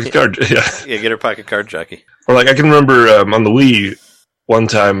 Yeah. pocket card. Yeah. Yeah, get her pocket card jockey. Or like I can remember on the Wii, one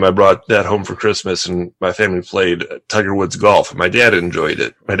time I brought that home for Christmas and my family played Tiger Woods golf. And my dad enjoyed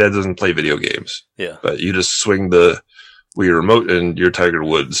it. My dad doesn't play video games. Yeah. But you just swing the Wii remote and you're Tiger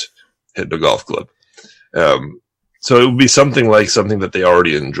Woods hitting a golf club. So it would be something that they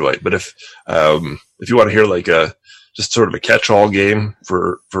already enjoy. But if you want to hear like just sort of a catch-all game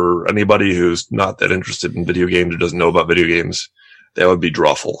for anybody who's not that interested in video games or doesn't know about video games, that would be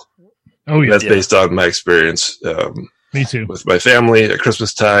Drawful. Oh, yeah. That's based on my experience Me too. with my family at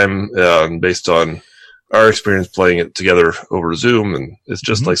Christmas time, based on our experience playing it together over Zoom. And it's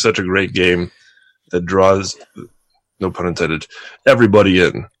just like such a great game that draws, no pun intended, everybody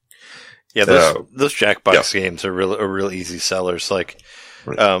in. Yeah, those Jackbox games are real easy sellers. Like,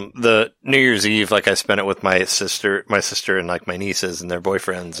 Right. the New Year's Eve, like I spent it with my sister and like my nieces and their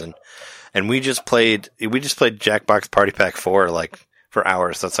boyfriends, and we just played Jackbox Party Pack 4 like for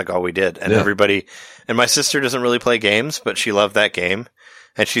hours. That's like all we did. And everybody, and my sister doesn't really play games, but she loved that game,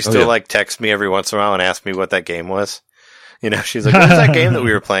 and she still like texts me every once in a while and asks me what that game was. She's like, "What was that game that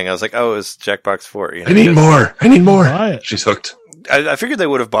we were playing?" I was like, "Oh, it was Jackbox 4." I need more. Buy it. She's hooked. I figured they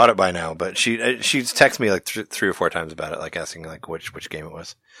would have bought it by now, but she's texted me like 3 or 4 times about it, like asking like which game it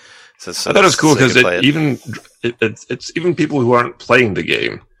was. So I thought it was cool because it's even people who aren't playing the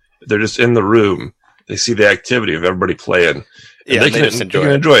game. They're just in the room. They see the activity of everybody playing. And they can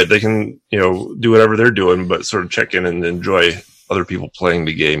enjoy it. They can, do whatever they're doing, but sort of check in and enjoy other people playing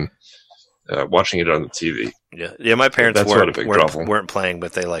the game, watching it on the TV. Yeah. My parents That's weren't playing,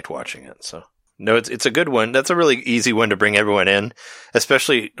 but they liked watching it. So no, it's a good one. That's a really easy one to bring everyone in,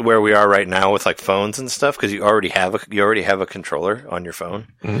 especially where we are right now with like phones and stuff, because you already have a controller on your phone.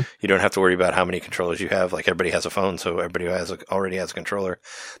 Mm-hmm. You don't have to worry about how many controllers you have. Like everybody has a phone, so everybody already has a controller.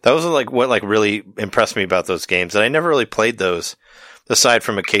 That was like what like really impressed me about those games. And I never really played those, aside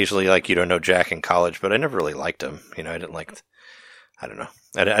from occasionally like no Jack in college, but I never really liked them. I didn't like. I don't know.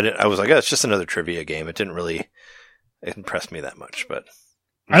 I was like, oh, it's just another trivia game. It didn't really impress me that much, but.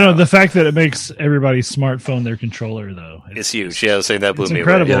 I don't know, the fact that it makes everybody's smartphone their controller, though. It's huge. Yeah, I was saying that blew me away. It's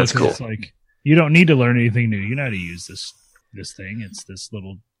incredible. Yeah, that's cool. It's like, you don't need to learn anything new. You know how to use this thing. It's this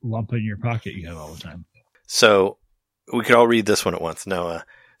little lump in your pocket you have all the time. So we could all read this one at once. No.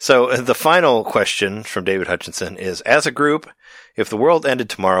 So the final question from David Hutchinson is: as a group, if the world ended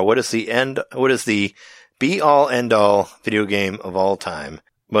tomorrow, what is the be all end all video game of all time?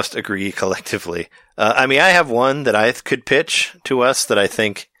 Must agree collectively. I have one that I could pitch to us that I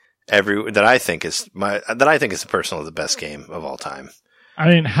think is personally the best game of all time.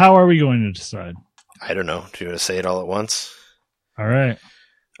 How are we going to decide? I don't know. Do you want to say it all at once? All right.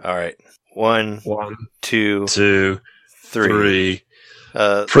 1, 2, 3.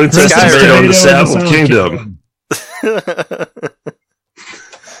 Princess Skyrim. of the Savage Kingdom.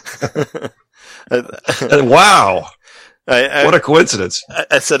 Wow. What a coincidence.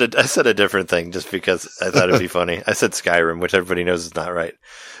 I said a different thing just because I thought it'd be funny. I said Skyrim, which everybody knows is not right.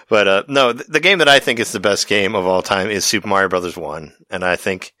 But no, the game that I think is the best game of all time is Super Mario Brothers 1. And I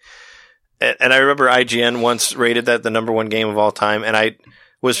remember IGN once rated that the number 1 game of all time, and I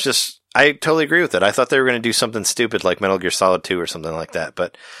totally agree with it. I thought they were going to do something stupid like Metal Gear Solid 2 or something like that.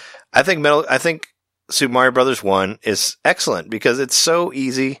 But I think Super Mario Brothers 1 is excellent because it's so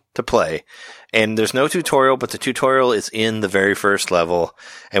easy to play. And there's no tutorial, but the tutorial is in the very first level.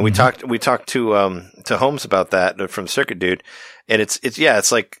 And we talked to Holmes about that from Circuit Dude. And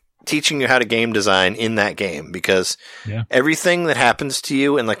it's like teaching you how to game design in that game because everything that happens to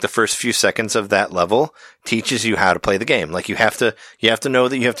you in like the first few seconds of that level teaches you how to play the game. Like you have to know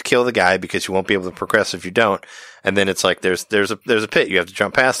that you have to kill the guy because you won't be able to progress if you don't. And then it's like there's a pit. You have to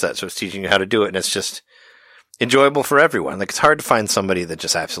jump past that. So it's teaching you how to do it. And it's just enjoyable for everyone. Like it's hard to find somebody that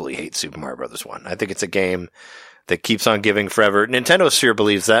just absolutely hates Super Mario Brothers 1. I think it's a game that keeps on giving forever. Nintendo sure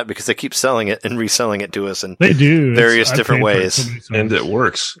believes that because they keep selling it and reselling it to us in they do various different ways. And it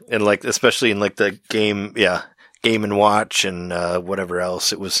works. And like especially in like the Game and Watch and whatever else.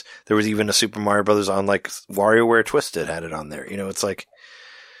 There was even a Super Mario Brothers on like WarioWare Twisted had it on there. It's like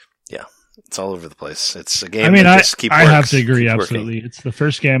it's all over the place. It's a game that just keeps works. I have to agree absolutely. It's the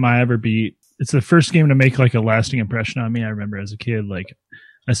first game I ever beat. It's the first game to make like a lasting impression on me. I remember as a kid, like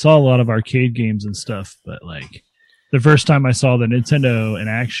I saw a lot of arcade games and stuff, but like the first time I saw the Nintendo in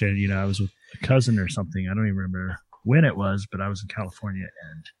action, I was with a cousin or something. I don't even remember when it was, but I was in California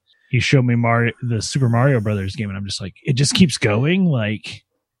and he showed me the Super Mario Brothers game. And I'm just like, it just keeps going. Like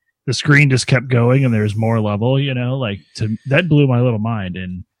the screen just kept going and there's more level, like that blew my little mind.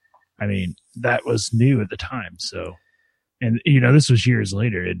 And I mean, that was new at the time. So, and this was years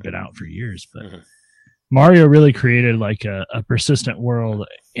later. It had been out for years, but Mario really created like a persistent world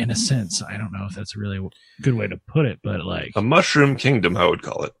in a sense. I don't know if that's a really good way to put it, but like A mushroom kingdom, I would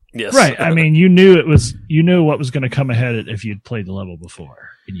call it. Yes. right. I mean, you knew what was going to come ahead if you'd played the level before,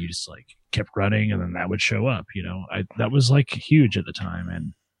 and you just like kept running, and then that would show up. That was like huge at the time,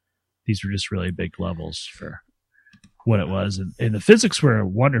 and these were just really big levels for what it was, and the physics were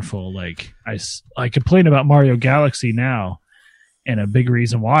wonderful. Like I complain about Mario Galaxy now, and a big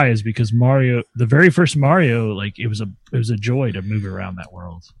reason why is because Mario, the very first Mario, like it was a joy to move around that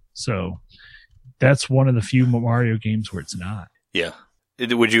world. So that's one of the few Mario games where it's not. Yeah.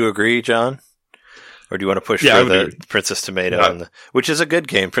 Would you agree, John? Or do you want to push Yeah, for I would the agree. Princess Tomato, which is a good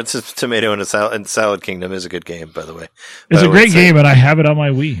game? Princess Tomato and Salad Kingdom is a good game, by the way. It's But a I great would say- game, and I have it on my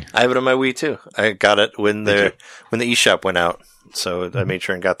Wii. I have it on my Wii too. I got it when Me the eShop went out, so I made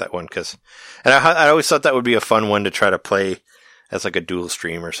sure and got that one and I always thought that would be a fun one to try to play as like a dual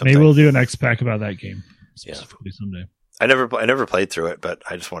stream or something. Maybe we'll do an X pack about that game Yeah. specifically someday. I never played through it, but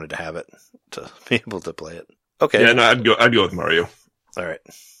I just wanted to have it to be able to play it. Okay. Yeah, no, I'd go with Mario. All right.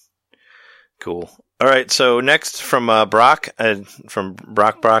 Cool. All right. So next from Brock, from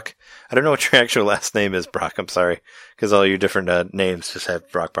Brock. I don't know what your actual last name is, Brock. I'm sorry, because all your different names just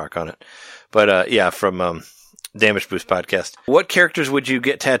have Brock on it. But yeah, from Damage Boost Podcast. What characters would you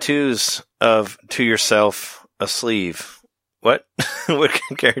get tattoos of to yourself a sleeve? What? What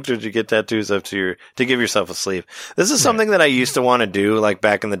characters would you get tattoos of to give yourself a sleeve? This is something that I used to want to do, like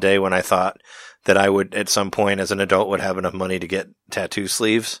back in the day when I thought that I would, at some point as an adult, would have enough money to get tattoo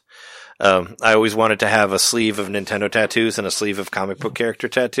sleeves. I always wanted to have a sleeve of Nintendo tattoos and a sleeve of comic book character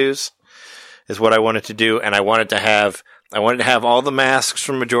tattoos is what I wanted to do. And I wanted to have all the masks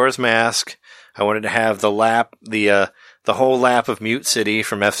from Majora's Mask. I wanted to have the whole lap of Mute City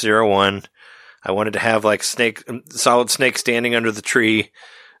from F-Zero-1. I wanted to have like Solid Snake standing under the tree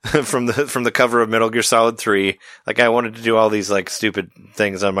from the cover of Metal Gear Solid 3. Like I wanted to do all these like stupid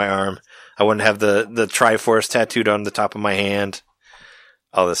things on my arm. I wanted to have the Triforce tattooed on the top of my hand.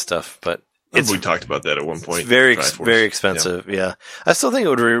 All this stuff, but We talked about that at one point. it's very Triforce. very expensive. Yeah, I still think it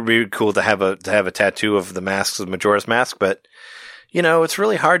would be cool to have a tattoo of the masks of Majora's Mask, but it's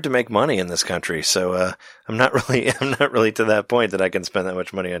really hard to make money in this country. So I'm not really to that point that I can spend that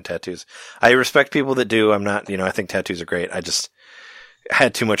much money on tattoos. I respect people that do. I'm not. I think tattoos are great. I just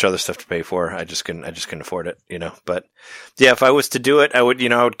had too much other stuff to pay for. I just couldn't afford it. But yeah, if I was to do it, I would.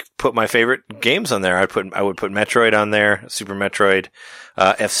 I would put my favorite games on there. I would put Metroid on there, Super Metroid,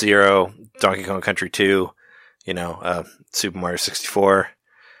 F-Zero, Donkey Kong Country 2, Super Mario 64,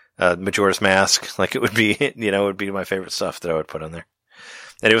 Majora's Mask. Like it would be, it would be my favorite stuff that I would put on there.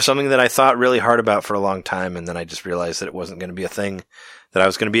 And it was something that I thought really hard about for a long time, and then I just realized that it wasn't going to be a thing that I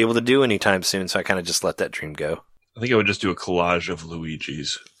was going to be able to do anytime soon, so I kind of just let that dream go. I think I would just do a collage of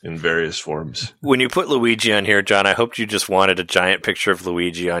Luigi's in various forms. When you put Luigi on here, John, I hoped you just wanted a giant picture of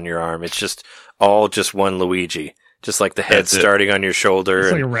Luigi on your arm. It's just one Luigi. Just like the head That's it. starting on your shoulder.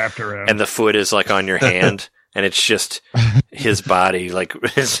 It's like wrapped around. And the foot is like on your hand. And it's just his body. Like,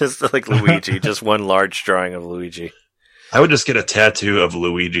 it's just like Luigi. Just one large drawing of Luigi. I would just get a tattoo of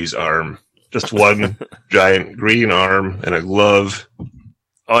Luigi's arm. Just one giant green arm and a glove.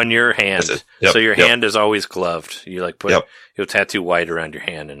 On your hand. That's it. Yep, So your yep. hand is always gloved. You like Yep. you'll tattoo white around your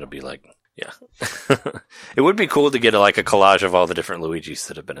hand and it'll be like, yeah. It would be cool to get a collage of all the different Luigis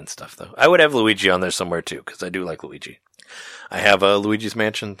that have been in stuff though. I would have Luigi on there somewhere too, because I do like Luigi. I have a Luigi's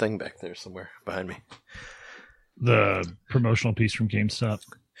Mansion thing back there somewhere behind me. The promotional piece from GameStop.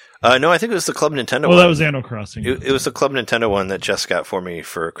 No, I think it was the Club Nintendo one. Well, that was Animal Crossing. It was the Club Nintendo one that Jess got for me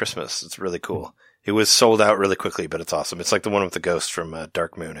for Christmas. It's really cool. It was sold out really quickly, but it's awesome. It's like the one with the ghost from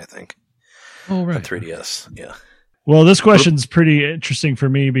Dark Moon, I think. Oh, On right. 3DS. Yeah. Well, this question's pretty interesting for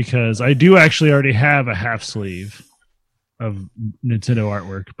me because I do actually already have a half sleeve of Nintendo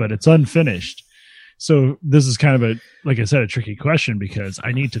artwork, but it's unfinished. So this is kind of like I said, a tricky question because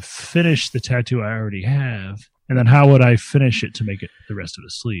I need to finish the tattoo I already have. And then how would I finish it to make it the rest of the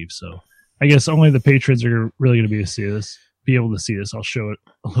sleeve? So I guess only the patrons are really going to be able to see this. I'll show it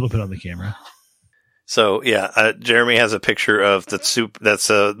a little bit on the camera. So, yeah, Jeremy has a picture of that's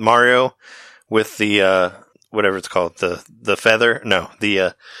Mario with the, whatever it's called, the feather. No,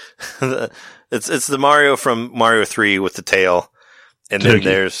 it's the Mario from Mario 3 with the tail. And then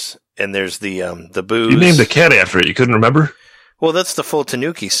there's the booze. You named the cat after it. You couldn't remember? Well, that's the full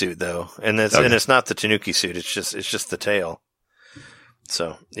Tanuki suit though. And it's not the Tanuki suit. It's just the tail.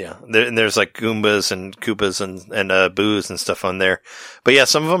 So yeah, there's like Goombas and Koopas and Boos and stuff on there. But yeah,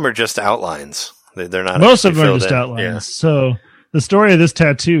 some of them are just outlines. They're not. Most of them are filled just in. outlines. Yeah. So the story of this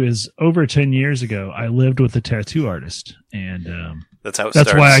tattoo is over 10 years ago. I lived with a tattoo artist, and That's how it that's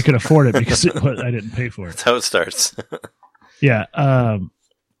starts. why I could afford it because I didn't pay for it. That's how it starts. Yeah.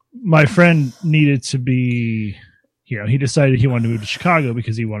 My friend needed to be, he decided he wanted to move to Chicago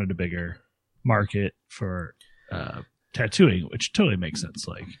because he wanted a bigger market for tattooing, which totally makes sense.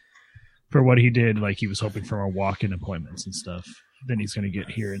 Like for what he did, like he was hoping for more walk-in appointments and stuff. Then he's going to get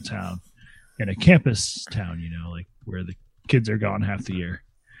here in town, in a campus town, like where the kids are gone half the year.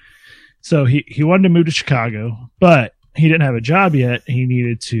 So he wanted to move to Chicago, but he didn't have a job yet. He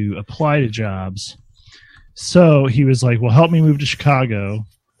needed to apply to jobs. So he was like, well, help me move to Chicago.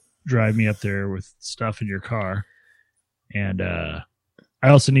 Drive me up there with stuff in your car. And I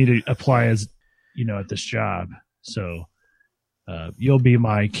also need to apply as, at this job. So you'll be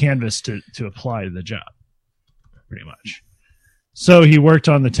my canvas to apply to the job, pretty much. So he worked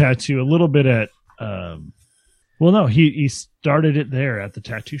on the tattoo a little bit at, he started it there at the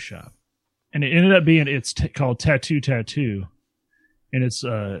tattoo shop. And it ended up being, called Tattoo. And it's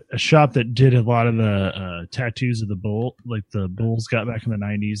a shop that did a lot of the tattoos of the bull, like the Bulls got back in the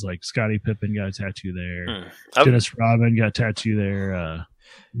 90s. Like Scottie Pippen got a tattoo there. Dennis Rodman got a tattoo there.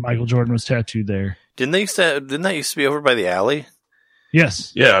 Michael Jordan was tattooed there. Didn't that used to be over by the alley?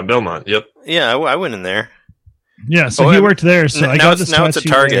 Yes. Yeah, Belmont. Yep. Yeah, I went in there. Yeah, so he worked there. So I got now it's a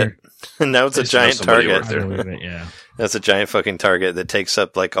Target. Now it's a giant somebody Target. worked there. I believe it, yeah. That's a giant fucking Target that takes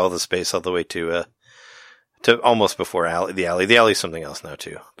up like all the space all the way to almost before the alley. The alley's something else now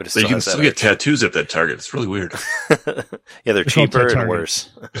too, but it's So you can still get tattoos at that Target. It's really weird. Yeah, they're called cheaper and Target. worse.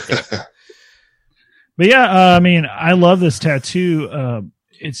 But yeah, I love this tattoo.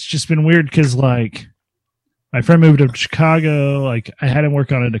 It's just been weird because like my friend moved up to Chicago. Like I had him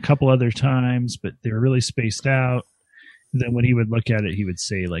work on it a couple other times, but they were really spaced out. And then when he would look at it, he would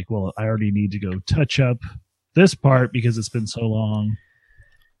say like, well, I already need to go touch up this part because it's been so long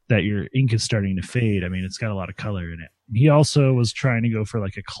that your ink is starting to fade. I mean, it's got a lot of color in it. He also was trying to go for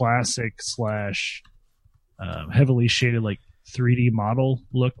like a classic / heavily shaded like 3D model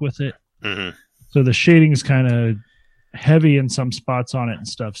look with it. Mm-hmm. So the shading is kind of heavy in some spots on it and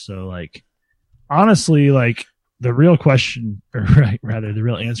stuff. So like, honestly, like the real question, or rather the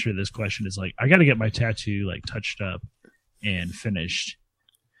real answer to this question is like, I got to get my tattoo like touched up and finished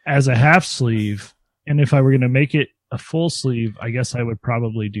as a half sleeve. And if I were going to make it a full sleeve, I guess I would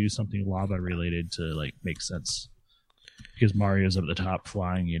probably do something lava related to like make sense because Mario's up at the top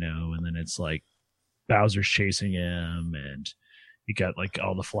flying, and then it's like Bowser's chasing him and you got like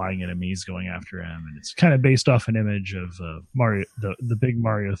all the flying enemies going after him. And it's kind of based off an image of Mario, the big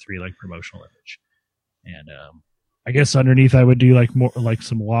Mario 3 like promotional image. And I guess underneath I would do like more like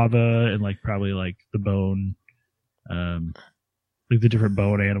some lava and like probably like the bone, like the different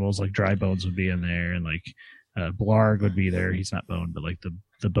bone animals, like dry bones would be in there, and like Blarg would be there. He's not bone, but like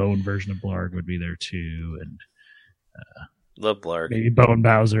the bone version of Blarg would be there too, and Love Blarg. maybe Bone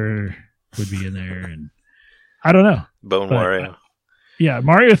Bowser would be in there, and I don't know. Bone But, Wario. Yeah,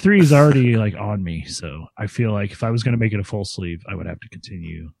 Mario 3 is already like on me, so I feel like if I was going to make it a full sleeve, I would have to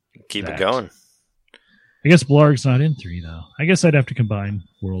continue. Keep that. it going. I guess Blarg's not in 3 though. I guess I'd have to combine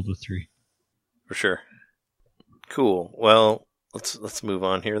World with 3. For sure. Cool. Well, let's move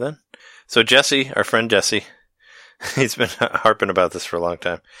on here then. So Jesse, our friend Jesse, he's been harping about this for a long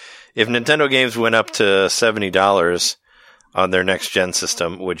time. If Nintendo games went up to $70 on their next gen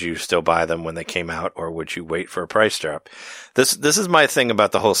system, would you still buy them when they came out, or would you wait for a price drop? This is my thing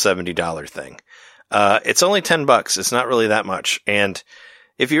about the whole $70 thing. It's only $10. It's not really that much. And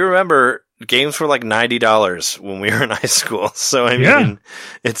if you remember, games were like $90 when we were in high school. So I mean,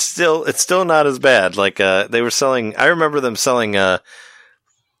 it's still not as bad. Like, they were selling, I remember them selling,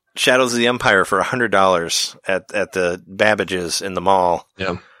 Shadows of the Empire for $100 at the Babbage's in the mall.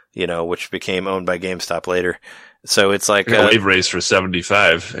 Yeah. Which became owned by GameStop later. So it's like, Wave Race for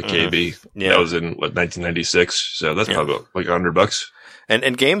 75 at KB. Yeah. That was in 1996. So that's probably like $100.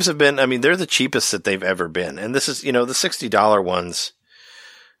 and games have been, I mean, they're the cheapest that they've ever been. And this is, the $60 ones,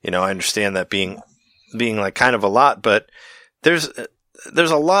 I understand that being like kind of a lot, but there's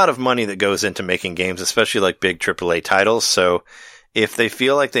a lot of money that goes into making games, especially like big AAA titles. So if they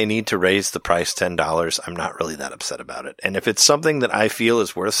feel like they need to raise the price $10, I'm not really that upset about it. And if it's something that I feel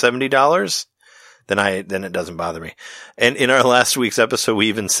is worth $70, then it doesn't bother me. And in our last week's episode, we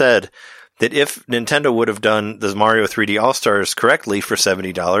even said that if Nintendo would have done the Mario 3D All-Stars correctly for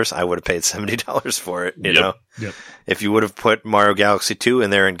 $70, I would have paid $70 for it. You know, Yep. if you would have put Mario Galaxy 2 in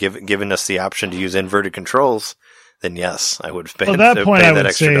there and given us the option to use inverted controls, then yes, I would pay, Well, at that point, pay I that would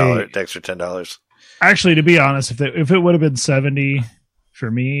extra say- extra $10. Actually, to be honest, if it would have been 70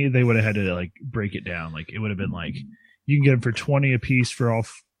 for me, they would have had to like break it down. Like it would have been like you can get them for 20 a piece for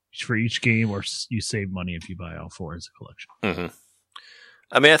for each game, or you save money if you buy all 4 as a collection. Mm-hmm.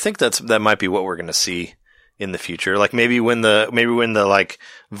 I mean, I think that might be what we're going to see in the future. Like maybe when the like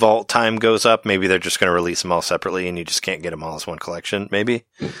vault time goes up, maybe they're just going to release them all separately, and you just can't get them all as one collection. Maybe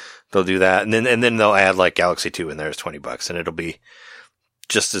they'll do that, and then they'll add like Galaxy 2 in there as $20, and it'll be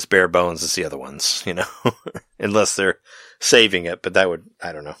just as bare bones as the other ones, you know, unless they're saving it. But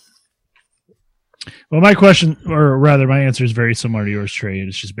I don't know. Well, my question, or rather, my answer is very similar to yours, Trey.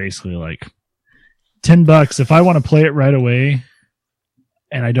 It's just basically like $10. If I want to play it right away,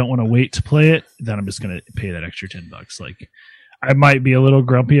 and I don't want to wait to play it, then I'm just going to pay that extra $10. Like, I might be a little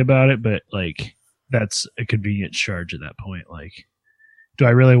grumpy about it, but like, that's a convenience charge at that point. Like, do I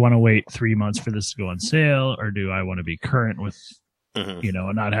really want to wait 3 months for this to go on sale, or do I want to be current with, you know,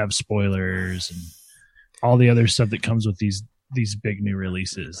 and not have spoilers and all the other stuff that comes with these big new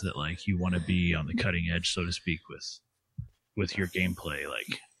releases that like you want to be on the cutting edge, so to speak, with your gameplay.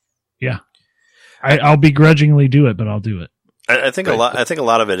 Like, yeah, I'll begrudgingly do it, but I'll do it. I think a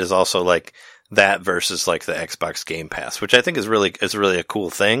lot of it is also like that versus like the Xbox Game Pass, which I think is really a cool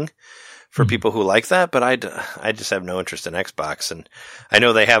thing for people who like that. But I just have no interest in Xbox, and I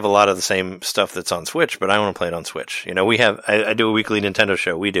know they have a lot of the same stuff that's on Switch, but I want to play it on Switch. You know, I do a weekly Nintendo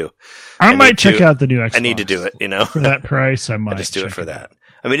show. We do. I might check out the new Xbox. I need to do it. You know, for that price, I might just do it for that.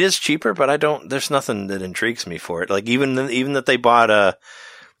 I mean, it is cheaper, but there's nothing that intrigues me for it. Like even that they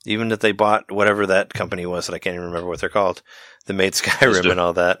bought whatever that company was that I can't even remember what they're called, that made Skyrim and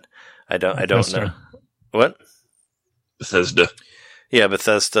all that. I don't know. What? Bethesda. Yeah,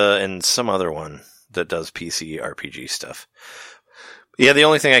 Bethesda and some other one that does PC RPG stuff. Yeah, the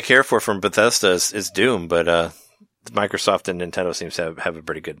only thing I care for from Bethesda is Doom, but Microsoft and Nintendo seems to have a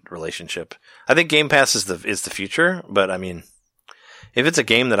pretty good relationship. I think Game Pass is the future, but I mean, if it's a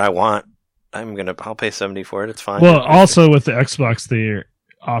game that I want, I'll pay $70 for it. It's fine. Well, also with the Xbox, they're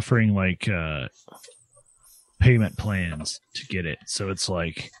offering like payment plans to get it, so it's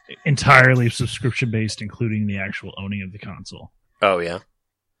like entirely subscription based, including the actual owning of the console. Oh yeah.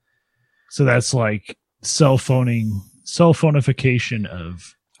 So that's like cell phoneification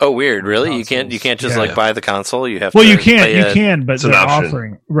of. Oh, weird! Really? Consoles. You can't just like buy the console. You have. Well, to you can, but It's an they're option.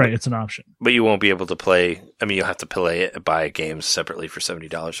 offering right. It's an option. But you won't be able to play. I mean, you'll have to buy games separately for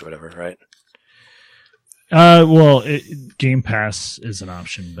 $70 or whatever, right? Well, Game Pass is an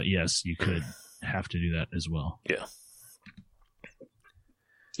option, but yes, you could have to do that as well. Yeah.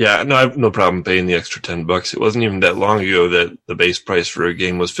 Yeah, no, I have no problem paying the extra $10. It wasn't even that long ago that the base price for a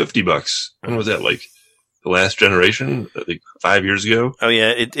game was $50. When was that? Like the last generation? Like 5 years ago? Oh yeah,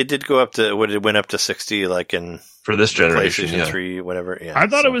 it did go up to it went up to 60, like in For this generation, PlayStation yeah. 3, whatever. Yeah, I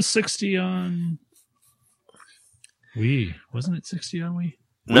thought it was 60 on Wii. Wasn't it 60 on Wii?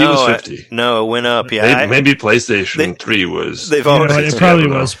 Wii was 50. No, it went up. Yeah, Maybe PlayStation 3 was. They've You know already. what, it probably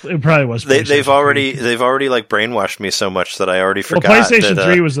was. It probably was. They've PlayStation 3. already like brainwashed me so much that I already forgot. Well, PlayStation that,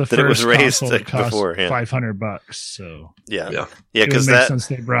 3 was the that it was first raised console that cost before. Yeah, $500. So yeah, Yeah. yeah. it would Because make that sense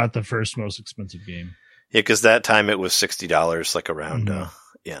they brought the first most expensive game. that time it was $60, like around. Mhm.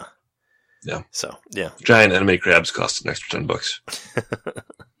 Yeah. Yeah. So yeah, Giant anime crabs cost an extra $10.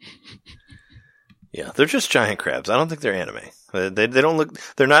 yeah. They're just giant crabs. I don't think they're anime. They don't look.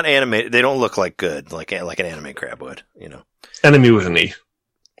 They're not anime. They don't look like good, like an anime crab would. You know. Enemy with an E.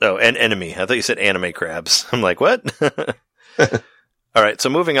 Oh, and enemy. I thought you said anime crabs. I'm like, what? All right, so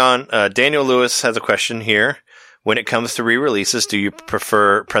moving on. Daniel Lewis has a question here. When it comes to re-releases, do you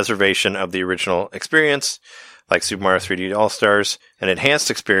prefer preservation of the original experience, like Super Mario 3D All-Stars, an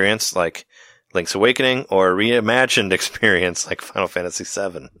enhanced experience, like Link's Awakening, or a reimagined experience, like Final Fantasy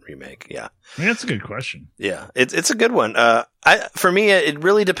VII Remake? Yeah. I mean, that's a good question. Yeah, it's a good one. For me, it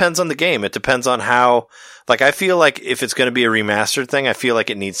really depends on the game. It depends on how, like, I feel like if it's going to be a remastered thing, I feel like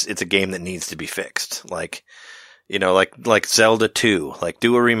it's a game that needs to be fixed. Like, you know, like Zelda 2, like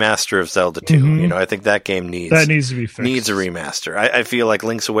do a remaster of Zelda 2. Mhm. You know, I think that game needs to be fixed. needs a remaster. I feel like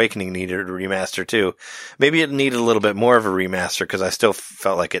Link's Awakening needed a remaster too. Maybe it needed a little bit more of a remaster because I still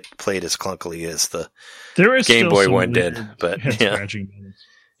felt like it played as clunkily as the There is Game still Boy some one weird did, but, head-scratching moments.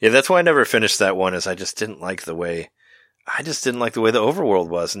 Yeah, that's why I never finished that one. Is I just didn't like the way the overworld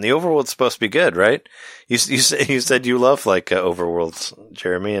was, and the overworld's supposed to be good, right? You said you love like overworlds,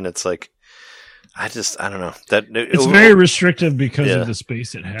 Jeremy, and it's like I don't know that It's very restrictive because Yeah. of the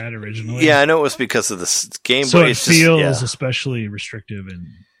space it had originally. Yeah, I know it was because of the Game So Boy. it It's feels just, especially restrictive in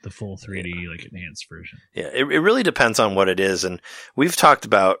the full 3D, like enhanced version. it really depends on what it is, and we've talked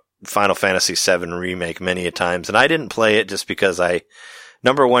about Final Fantasy VII Remake many a times, and I didn't play it just because I,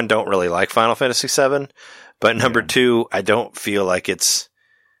 number one, don't really like Final Fantasy VII, but number two, I don't feel like it's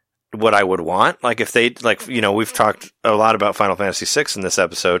what I would want. Like if they, like, you know, we've talked a lot about Final Fantasy VI in this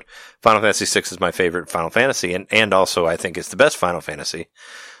episode. Final Fantasy VI is my favorite Final Fantasy, and also I think it's the best Final Fantasy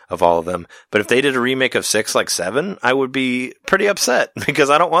of all of them. But if they did a remake of 6 like 7, I would be pretty upset because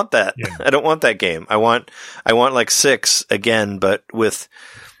I don't want that. Yeah. I don't want that game. I want like 6 again, but with,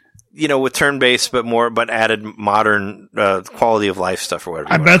 you know, with turn-based, but added modern quality of life stuff or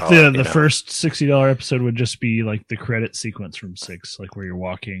whatever. I bet the first $60 episode would just be like the credit sequence from 6, like where you're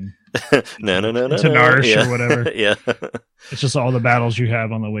walking. no. To Narshe or whatever. Yeah. It's just all the battles you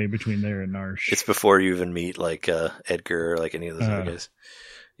have on the way between there and Narshe. It's before you even meet like Edgar or like any of those other guys.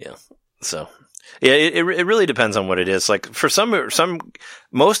 Yeah. So, yeah, it really depends on what it is. Like for some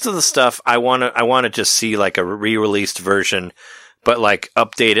most of the stuff I want to just see like a re-released version, but like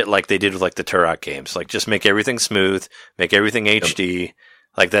update it like they did with like the Turok games. Like just make everything smooth, make everything HD.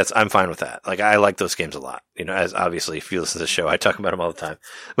 Like I'm fine with that. Like I like those games a lot. You know, as obviously if you listen to the show, I talk about them all the time.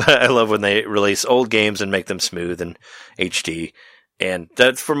 But I love when they release old games and make them smooth and HD. And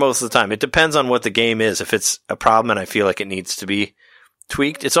that's for most of the time. It depends on what the game is. If it's a problem and I feel like it needs to be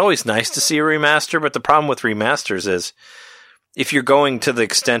tweaked, it's always nice to see a remaster. But the problem with remasters is if you're going to the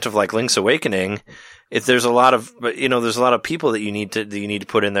extent of like Link's Awakening, there's a lot of people that you need to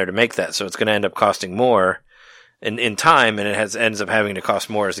put in there to make that. So it's going to end up costing more in time, and ends up having to cost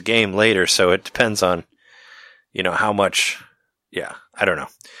more as a game later. So it depends on, you know, how much. Yeah, I don't know.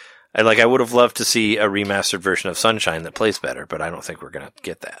 I would have loved to see a remastered version of Sunshine that plays better, but I don't think we're going to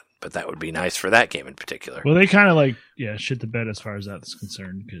get that. But that would be nice for that game in particular. Well, they kind of shit the bed as far as that's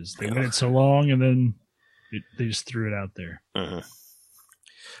concerned because they waited so long and then they just threw it out there. Mm-hmm.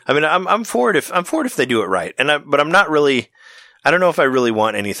 I mean, I'm for it if they do it right, but I'm not really. I don't know if I really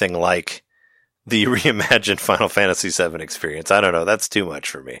want anything like the reimagined Final Fantasy VII experience. I don't know. That's too much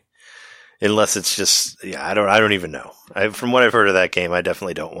for me. Unless it's just, I don't even know. From what I've heard of that game, I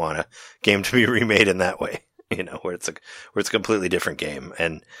definitely don't want a game to be remade in that way. You know, where it's a completely different game,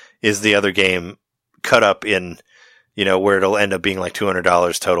 and is the other game cut up in, you know, where it'll end up being like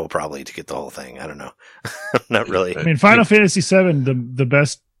 $200 total probably to get the whole thing. I don't know. Not really. I mean, Final Fantasy VII, the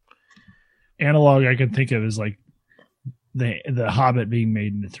best analog I can think of is like the Hobbit being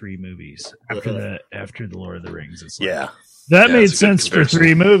made into 3 movies after the Lord of the Rings. It's like, that made sense for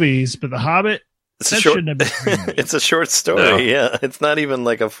 3 movies, but the Hobbit shouldn't have been 3 movies. It's a short story. No. Yeah, it's not even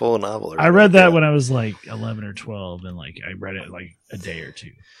like a full novel. I read that when I was like 11 or 12, and like I read it like a day or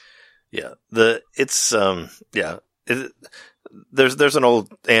 2. Yeah, there's an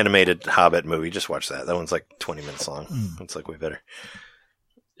old animated Hobbit movie. Just watch that. That one's like 20 minutes long. It's like way better.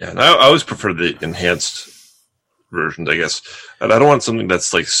 Yeah, and I always prefer the enhanced versions, I guess. And I don't want something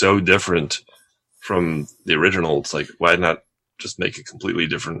that's like so different from the original. It's like, why not just make a completely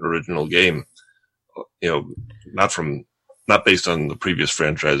different original game? You know, not based on the previous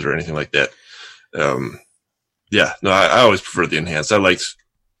franchise or anything like that. I always prefer the enhanced. I liked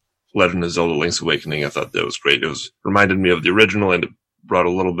Legend of Zelda: Link's Awakening. I thought that was great. It reminded me of the original, and it brought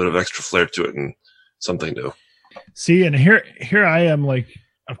a little bit of extra flair to it and something new. See, and here I am, like,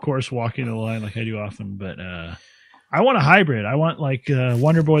 of course, walking the line like I do often, but I want a hybrid. I want like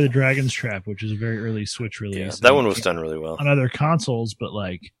Wonder Boy: The Dragon's Trap, which is a very early Switch release. Yeah, that one was done really well on other consoles, but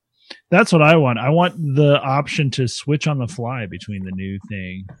like that's what I want. I want the option to switch on the fly between the new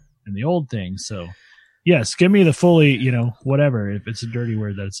thing and the old thing. So, yes, give me the fully, you know, whatever. If it's a dirty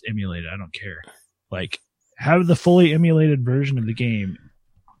word that's emulated, I don't care. Like, have the fully emulated version of the game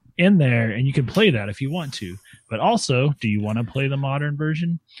in there, and you can play that if you want to. But also, do you want to play the modern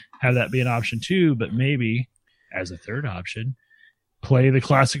version? Have that be an option too, but maybe as a third option, play the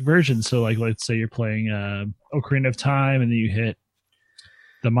classic version. So, like, let's say you're playing Ocarina of Time, and then you hit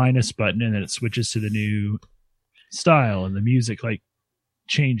the minus button, and then it switches to the new style, and the music like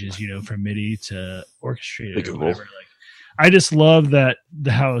changes, you know, from MIDI to orchestrated or whatever. Like, I just love that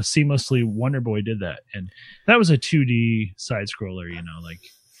how seamlessly Wonder Boy did that, and that was a 2D side scroller. You know, like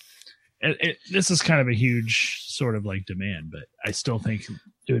this is kind of a huge sort of like demand, but I still think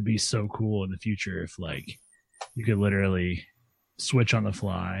it would be so cool in the future if like you could literally switch on the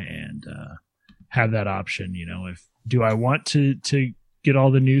fly and have that option. You know, do I want to get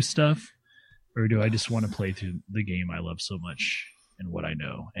all the new stuff, or do I just want to play through the game I love so much and what I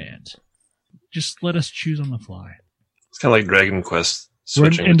know, and just let us choose on the fly? It's kind of like Dragon Quest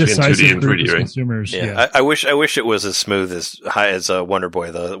switching between 2D and 3D, right? Consumers, yeah. I wish it was as smooth as Wonder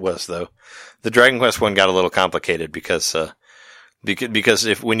Boy was though. The Dragon Quest one got a little complicated because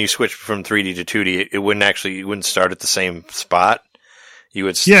when you switch from 3D to 2D, you wouldn't start at the same spot. You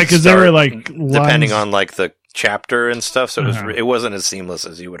would because they were start like depending lines. on like the chapter and stuff, so it wasn't as seamless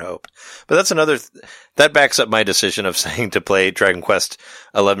as you would hope. But that's another that backs up my decision of saying to play Dragon Quest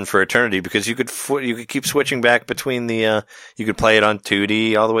 11 for eternity, because you could keep switching back between the you could play it on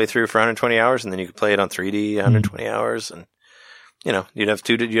 2D all the way through for 120 hours, and then you could play it on 3D 120 hours, and you'd have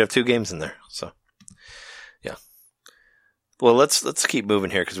two games in there. So yeah. Well, let's keep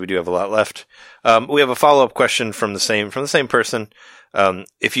moving here because we do have a lot left. We have a follow-up question from the same person.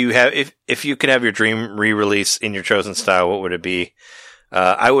 If you could have your dream re-release in your chosen style, what would it be?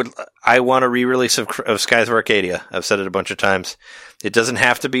 I want a re-release of Skies of Arcadia. I've said it a bunch of times. It doesn't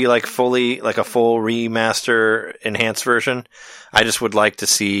have to be like a full remaster enhanced version. I just would like to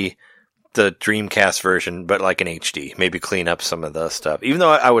see the Dreamcast version, but like an HD, maybe clean up some of the stuff. Even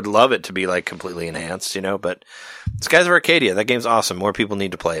though I would love it to be like completely enhanced, but Skies of Arcadia, that game's awesome. More people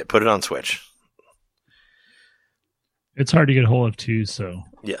need to play it. Put it on Switch. It's hard to get a hold of too, so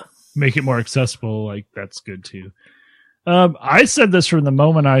yeah, make it more accessible. Like that's good too. I said this from the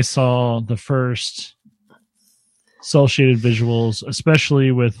moment I saw the first cel shaded visuals,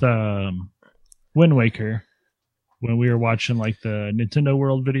 especially with Wind Waker, when we were watching like the Nintendo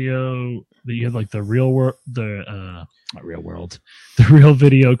World video that you had like the real world, the real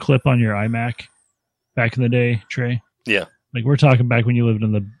video clip on your iMac back in the day, Trey. Yeah, like we're talking back when you lived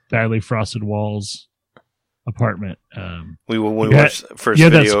in the badly frosted walls apartment. We watched the first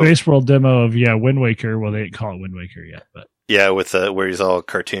video. that Space World demo of Wind Waker. Well, they didn't call it Wind Waker yet, but yeah, with where he's all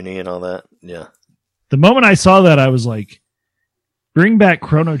cartoony and all that. Yeah. The moment I saw that, I was like, bring back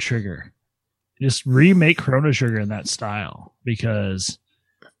Chrono Trigger. Just remake Chrono Trigger in that style, because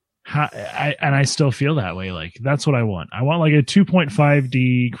I still feel that way. Like that's what I want. I want like a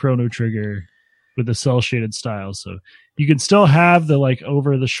 2.5D Chrono Trigger with the cel shaded style, so you can still have the like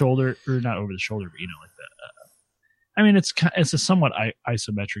over the shoulder, or not over the shoulder, but like that. I mean, it's a somewhat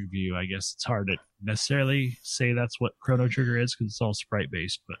isometric view. I guess it's hard to necessarily say that's what Chrono Trigger is because it's all sprite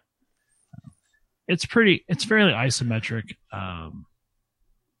based, but it's fairly isometric.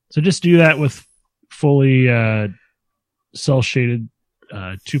 So just do that with fully cel shaded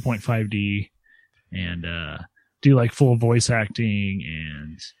 2.5D and do like full voice acting,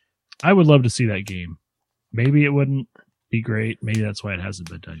 and I would love to see that game. Maybe it wouldn't be great. Maybe that's why it hasn't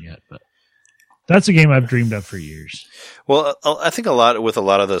been done yet, but that's a game I've dreamed of for years. Well, I think a lot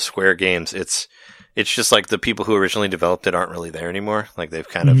of those Square games, it's just like the people who originally developed it aren't really there anymore. Like they've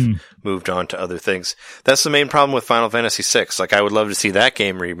kind of moved on to other things. That's the main problem with Final Fantasy VI. Like I would love to see that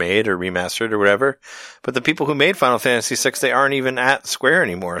game remade or remastered or whatever, but the people who made Final Fantasy VI, they aren't even at Square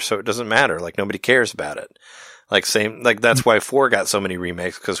anymore, so it doesn't matter. Like nobody cares about it. Like that's why 4 got so many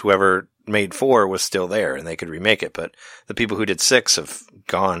remakes, because whoever made 4 was still there and they could remake it. But the people who did 6 have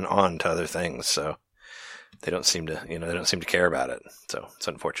gone on to other things, so they don't seem to care about it. So it's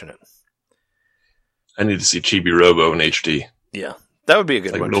unfortunate. I need to see Chibi Robo in HD. Yeah, that would be a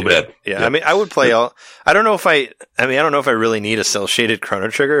good one. No bad. Yeah, I mean, I would play all. I don't know if I really need a cell shaded Chrono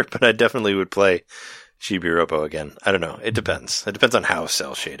Trigger, but I definitely would play Chibi Robo again. I don't know. It depends. It depends on how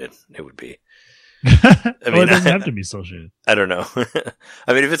cell shaded it would be. I mean, it doesn't have to be cel shaded. I don't know.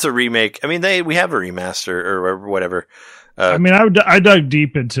 I mean, if it's a remake, I mean, we have a remaster or whatever. I mean, I dug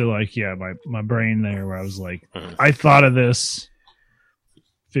deep into my brain there, where I was like, I thought of this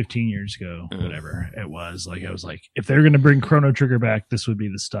 15 years ago, whatever it was. Like, I was like, if they're going to bring Chrono Trigger back, this would be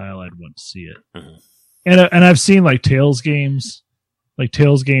the style I'd want to see it. And I've seen like Tales games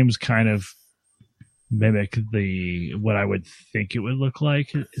kind of mimic what I would think it would look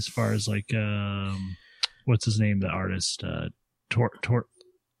like, as far as like what's his name, the artist,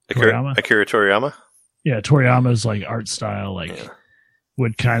 Toriyama. Akira Toriyama. Yeah, Toriyama's like art style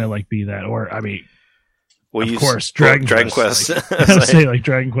would kind of like be that, or I mean, of course, Dragon Quest. Like, I would say like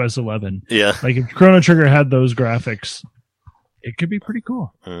Dragon Quest 11. Yeah, like if Chrono Trigger had those graphics, it could be pretty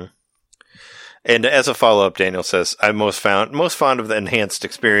cool. And as a follow-up, Daniel says, I'm most fond of the enhanced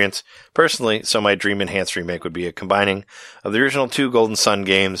experience personally, so my dream enhanced remake would be a combining of the original 2 Golden Sun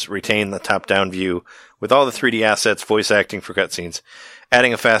games, retain the top-down view with all the 3D assets, voice acting for cutscenes,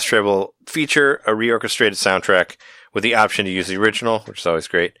 adding a fast travel feature, a reorchestrated soundtrack with the option to use the original, which is always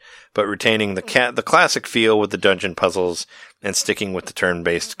great, but retaining the classic feel with the dungeon puzzles and sticking with the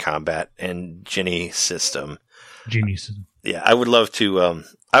turn-based combat and Genie system. Yeah, I would love to.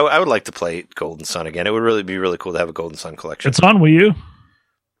 I would like to play Golden Sun again. It would really be really cool to have a Golden Sun collection. It's on Wii U.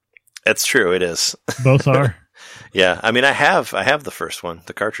 That's true. It is. Both are. Yeah, I mean, I have the first one,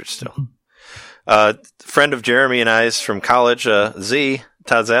 the cartridge still. Friend of Jeremy and I's from college, Todd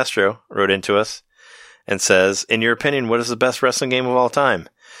Zastro, wrote into us and says, in your opinion, what is the best wrestling game of all time?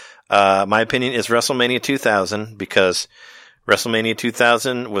 My opinion is WrestleMania 2000, because WrestleMania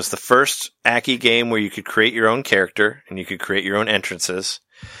 2000 was the first Aki game where you could create your own character and you could create your own entrances.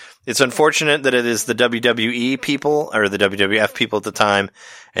 It's unfortunate that it is the WWE people, or the WWF people at the time,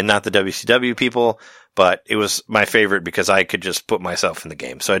 and not the WCW people, but it was my favorite because I could just put myself in the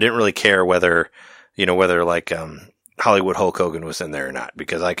game. So I didn't really care whether Hollywood Hulk Hogan was in there or not,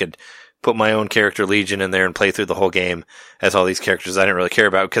 because I could put my own character Legion in there and play through the whole game as all these characters I didn't really care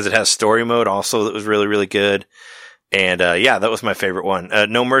about, because it has story mode also that was really, really good. And, that was my favorite one.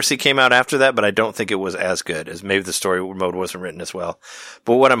 No Mercy came out after that, but I don't think it was as good, as maybe the story mode wasn't written as well.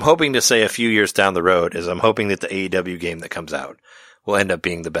 But what I'm hoping to say a few years down the road is I'm hoping that the AEW game that comes out will end up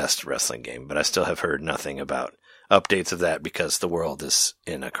being the best wrestling game, but I still have heard nothing about updates of that because the world is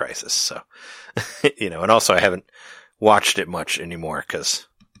in a crisis. So, and also I haven't watched it much anymore because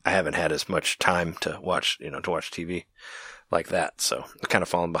I haven't had as much time to watch TV like that. So I've kind of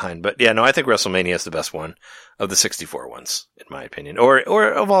fallen behind. But yeah, no, I think WrestleMania is the best one of the 64 ones, in my opinion, or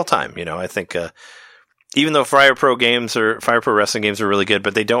of all time. I think, even though Fire Pro Wrestling games are really good,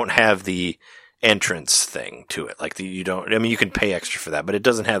 but they don't have the entrance thing to it. Like you can pay extra for that, but it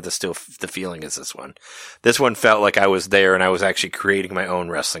doesn't have the feeling as this one. This one felt like I was there and I was actually creating my own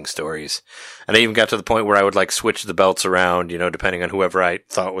wrestling stories. And I even got to the point where I would like switch the belts around, depending on whoever I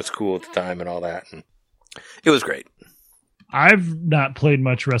thought was cool at the time and all that. And it was great. I've not played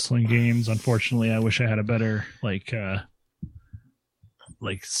much wrestling games, unfortunately. I wish I had a better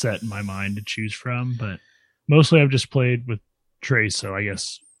set in my mind to choose from, but mostly I've just played with Trace. So I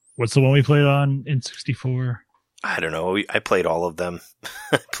guess what's the one we played on in 64? I don't know. I played all of them.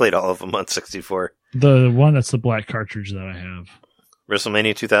 I played all of them on 64. The one that's the black cartridge that I have.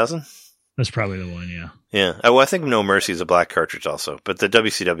 WrestleMania 2000? That's probably the one, yeah. Yeah. Well, I think No Mercy is a black cartridge also, but the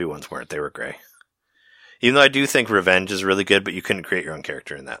WCW ones weren't. They were gray. Even though I do think Revenge is really good, but you couldn't create your own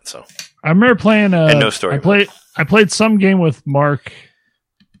character in that. So I remember playing and no story. I played some game with Mark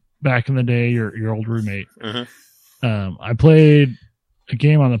back in the day, your old roommate. Mm-hmm. I played a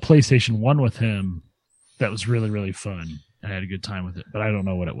game on the PlayStation 1 with him that was really, really fun. I had a good time with it, but I don't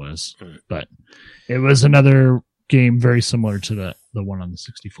know what it was. But it was another game very similar to the one on the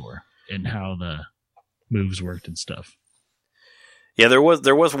 64 and how the moves worked and stuff. Yeah, there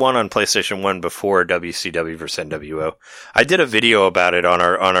was one on PlayStation 1 before WCW vs. NWO. I did a video about it on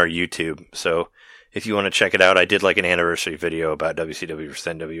our YouTube, so if you want to check it out, I did like an anniversary video about WCW vs.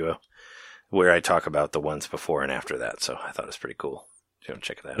 NWO where I talk about the ones before and after that, so I thought it was pretty cool. If you want to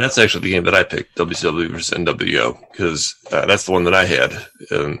check that out. That's actually the game that I picked, WCW vs. NWO, because that's the one that I had,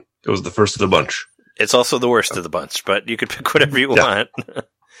 and it was the first of the bunch. It's also the worst of the bunch, but you could pick whatever you want.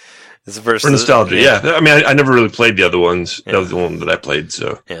 It's the first for nostalgia, yeah. I mean, I never really played the other ones. Yeah. That was the one that I played,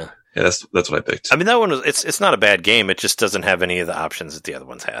 so yeah, that's what I picked. I mean, that one was it's not a bad game. It just doesn't have any of the options that the other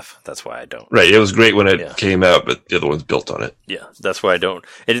ones have. That's why I don't. Right, it was great when it came out, but the other one's built on it. Yeah, that's why I don't.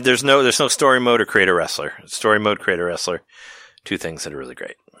 There's no story mode or create a wrestler. Story mode, create a wrestler. Two things that are really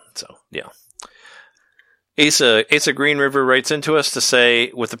great. So yeah. Asa Green River writes into us to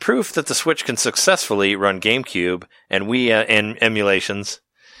say, with the proof that the Switch can successfully run GameCube and Wii and emulations.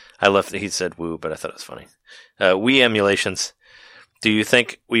 He said woo, but I thought it was funny. Wii emulations. Do you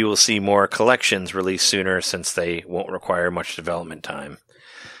think we will see more collections released sooner since they won't require much development time?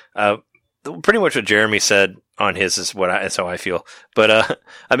 Pretty much what Jeremy said on his is how I feel. But,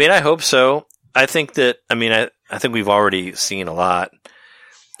 I mean, I hope so. I think I think we've already seen a lot.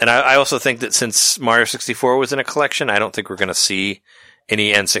 And I also think that since Mario 64 was in a collection, I don't think we're going to see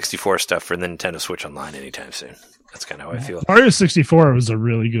any N64 stuff for the Nintendo Switch Online anytime soon. That's kind of how I feel. Mario 64 was a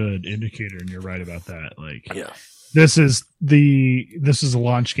really good indicator, and you're right about that. Like, yeah, this is a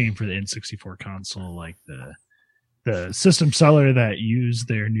launch game for the N64 console. Like the system seller that used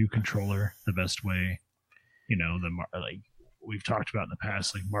their new controller the best way. Like we've talked about in the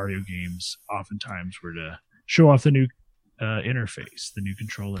past, like Mario games oftentimes were to show off the new interface, the new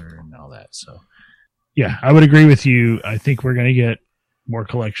controller, and all that. So, yeah, I would agree with you. I think we're going to get more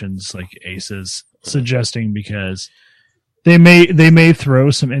collections, like Ace is suggesting, because they may throw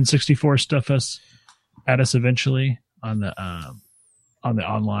some N64 stuff at us eventually on the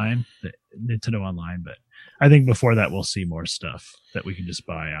online, the Nintendo Online. But I think before that we'll see more stuff that we can just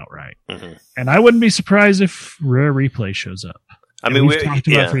buy outright. Mm-hmm. And I wouldn't be surprised if Rare Replay shows up. I mean, we've talked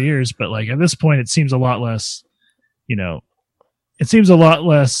about it for years, but like at this point, it seems a lot less. It seems a lot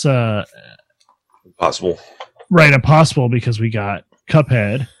less possible. Right, impossible, because we got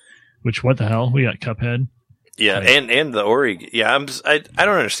Cuphead. Which, what the hell? We got Cuphead. Yeah, and the Ori. Yeah, I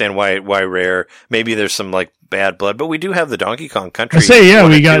don't understand why Rare. Maybe there's some like bad blood, but we do have the Donkey Kong Country. I say, yeah,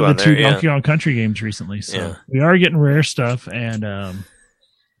 we got the two Donkey Kong Country games recently, so we are getting Rare stuff, and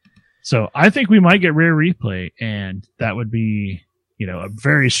So I think we might get Rare Replay, and that would be, a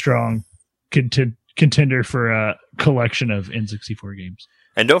very strong contender for a collection of N64 games.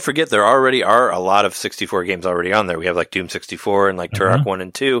 And don't forget, there already are a lot of 64 games already on there. We have like Doom 64 and like Turok 1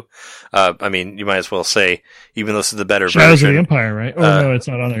 and 2. I mean, you might as well say, even though this is the better Shadows version. of the Empire, right? Oh, no, it's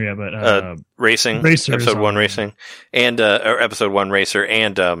not on there yet, but Racing, Racer Episode 1 Racing, and or Episode 1 Racer,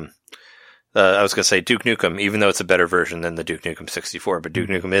 and I was going to say Duke Nukem, even though it's a better version than the Duke Nukem 64, but Duke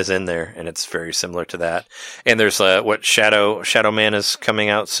Nukem is in there, and it's very similar to that. And there's Shadow Man is coming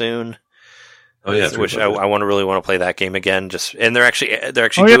out soon. Oh yeah, which I really want to play that game again. And they're actually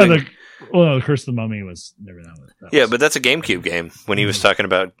doing. The Curse of the Mummy was never that one. But that's a GameCube game. When he was talking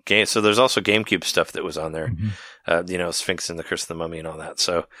about games, so there's also GameCube stuff that was on there. Sphinx and the Curse of the Mummy and all that.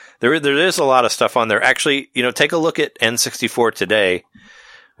 So there is a lot of stuff on there. Actually, take a look at N64 Today,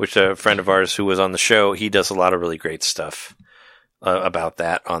 which a friend of ours who was on the show, he does a lot of really great stuff about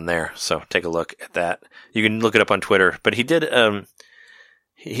that on there. So take a look at that. You can look it up on Twitter. But he did.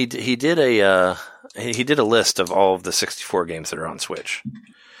 He did a list of all of the 64 games that are on Switch.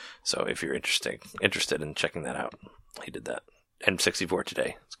 So if you're interested in checking that out, he did that. And 64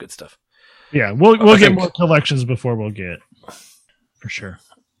 Today, it's good stuff. Yeah, we'll get more collections before we'll get, for sure.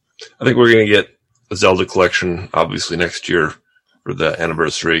 I think we're going to get a Zelda collection obviously next year for the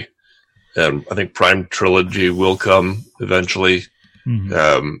anniversary, and I think Prime Trilogy will come eventually.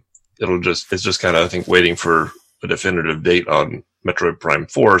 Mm-hmm. It's just kind of, I think, waiting for a definitive date on Metroid Prime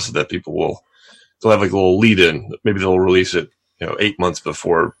 4 so that they'll have like a little lead in. Maybe they'll release it, 8 months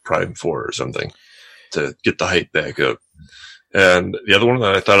before Prime 4 or something to get the hype back up. And the other one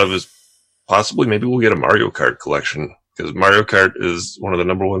that I thought of is possibly maybe we'll get a Mario Kart collection, because Mario Kart is one of the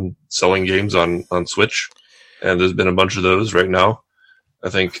number one selling games on Switch. And there's been a bunch of those right now.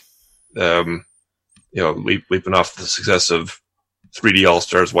 I think, leaping off the success of 3D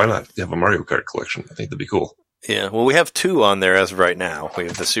All-Stars, why not have a Mario Kart collection? I think that'd be cool. Yeah, well, we have 2 on there as of right now. We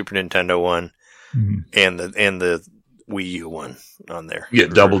have the Super Nintendo one and the Wii U one on there. You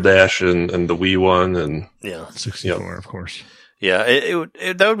get Double Dash and the Wii one, and 64, of course. Yeah,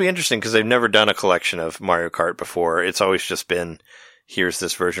 that would be interesting because they've never done a collection of Mario Kart before. It's always just been, here's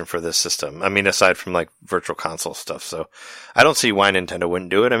this version for this system. I mean, aside from like virtual console stuff. So I don't see why Nintendo wouldn't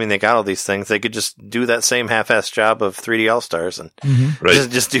do it. I mean, they got all these things. They could just do that same half-assed job of 3D All-Stars and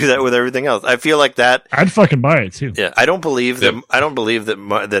just do that with everything else. I feel like that. I'd fucking buy it too. Yeah. I don't believe that a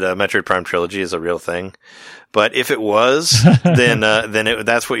Metroid Prime Trilogy is a real thing. But if it was, then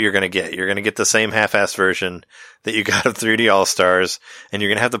that's what you're going to get. You're going to get the same half-assed version that you got of 3D All-Stars, and you're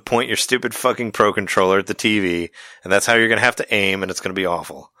going to have to point your stupid fucking Pro Controller at the TV, and that's how you're going to have to aim, and it's going to be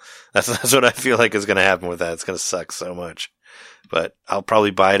awful. That's what I feel like is going to happen with that. It's going to suck so much. But I'll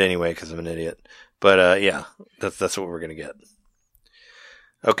probably buy it anyway because I'm an idiot. But that's what we're going to get.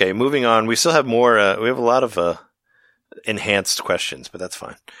 Okay, moving on. We still have more. We have a lot of enhanced questions, but that's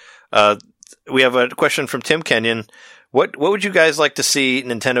fine. We have a question from Tim Kenyon. What would you guys like to see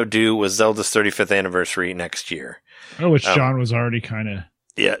Nintendo do with Zelda's 35th anniversary next year? Oh, which John was already kind of.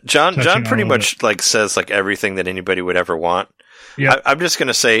 Yeah, John pretty much like says like everything that anybody would ever want. Yeah, I'm just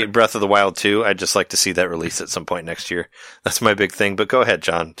gonna say Breath of the Wild 2. I'd just like to see that release at some point next year. That's my big thing. But go ahead,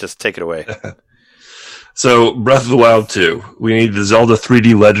 John. Just take it away. So, Breath of the Wild 2. We need the Zelda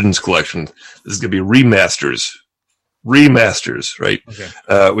 3D Legends Collection. This is gonna be remasters, right?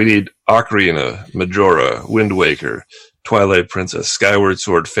 Okay. We need Ocarina, Majora, Wind Waker, Twilight Princess, Skyward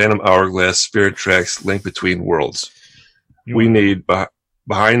Sword, Phantom Hourglass, Spirit Tracks, Link Between Worlds. We need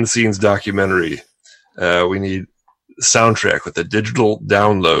behind-the-scenes documentary. We need soundtrack with a digital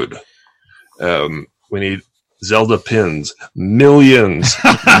download. We need Zelda pins. Millions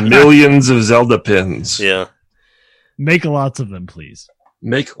of Zelda pins. Yeah. Make lots of them, please.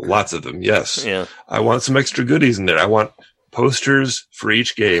 Make lots of them, yes. Yeah. I want some extra goodies in there. I want posters for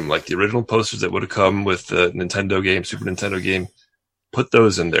each game, like the original posters that would have come with the Nintendo game, Super Nintendo game. Put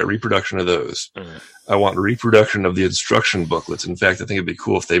those in there, reproduction of those. I want a reproduction of the instruction booklets. In fact, I think it'd be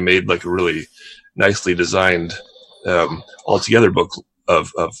cool if they made like a really nicely designed all-together book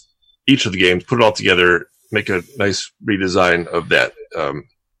of each of the games, put it all together, make a nice redesign of that.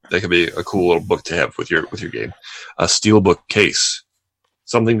 That could be a cool little book to have with your game. A steelbook case.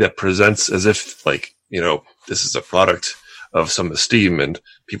 Something that presents as if, like, this is a product of some esteem and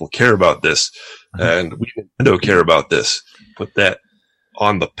people care about this, and we Nintendo care about this. Put that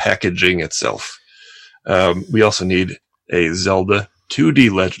on the packaging itself. We also need a Zelda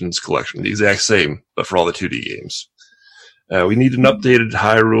 2D Legends collection, the exact same, but for all the 2D games. We need an updated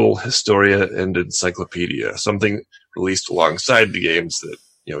Hyrule, Historia, and Encyclopedia, something released alongside the games that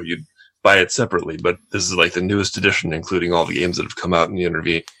you'd buy it separately, but this is like the newest edition, including all the games that have come out in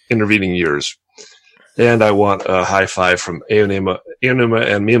the intervening years. And I want a high five from Aonuma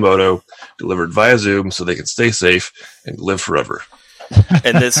and Miyamoto delivered via Zoom so they can stay safe and live forever.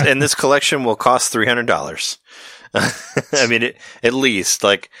 And this collection will cost $300. I mean, at least,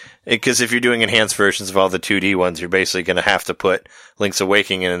 like, because if you're doing enhanced versions of all the 2D ones, you're basically going to have to put Link's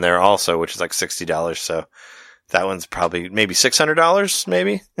Awakening in there also, which is like $60. So that one's probably maybe $600,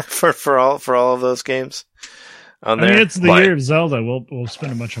 maybe for all of those games. I mean, it's the year of Zelda. We'll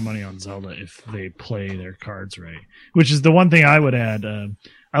spend a bunch of money on Zelda if they play their cards right. Which is the one thing I would add.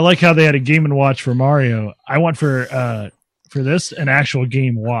 I like how they had a Game & Watch for Mario. I want for this an actual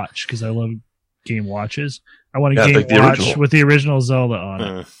Game Watch because I love Game Watches. I want a Game Watch with the original Zelda on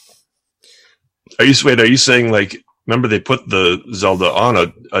it. Are you saying like? Remember they put the Zelda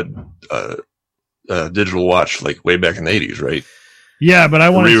on a digital watch like way back in the 80s, right? Yeah, but I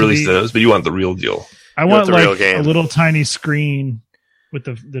want to re-release those. But you want the real deal. I want like a little tiny screen with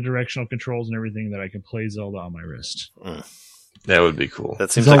the directional controls and everything that I can play Zelda on my wrist. That would be cool.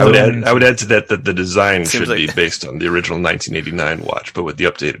 That seems I would add to that the design should be based on the original 1989 watch, but with the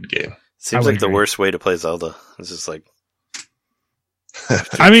updated game. Seems like the worst way to play Zelda. It's just like.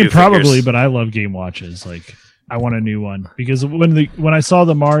 I mean, probably, but I love Game Watches. Like, I want a new one because when I saw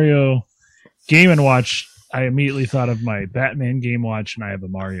the Mario Game & Watch, I immediately thought of my Batman Game Watch, and I have a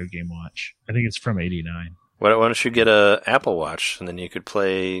Mario Game Watch. I think it's from '89. Why don't you get a Apple Watch, and then you could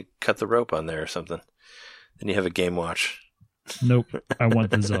play Cut the Rope on there or something. Then you have a Game Watch. Nope, I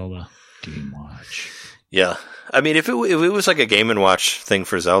want the Zelda Game Watch. Yeah, I mean, if it was like a Game & Watch thing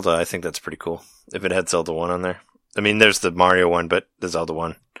for Zelda, I think that's pretty cool. If it had Zelda 1 on there. I mean, there's the Mario one, but the Zelda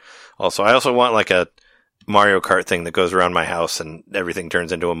one. Also, I also want like a Mario Kart thing that goes around my house and everything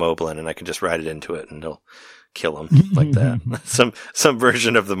turns into a Moblin and I can just ride it into it and it'll kill them like that. Some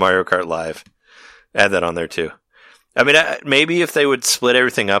version of the Mario Kart Live. Add that on there too. I mean, maybe if they would split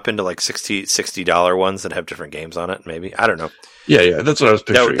everything up into like $60 ones that have different games on it, maybe. I don't know. Yeah, that's what I was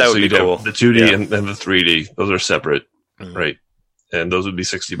picturing. That would be cool. The 2D and the 3D, those are separate, right? And those would be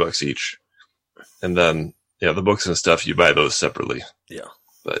 $60 each. And then, the books and stuff, you buy those separately. Yeah.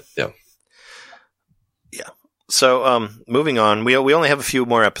 But, yeah. So, moving on, we only have a few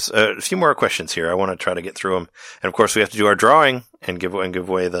more questions here. I want to try to get through them, and of course, we have to do our drawing and give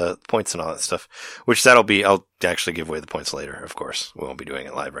away the points and all that stuff. Which I'll actually give away the points later. Of course, we won't be doing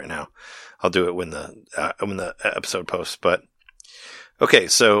it live right now. I'll do it when the episode posts. But okay,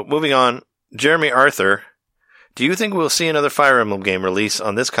 so moving on, Jeremy Arthur, do you think we'll see another Fire Emblem game release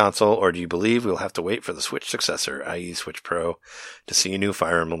on this console, or do you believe we'll have to wait for the Switch successor, i.e., Switch Pro, to see a new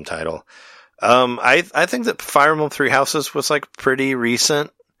Fire Emblem title? I think that Fire Emblem Three Houses was like pretty recent.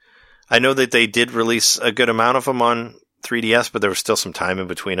 I know that they did release a good amount of them on 3DS, but there was still some time in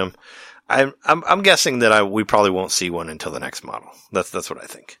between them. I'm guessing that we probably won't see one until the next model. That's what I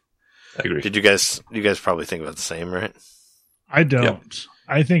think. I agree. Did you guys probably think about the same, right? I don't. Yep.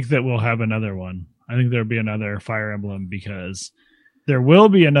 I think that we'll have another one. I think there'll be another Fire Emblem because there will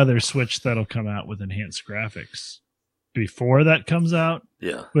be another Switch that'll come out with enhanced graphics before that comes out.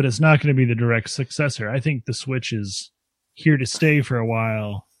 Yeah. But it's not going to be the direct successor. I think the Switch is here to stay for a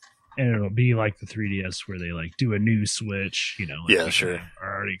while, and it'll be like the 3DS where they like do a new Switch, like sure.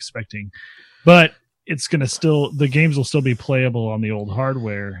 Are already expecting. But it's going to the games will still be playable on the old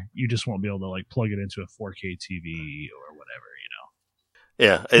hardware. You just won't be able to like plug it into a 4K TV or whatever,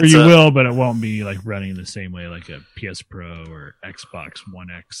 Yeah. Or you will, but it won't be like running the same way like a PS Pro or Xbox One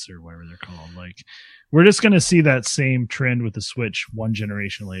X or whatever they're called. Like, we're just going to see that same trend with the Switch one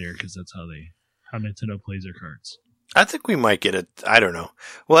generation later because that's how Nintendo plays their cards. I think we might get it. I don't know.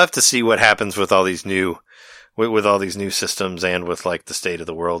 We'll have to see what happens with all these new systems and with like the state of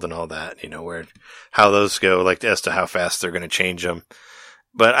the world and all that. How those go, like as to how fast they're going to change them.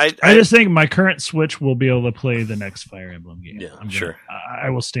 But I just think my current Switch will be able to play the next Fire Emblem game. Yeah, sure. I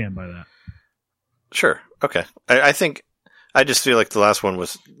will stand by that. Sure. Okay. I just feel like the last one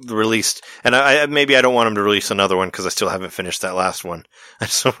was released, and maybe I don't want them to release another one because I still haven't finished that last one. I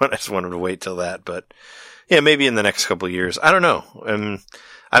just want them to wait till that. But yeah, maybe in the next couple of years. I don't know.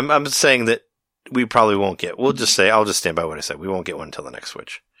 I'm saying that we probably won't get. I'll just stand by what I said. We won't get one until the next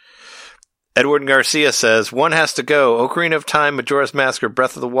Switch. Edward Garcia says, one has to go. Ocarina of Time, Majora's Mask, or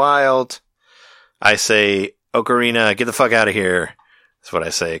Breath of the Wild. I say, Ocarina, get the fuck out of here. That's what I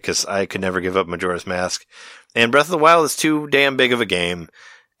say, because I could never give up Majora's Mask. And Breath of the Wild is too damn big of a game.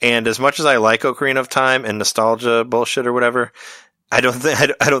 And as much as I like Ocarina of Time and nostalgia bullshit or whatever, I don't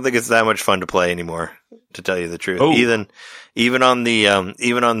think it's that much fun to play anymore, to tell you the truth. Oh. Even on the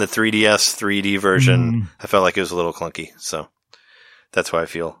 3DS 3D version, I felt like it was a little clunky. So that's why I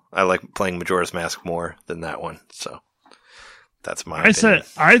feel I like playing Majora's Mask more than that one. So that's my opinion.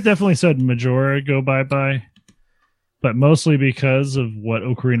 I definitely said Majora go bye-bye, but mostly because of what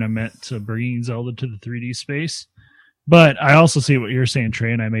Ocarina meant to bringing Zelda to the 3D space. But I also see what you're saying,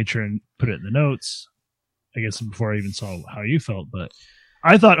 Trey, and I made sure and put it in the notes, I guess, before I even saw how you felt. But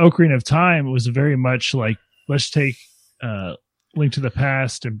I thought Ocarina of Time was very much like, let's take Link to the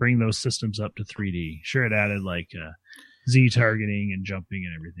Past and bring those systems up to 3D. Sure, it added like Z targeting and jumping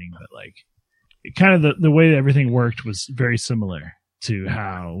and everything, but like it kind of the way that everything worked was very similar to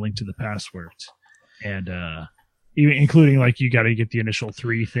how Link to the Past worked. And even including like you got to get the initial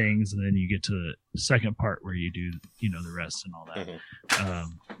 3 things, and then you get to the second part where you do the rest and all that.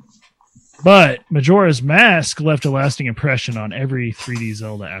 But Majora's Mask left a lasting impression on every 3D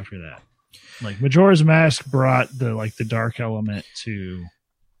Zelda after that. Like Majora's Mask brought the dark element to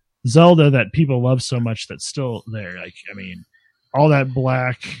Zelda that people love so much that's still there. Like, I mean, all that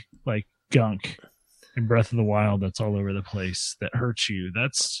black like gunk in Breath of the Wild that's all over the place that hurts you.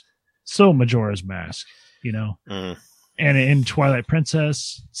 That's so Majora's Mask, And in Twilight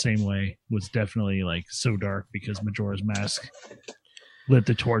Princess, same way, was definitely like so dark because Majora's Mask lit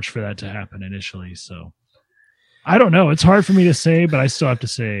the torch for that to happen initially. So I don't know. It's hard for me to say, but I still have to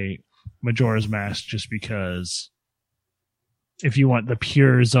say Majora's Mask just because if you want the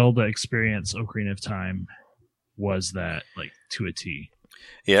pure Zelda experience, Ocarina of Time was that like to a T.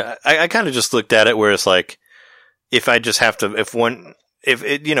 Yeah, I kind of just looked at it where it's like, if I just have to, if one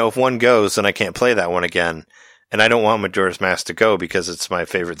goes, then I can't play that one again. And I don't want Majora's Mask to go because it's my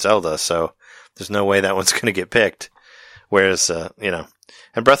favorite Zelda, so there's no way that one's going to get picked. Whereas,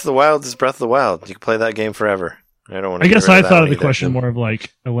 and Breath of the Wild is Breath of the Wild. You can play that game forever. I don't want to. I guess I thought of the question more of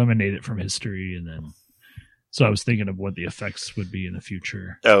like eliminate it from history, and then so I was thinking of what the effects would be in the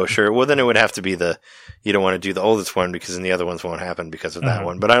future. Oh, sure. Well, then it would have to be you don't want to do the oldest one because then the other ones won't happen because of that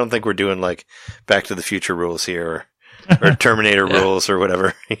one. But I don't think we're doing like Back to the Future rules here or Terminator rules or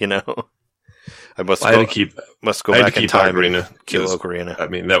whatever, I must go back in time and kill Ocarina. I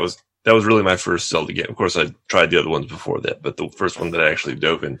mean, that was really my first Zelda game. Of course, I tried the other ones before that, but the first one that I actually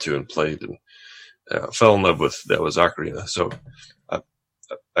dove into and played and fell in love with, that was Ocarina. So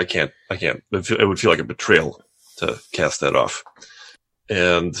I can't. It would feel like a betrayal to cast that off.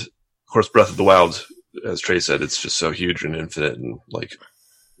 And of course, Breath of the Wild, as Trey said, it's just so huge and infinite and like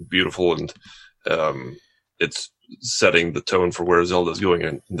beautiful, and it's setting the tone for where Zelda's going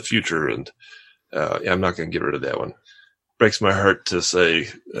in the future. And I'm not going to get rid of that one. Breaks my heart to say.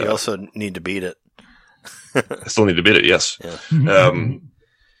 You also need to beat it. I still need to beat it. Yes. Yeah.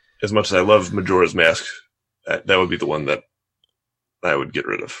 As much as I love Majora's Mask, that would be the one that I would get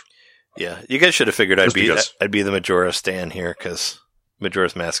rid of. Yeah, you guys should have figured I'd be the Majora stan here because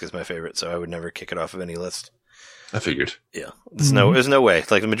Majora's Mask is my favorite, so I would never kick it off of any list. I figured. Yeah, there's no way.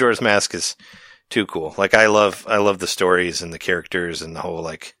 Like the Majora's Mask is too cool. Like I love the stories and the characters and the whole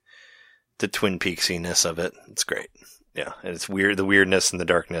like the Twin Peaksiness of it. It's great. Yeah, and it's weird, the weirdness and the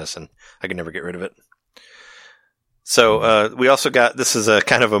darkness, and I can never get rid of it. So we also got, this is a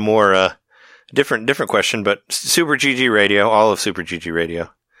kind of a more different question, but Super GG Radio, all of Super GG Radio.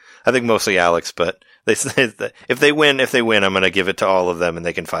 I think mostly Alex, but they say that if they win, I'm going to give it to all of them, and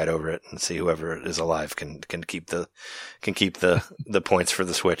they can fight over it and see whoever is alive can keep the points for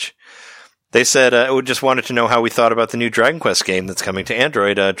the Switch. They said just wanted to know how we thought about the new Dragon Quest game that's coming to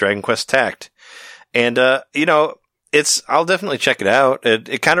Android, Dragon Quest Tact, and I'll definitely check it out.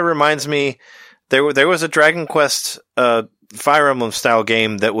 It kind of reminds me. There was a Dragon Quest Fire Emblem style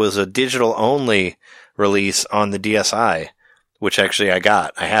game that was a digital only release on the DSi, which actually I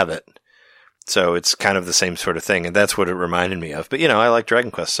have it. So it's kind of the same sort of thing, and that's what it reminded me of. But I like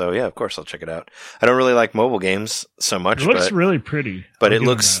Dragon Quest, so yeah, of course I'll check it out. I don't really like mobile games so much. It looks really pretty. But it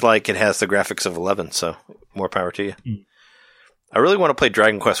looks like it has the graphics of 11, so more power to you. Mm. I really want to play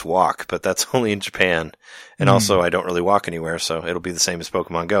Dragon Quest Walk, but that's only in Japan. And also, I don't really walk anywhere, so it'll be the same as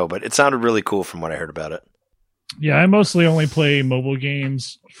Pokemon Go. But it sounded really cool from what I heard about it. Yeah, I mostly only play mobile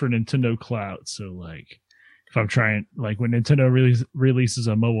games for Nintendo Cloud. So, like, if I'm trying, like, when Nintendo releases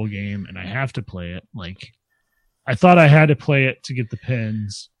a mobile game and I have to play it, like, I thought I had to play it to get the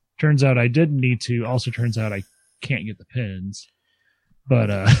pins. Turns out I didn't need to. Also turns out I can't get the pins. But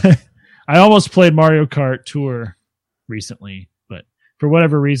I almost played Mario Kart Tour recently. For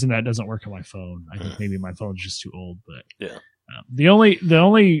whatever reason, that doesn't work on my phone. I think maybe my phone's just too old. But yeah, the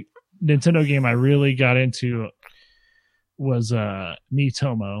only Nintendo game I really got into was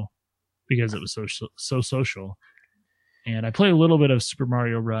Miitomo because it was so social. And I played a little bit of Super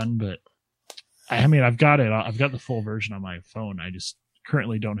Mario Run, but I mean, I've got it. I've got the full version on my phone. I just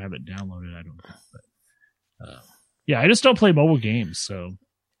currently don't have it downloaded. I don't know. But Yeah, I just don't play mobile games, so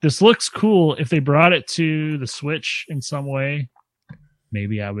this looks cool. If they brought it to the Switch in some way,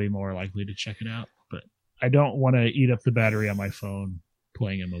 maybe I'll be more likely to check it out. But I don't want to eat up the battery on my phone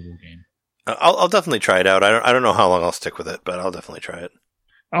playing a mobile game. I'll definitely try it out. I don't know how long I'll stick with it, but I'll definitely try it.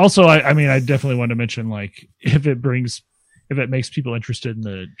 Also, I mean, I definitely want to mention, like, if it makes people interested in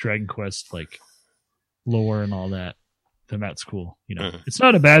the Dragon Quest, like, lore and all that, then that's cool. You know, It's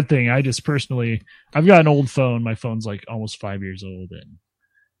not a bad thing. I just personally, I've got an old phone. My phone's like almost 5 years old, and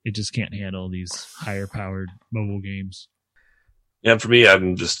it just can't handle these higher powered mobile games. Yeah, for me,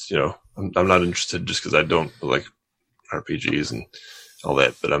 I'm just, I'm not interested just because I don't like RPGs and all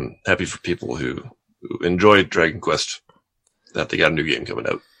that, but I'm happy for people who enjoy Dragon Quest that they got a new game coming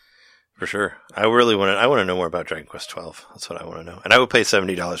out. For sure. I want to know more about Dragon Quest 12. That's what I want to know. And I would pay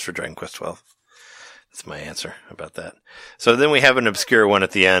 $70 for Dragon Quest 12. That's my answer about that. So then we have an obscure one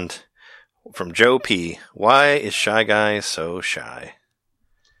at the end from Joe P. Why is Shy Guy so shy?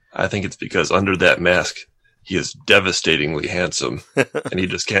 I think it's because under that mask, he is devastatingly handsome, and he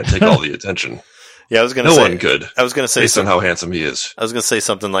just can't take all the attention. Yeah, I was going to say. No one could. I was going to say based on how handsome he is. I was going to say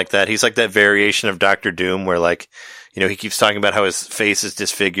something like that. He's like that variation of Dr. Doom where, like, he keeps talking about how his face is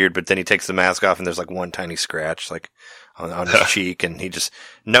disfigured, but then he takes the mask off and there's like one tiny scratch, like on his cheek, and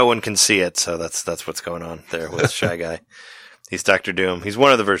no one can see it. So that's what's going on there with Shy Guy. He's Dr. Doom. He's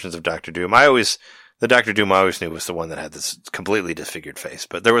one of the versions of Dr. Doom. The Dr. Doom I always knew was the one that had this completely disfigured face,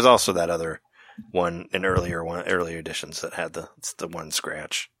 but there was also that other one in earlier editions that had the one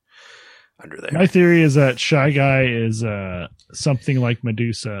scratch under there. My theory is that Shy Guy is something like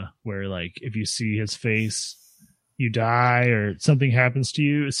Medusa, where, like, if you see his face, you die or something happens to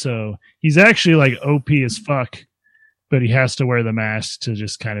you. So he's actually like OP as fuck, but he has to wear the mask to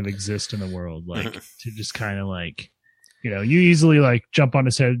just kind of exist in the world, like to just kind of like, you easily like jump on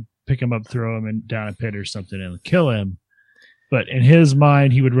his head, pick him up, throw him down a pit or something and kill him. But in his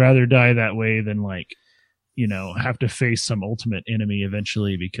mind, he would rather die that way than, like, have to face some ultimate enemy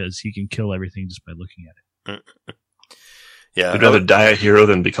eventually, because he can kill everything just by looking at it. Yeah, I'd rather die a hero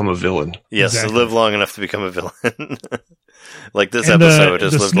than become a villain. Yes, exactly. Live long enough to become a villain. Like this episode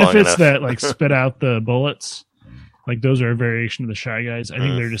has lived long enough. The sniffets that like spit out the bullets, like those are a variation of the Shy Guys. I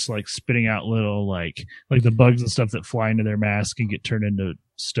think they're just like spitting out little like the bugs and stuff that fly into their mask and get turned into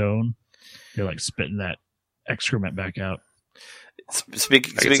stone. They're like spitting that excrement back out.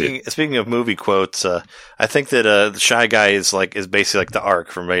 Speaking of movie quotes, I think that the Shy Guy is basically like the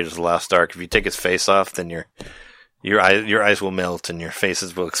Ark from Raiders of the Lost Ark. If you take his face off, then your eyes will melt and your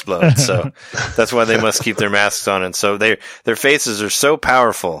faces will explode. So that's why they must keep their masks on. And so their faces are so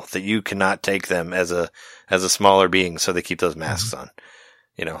powerful that you cannot take them as a smaller being. So they keep those masks on.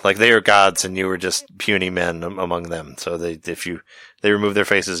 Like they are gods and you were just puny men among them. So if they remove their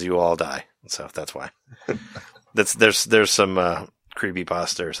faces, you all die. So that's why. There's some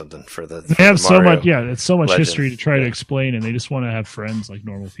creepypasta or something for the. They have so Mario much, it's so much legend. history to try to explain, and they just want to have friends like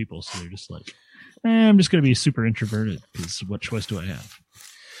normal people. So they're just like, I'm just going to be super introverted because what choice do I have?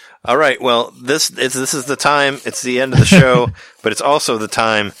 All right. Well, this is the time. It's the end of the show, but it's also the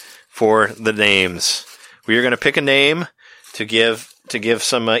time for the names. We are going to pick a name to give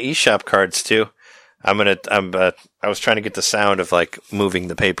some eShop cards to. I was trying to get the sound of like moving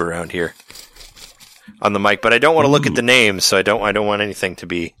the paper around here on the mic, but I don't want to look at the names, so I don't want anything to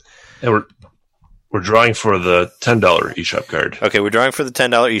be. And we're drawing for the $10 eShop card. Okay, we're drawing for the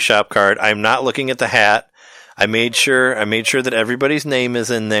 $10 eShop card. I'm not looking at the hat. I made sure that everybody's name is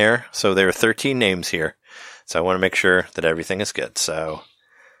in there. So there are 13 names here. So I want to make sure that everything is good. So,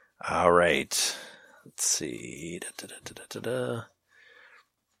 all right. Let's see. All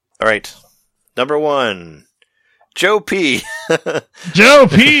right. Number 1. Joe P. Joe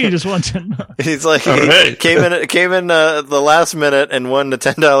P. just won $10. He's like, right. came in the last minute and won the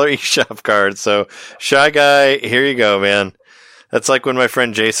 $10 eShop card. So Shy Guy, here you go, man. That's like when my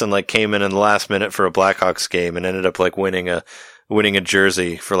friend Jason like came in the last minute for a Blackhawks game and ended up like winning a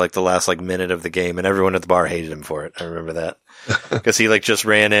jersey for like the last like minute of the game, and everyone at the bar hated him for it. I remember that because he like just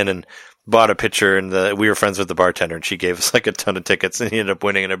ran in and bought a pitcher, and we were friends with the bartender, and she gave us like a ton of tickets, and he ended up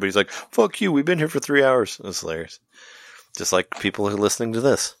winning, and everybody's like, "Fuck you! We've been here for 3 hours." It was hilarious. Just like people who are listening to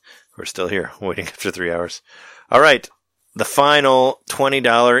this, who are still here waiting after 3 hours. All right, the final $20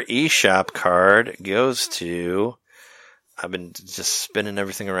 eShop card goes to. I've been just spinning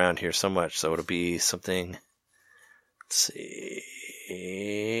everything around here so much, so it'll be something. Let's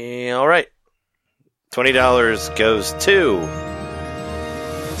see. All right. $20 goes to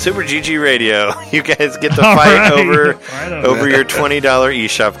Super GG Radio. You guys get to fight over your $20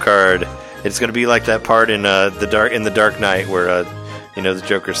 eShop card. It's going to be like that part in the Dark Knight where the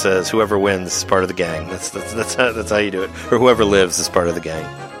Joker says, "Whoever wins is part of the gang." That's how you do it, or whoever lives is part of the gang.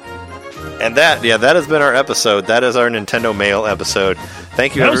 And that has been our episode. That is our Nintendo Mail episode.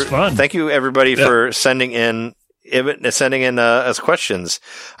 Thank you. That was fun. Thank you, everybody, for sending in us questions.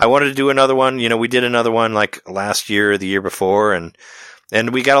 I wanted to do another one. We did another one like last year or the year before, and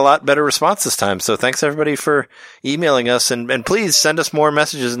we got a lot better response this time. So thanks everybody for emailing us, and please send us more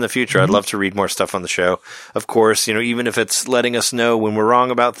messages in the future. I'd love to read more stuff on the show. Of course, even if it's letting us know when we're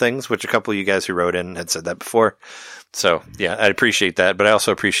wrong about things, which a couple of you guys who wrote in had said that before. So yeah, I appreciate that, but I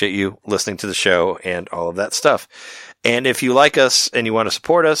also appreciate you listening to the show and all of that stuff. And if you like us and you want to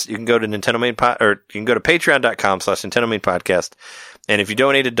support us, you can go to you can go to patreon.com/Nintendo Main Podcast. And if you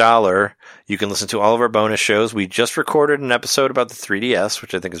donate $1, you can listen to all of our bonus shows. We just recorded an episode about the 3DS,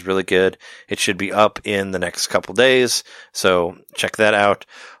 which I think is really good. It should be up in the next couple days, so check that out.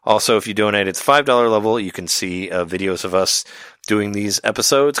 Also, if you donate at the $5 level, you can see videos of us doing these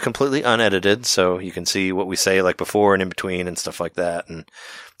episodes completely unedited, so you can see what we say like before and in between and stuff like that, and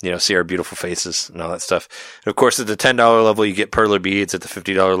see our beautiful faces and all that stuff. And of course, at the $10 level, you get perler beads. At the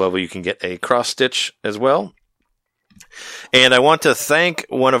 $50 level, you can get a cross stitch as well. And I want to thank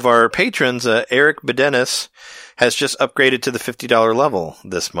one of our patrons, Eric Bedenis, has just upgraded to the $50 level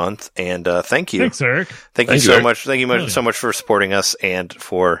this month. And thank you. Thanks, Eric. Thank you so much. Thank you so much for supporting us and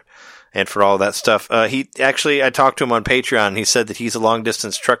for all that stuff. I talked to him on Patreon. And he said that he's a long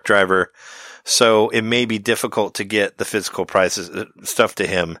distance truck driver, so it may be difficult to get the physical prices stuff to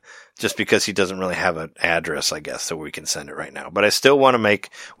him just because he doesn't really have an address, I guess, so we can send it right now. But we still want to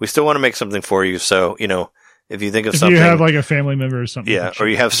make something for you. So, if you think of something, you have like a family member or something, or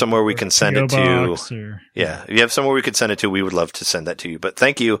you have somewhere we can send it to, if you have somewhere we could send it to, we would love to send that to you. But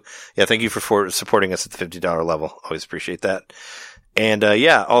thank you, thank you for supporting us at the $50 level. Always appreciate that. And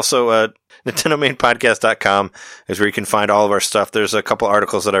also NintendoMainPodcast.com is where you can find all of our stuff. There's a couple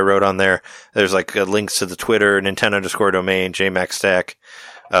articles that I wrote on there. There's like links to the Twitter, Nintendo_domain, JMaxStack.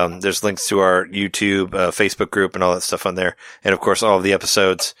 There's links to our YouTube, Facebook group, and all that stuff on there. And of course, all of the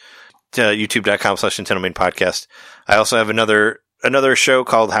episodes. YouTube.com/Nintendo Main Podcast. I also have another show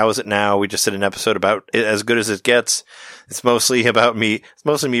called How Is It Now? We just did an episode about it, As Good As It Gets. It's mostly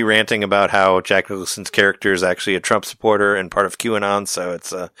me ranting about how Jack Nicholson's character is actually a Trump supporter and part of QAnon, so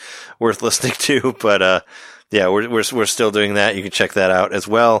it's worth listening to. But we're still doing that. You can check that out as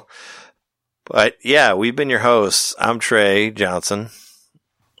well. But yeah, we've been your hosts. I'm Trey Johnson.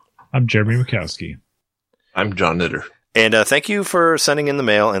 I'm Jeremy Mikowski. I'm John Knitter. And thank you for sending in the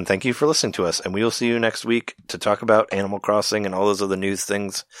mail, and thank you for listening to us. And we will see you next week to talk about Animal Crossing and all those other news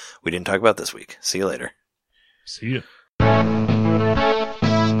things we didn't talk about this week. See you later. See you.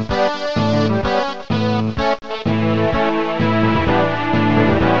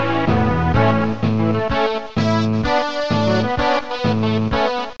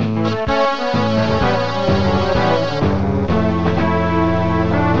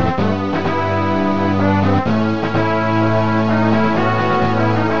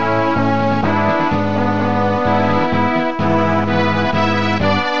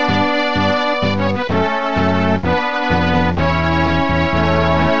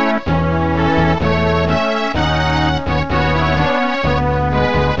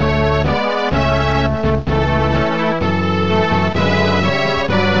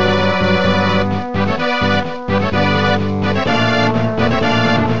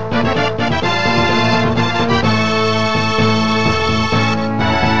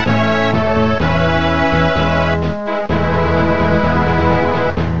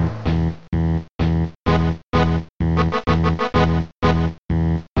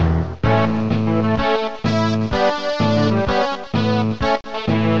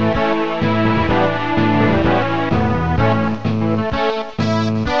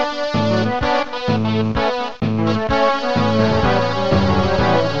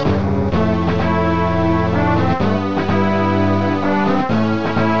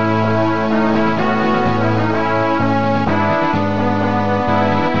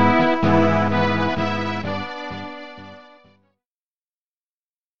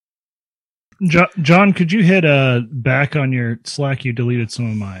 John, could you hit back on your Slack? You deleted some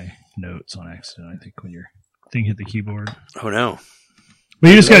of my notes on accident, I think, when your thing hit the keyboard. Oh no! But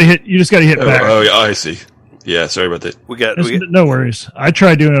you just got to hit back. Oh, yeah, I see. Yeah, sorry about that. We got no worries. I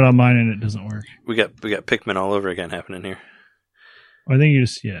tried doing it on mine and it doesn't work. We got Pikmin all over again happening here. I think you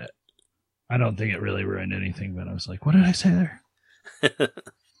just I don't think it really ruined anything, but I was like, what did I say there?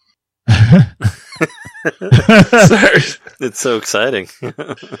 Sorry. It's so exciting.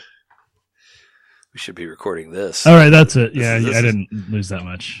 We should be recording this. All right, that's it. Yeah, This I is- didn't lose that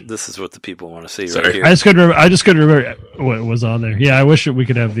much. This is what the people want to see Sorry. right here. I just couldn't remember what was on there. Yeah, I wish we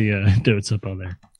could have the notes up on there.